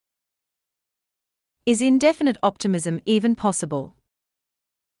 Is indefinite optimism even possible?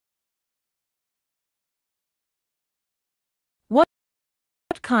 What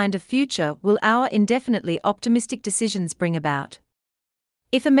kind of future will our indefinitely optimistic decisions bring about?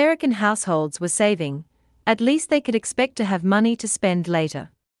 If American households were saving, at least they could expect to have money to spend later.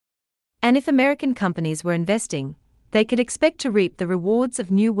 And if American companies were investing, they could expect to reap the rewards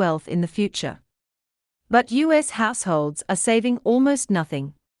of new wealth in the future. But US households are saving almost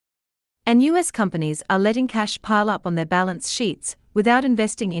nothing. And US companies are letting cash pile up on their balance sheets without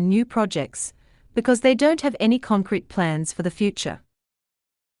investing in new projects, because they don't have any concrete plans for the future.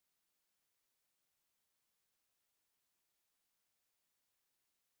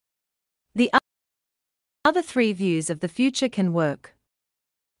 The other 3 views of the future can work.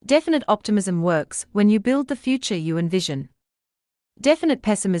 Definite optimism works when you build the future you envision. Definite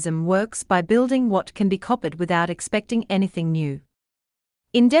pessimism works by building what can be copied without expecting anything new.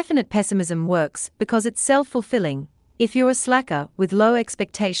 Indefinite pessimism works because it's self-fulfilling. If you're a slacker with low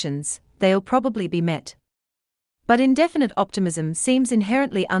expectations, they'll probably be met. But indefinite optimism seems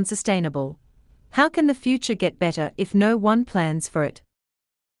inherently unsustainable. How can the future get better if no one plans for it?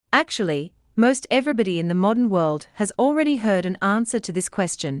 Actually, most everybody in the modern world has already heard an answer to this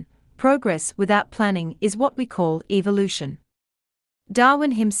question. Progress without planning is what we call evolution.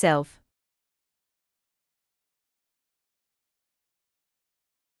 Darwin himself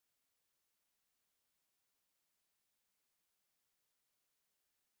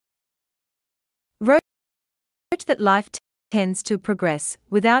wrote that life tends to progress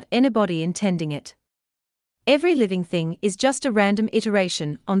without anybody intending it. Every living thing is just a random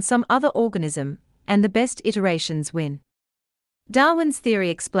iteration on some other organism, and the best iterations win. Darwin's theory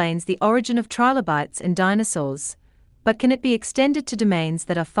explains the origin of trilobites and dinosaurs, but can it be extended to domains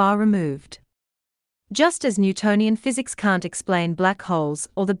that are far removed? Just as Newtonian physics can't explain black holes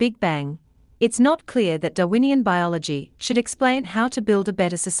or the Big Bang, it's not clear that Darwinian biology should explain how to build a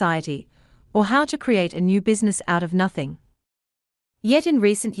better society, or how to create a new business out of nothing. Yet in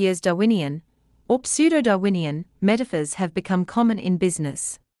recent years Darwinian, or pseudo-Darwinian, metaphors have become common in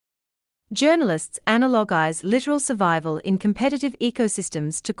business. Journalists analogize literal survival in competitive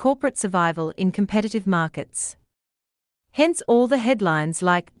ecosystems to corporate survival in competitive markets. Hence all the headlines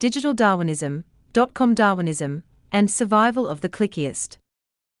like digital Darwinism, dot-com Darwinism, and survival of the clickiest.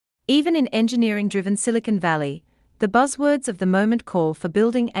 Even in engineering-driven Silicon Valley, the buzzwords of the moment call for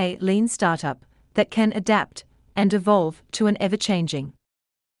building a lean startup that can adapt and evolve to an ever-changing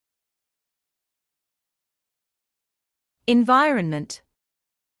environment.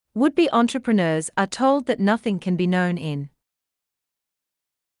 Would-be entrepreneurs are told that nothing can be known in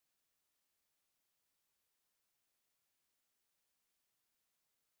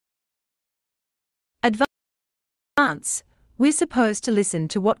advance. We're supposed to listen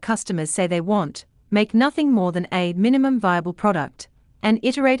to what customers say they want, make nothing more than a minimum viable product, and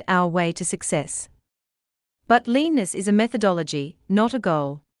iterate our way to success. But leanness is a methodology, not a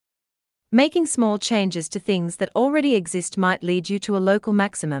goal. Making small changes to things that already exist might lead you to a local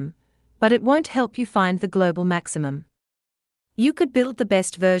maximum, but it won't help you find the global maximum. You could build the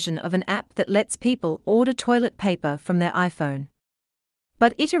best version of an app that lets people order toilet paper from their iPhone.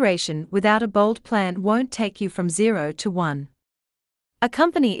 But iteration without a bold plan won't take you from 0 to 1. A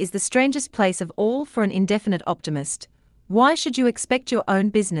company is the strangest place of all for an indefinite optimist. Why should you expect your own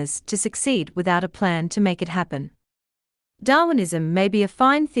business to succeed without a plan to make it happen? Darwinism may be a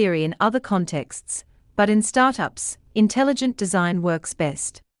fine theory in other contexts, but in startups, intelligent design works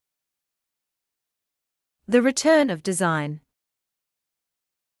best. The return of design.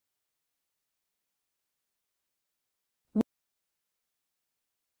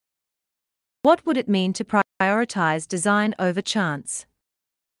 What would it mean to prioritize design over chance?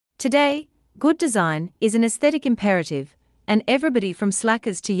 Today, good design is an aesthetic imperative, and everybody from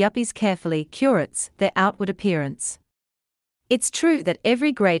slackers to yuppies carefully curates their outward appearance. It's true that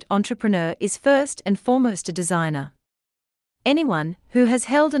every great entrepreneur is first and foremost a designer. Anyone who has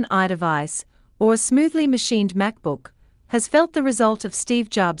held an iDevice or a smoothly machined MacBook has felt the result of Steve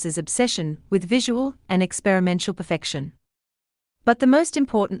Jobs' obsession with visual and experimental perfection. But the most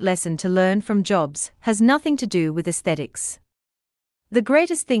important lesson to learn from Jobs has nothing to do with aesthetics. The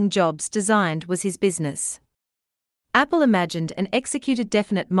greatest thing Jobs designed was his business. Apple imagined and executed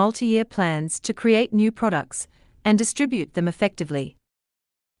definite multi-year plans to create new products and distribute them effectively.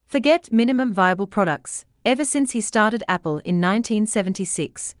 Forget minimum viable products. Ever since he started Apple in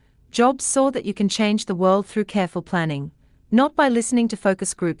 1976, Jobs saw that you can change the world through careful planning, not by listening to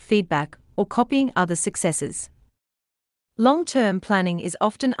focus group feedback or copying other successes. Long-term planning is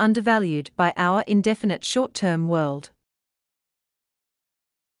often undervalued by our indefinite short-term world.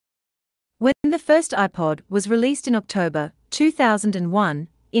 When the first iPod was released in October 2001,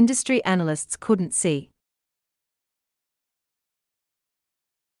 industry analysts couldn't see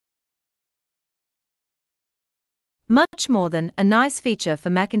much more than a nice feature for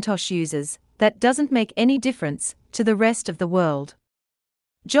Macintosh users that doesn't make any difference to the rest of the world.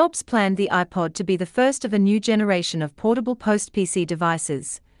 Jobs planned the iPod to be the first of a new generation of portable post-PC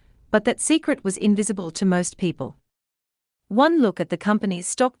devices, but that secret was invisible to most people. One look at the company's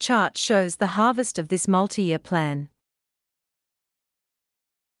stock chart shows the harvest of this multi-year plan.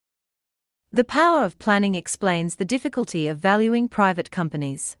 The power of planning explains the difficulty of valuing private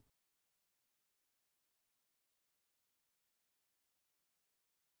companies.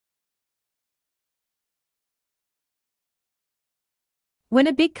 When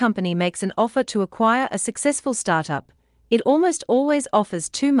a big company makes an offer to acquire a successful startup, it almost always offers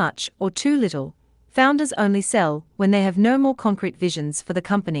too much or too little. Founders only sell when they have no more concrete visions for the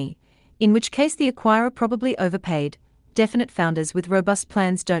company, in which case the acquirer probably overpaid. Definite founders with robust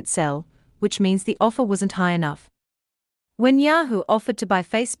plans don't sell, which means the offer wasn't high enough. When Yahoo offered to buy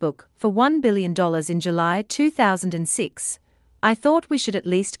Facebook for $1 billion in July 2006, I thought we should at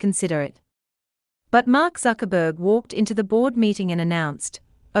least consider it. But Mark Zuckerberg walked into the board meeting and announced,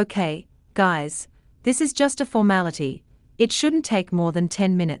 "Okay, guys, this is just a formality, it shouldn't take more than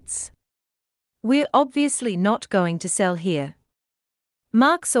 10 minutes. We're obviously not going to sell here."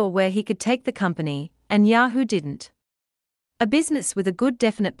 Mark saw where he could take the company, and Yahoo didn't. A business with a good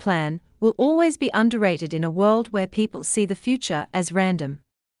definite plan will always be underrated in a world where people see the future as random.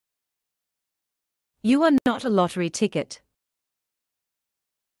 You are not a lottery ticket.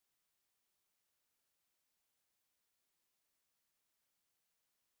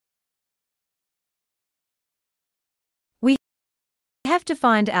 have to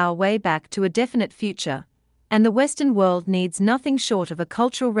find our way back to a definite future, and the Western world needs nothing short of a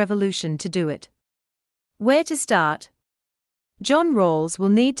cultural revolution to do it. Where to start? John Rawls will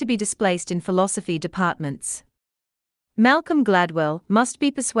need to be displaced in philosophy departments. Malcolm Gladwell must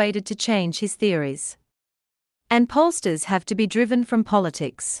be persuaded to change his theories. And pollsters have to be driven from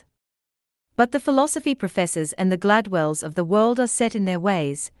politics. But the philosophy professors and the Gladwells of the world are set in their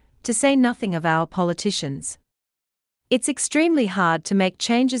ways, to say nothing of our politicians. It's extremely hard to make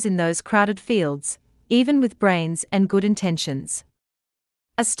changes in those crowded fields, even with brains and good intentions.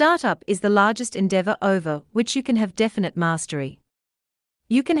 A startup is the largest endeavor over which you can have definite mastery.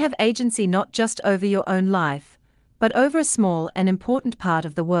 You can have agency not just over your own life, but over a small and important part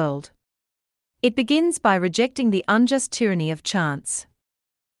of the world. It begins by rejecting the unjust tyranny of chance.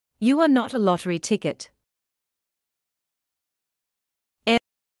 You are not a lottery ticket.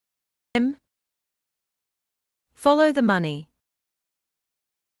 M. Follow the money.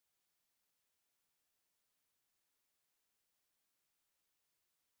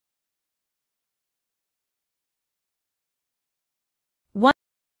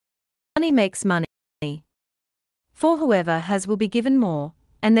 Money makes money. For whoever has will be given more,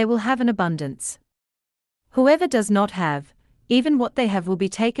 and they will have an abundance. Whoever does not have, even what they have will be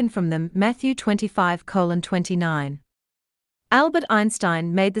taken from them. Matthew 25:29. Albert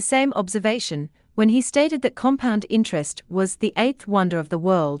Einstein made the same observation when he stated that compound interest was the eighth wonder of the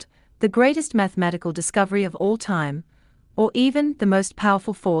world, the greatest mathematical discovery of all time, or even the most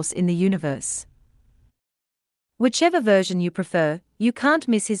powerful force in the universe. Whichever version you prefer, you can't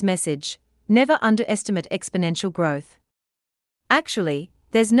miss his message: never underestimate exponential growth. Actually,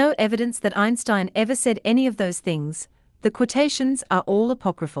 there's no evidence that Einstein ever said any of those things. The quotations are all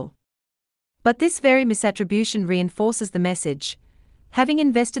apocryphal. But this very misattribution reinforces the message. Having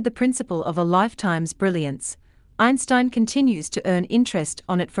invested the principle of a lifetime's brilliance, Einstein continues to earn interest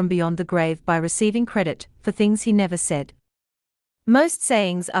on it from beyond the grave by receiving credit for things he never said. Most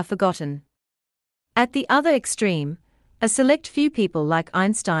sayings are forgotten. At the other extreme, a select few people like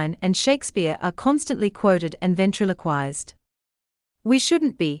Einstein and Shakespeare are constantly quoted and ventriloquized. We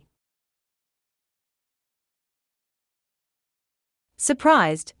shouldn't be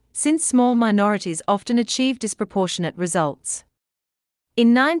surprised, since small minorities often achieve disproportionate results.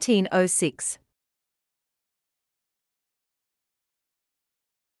 In 1906,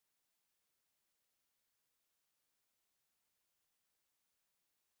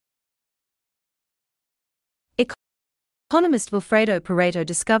 economist Wilfredo Pareto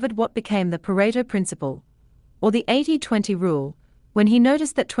discovered what became the Pareto principle, or the 80-20 rule, when he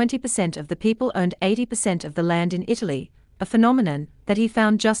noticed that 20% of the people owned 80% of the land in Italy, a phenomenon that he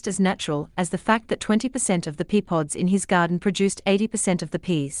found just as natural as the fact that 20% of the pea pods in his garden produced 80% of the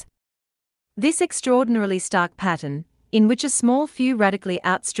peas. This extraordinarily stark pattern, in which a small few radically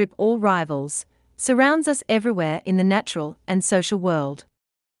outstrip all rivals, surrounds us everywhere in the natural and social world.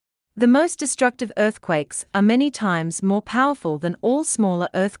 The most destructive earthquakes are many times more powerful than all smaller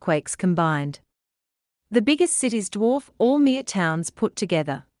earthquakes combined. The biggest cities dwarf all mere towns put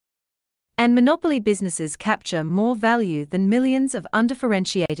together. And monopoly businesses capture more value than millions of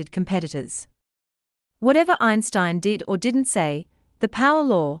undifferentiated competitors. Whatever Einstein did or didn't say, the power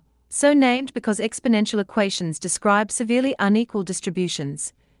law, so named because exponential equations describe severely unequal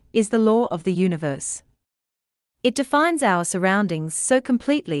distributions, is the law of the universe. It defines our surroundings so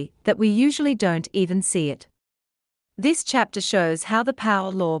completely that we usually don't even see it. This chapter shows how the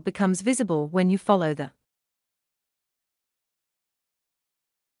power law becomes visible when you follow the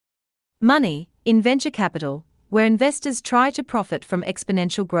money in venture capital, where investors try to profit from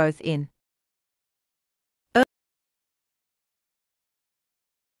exponential growth in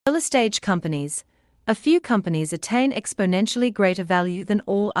early-stage companies. A few companies attain exponentially greater value than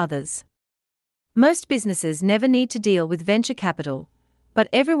all others. Most businesses never need to deal with venture capital, but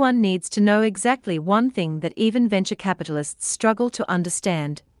everyone needs to know exactly one thing that even venture capitalists struggle to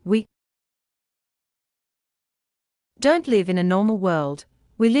understand: we don't live in a normal world,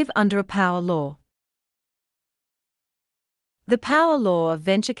 we live under a power law. The power law of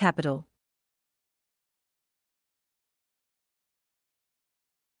venture capital.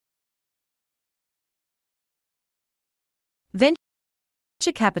 Venture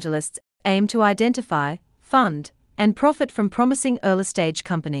capitalists aim to identify, fund, and profit from promising early-stage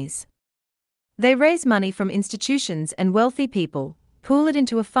companies. They raise money from institutions and wealthy people, pool it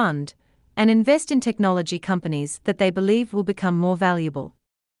into a fund, and invest in technology companies that they believe will become more valuable.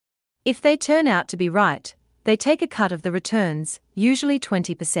 If they turn out to be right, they take a cut of the returns, usually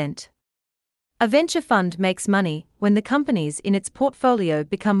 20%. A venture fund makes money when the companies in its portfolio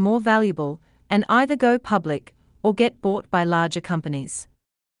become more valuable and either go public or get bought by larger companies.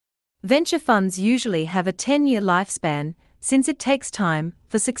 Venture funds usually have a 10-year lifespan, since it takes time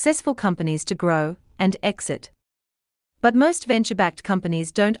for successful companies to grow and exit. But most venture-backed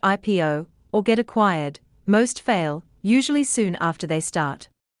companies don't IPO or get acquired, most fail, usually soon after they start.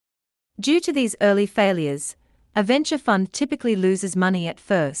 Due to these early failures, a venture fund typically loses money at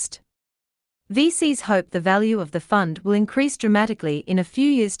first. VCs hope the value of the fund will increase dramatically in a few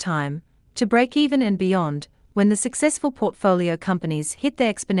years' time, to break even and beyond, when the successful portfolio companies hit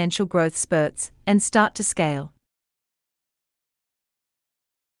their exponential growth spurts and start to scale.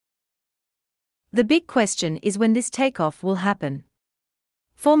 The big question is when this takeoff will happen.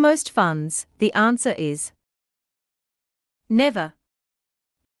 For most funds, the answer is never.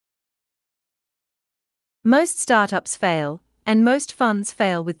 Most startups fail, and most funds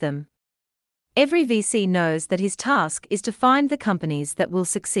fail with them. Every VC knows that his task is to find the companies that will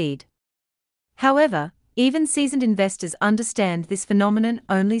succeed. However, even seasoned investors understand this phenomenon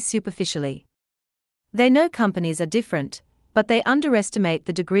only superficially. They know companies are different, but they underestimate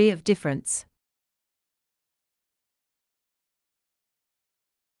the degree of difference.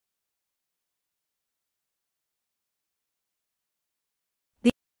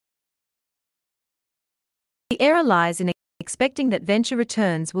 The error lies in expecting that venture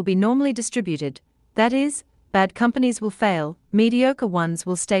returns will be normally distributed, that is, bad companies will fail, mediocre ones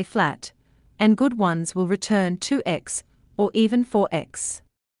will stay flat, and good ones will return 2x, or even 4x.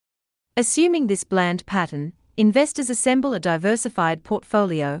 Assuming this bland pattern, investors assemble a diversified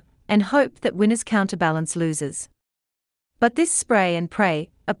portfolio and hope that winners counterbalance losers. But this spray and pray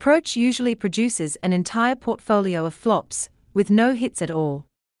approach usually produces an entire portfolio of flops, with no hits at all.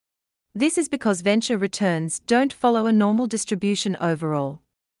 This is because venture returns don't follow a normal distribution overall.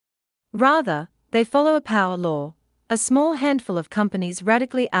 Rather, they follow a power law. A small handful of companies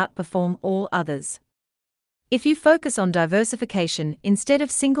radically outperform all others. If you focus on diversification instead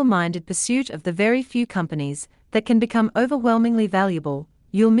of single-minded pursuit of the very few companies that can become overwhelmingly valuable,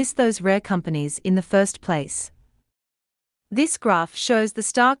 you'll miss those rare companies in the first place. This graph shows the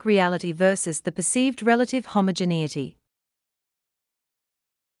stark reality versus the perceived relative homogeneity.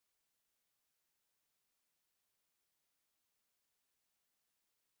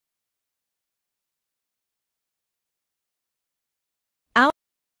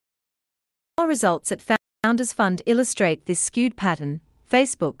 Our results at Founders Fund illustrate this skewed pattern.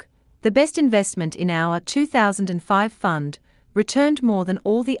 Facebook, the best investment in our 2005 fund, returned more than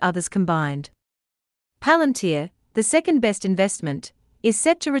all the others combined. Palantir, the second best investment, is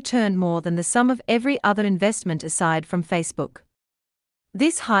set to return more than the sum of every other investment aside from Facebook.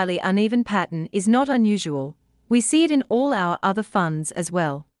 This highly uneven pattern is not unusual. We see it in all our other funds as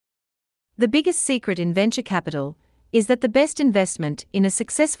well. The biggest secret in venture capital is that the best investment in a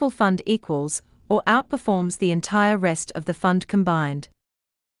successful fund equals or outperforms the entire rest of the fund combined.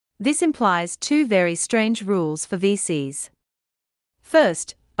 This implies two very strange rules for VCs.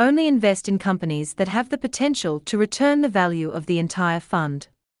 First, only invest in companies that have the potential to return the value of the entire fund.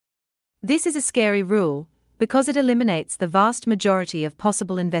 This is a scary rule, because it eliminates the vast majority of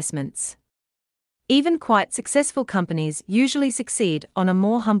possible investments. Even quite successful companies usually succeed on a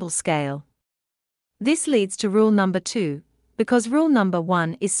more humble scale. This leads to rule number 2, because rule number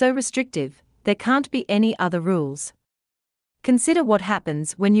 1 is so restrictive, there can't be any other rules. Consider what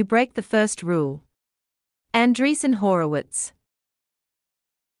happens when you break the first rule. Andreessen Horowitz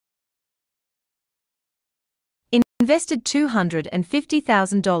invested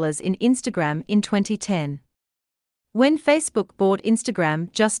 $250,000 in Instagram in 2010. When Facebook bought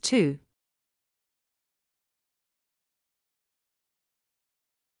Instagram just 2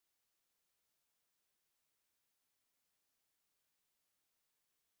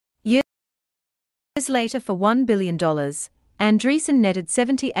 years later for $1 billion, Andreessen netted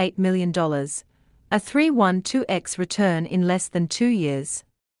 $78 million, a 312x return in less than 2 years.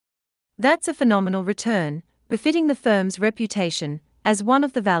 That's a phenomenal return, befitting the firm's reputation as one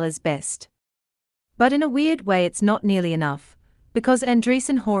of the Valley's best. But in a weird way it's not nearly enough, because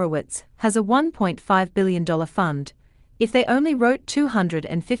Andreessen Horowitz has a $1.5 billion fund. If they only wrote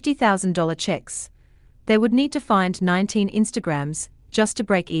 $250,000 checks, they would need to find 19 Instagrams just to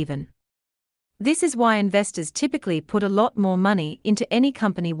break even. This is why investors typically put a lot more money into any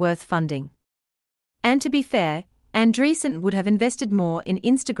company worth funding. And to be fair, Andreessen would have invested more in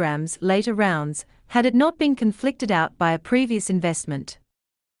Instagram's later rounds had it not been conflicted out by a previous investment.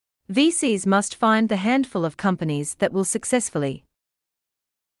 VCs must find the handful of companies that will successfully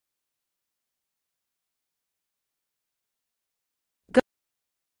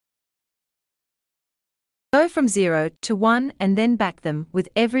go from 0 to 1 and then back them with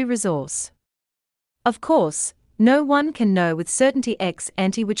every resource. Of course, No one can know with certainty ex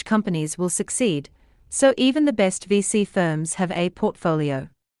ante which companies will succeed, so even the best VC firms have a portfolio.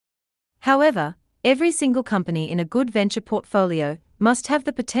 However, every single company in a good venture portfolio must have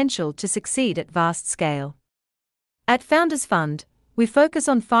the potential to succeed at vast scale. At Founders Fund, we focus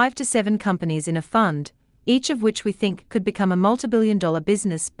on 5 to 7 companies in a fund, each of which we think could become a multi-billion-dollar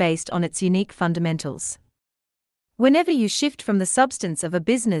business based on its unique fundamentals. Whenever you shift from the substance of a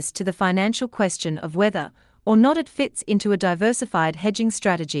business to the financial question of whether or not it fits into a diversified hedging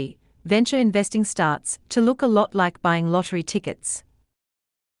strategy, venture investing starts to look a lot like buying lottery tickets.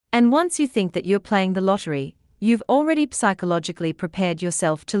 And once you think that you're playing the lottery, you've already psychologically prepared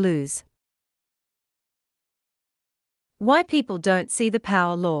yourself to lose. Why people don't see the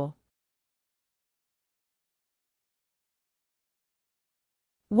power law.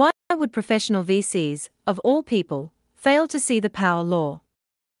 Why would professional VCs, of all people, fail to see the power law?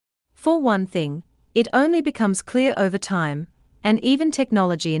 For one thing, it only becomes clear over time, and even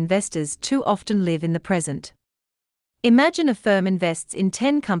technology investors too often live in the present. Imagine a firm invests in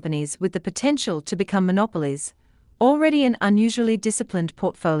 10 companies with the potential to become monopolies, already an unusually disciplined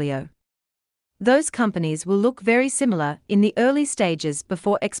portfolio. Those companies will look very similar in the early stages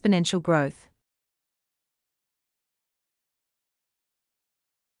before exponential growth.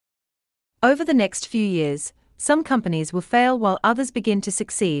 Over the next few years, some companies will fail while others begin to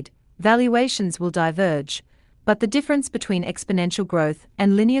succeed, valuations will diverge, but the difference between exponential growth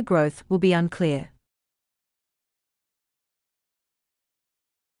and linear growth will be unclear.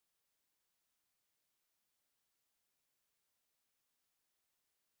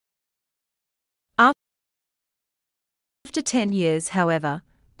 After 10 years, however,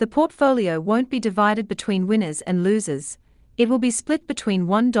 the portfolio won't be divided between winners and losers, it will be split between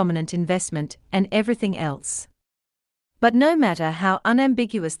one dominant investment and everything else. But no matter how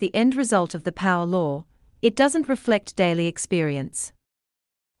unambiguous the end result of the power law, it doesn't reflect daily experience.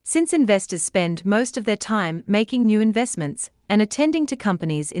 Since investors spend most of their time making new investments and attending to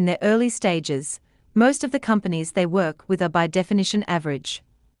companies in their early stages, most of the companies they work with are by definition average.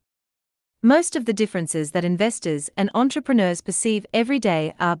 Most of the differences that investors and entrepreneurs perceive every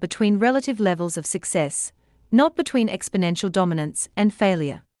day are between relative levels of success, not between exponential dominance and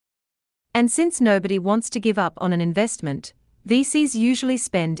failure. And since nobody wants to give up on an investment, VCs usually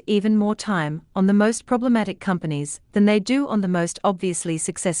spend even more time on the most problematic companies than they do on the most obviously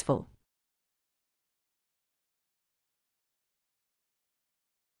successful.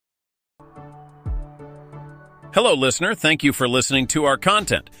 Hello, listener. Thank you for listening to our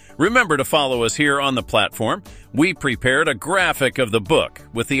content. Remember to follow us here on the platform. We prepared a graphic of the book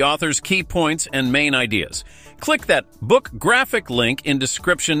with the author's key points and main ideas. Click that book graphic link in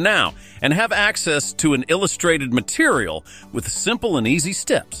description now and have access to an illustrated material with simple and easy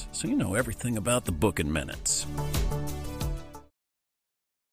steps so you know everything about the book in minutes.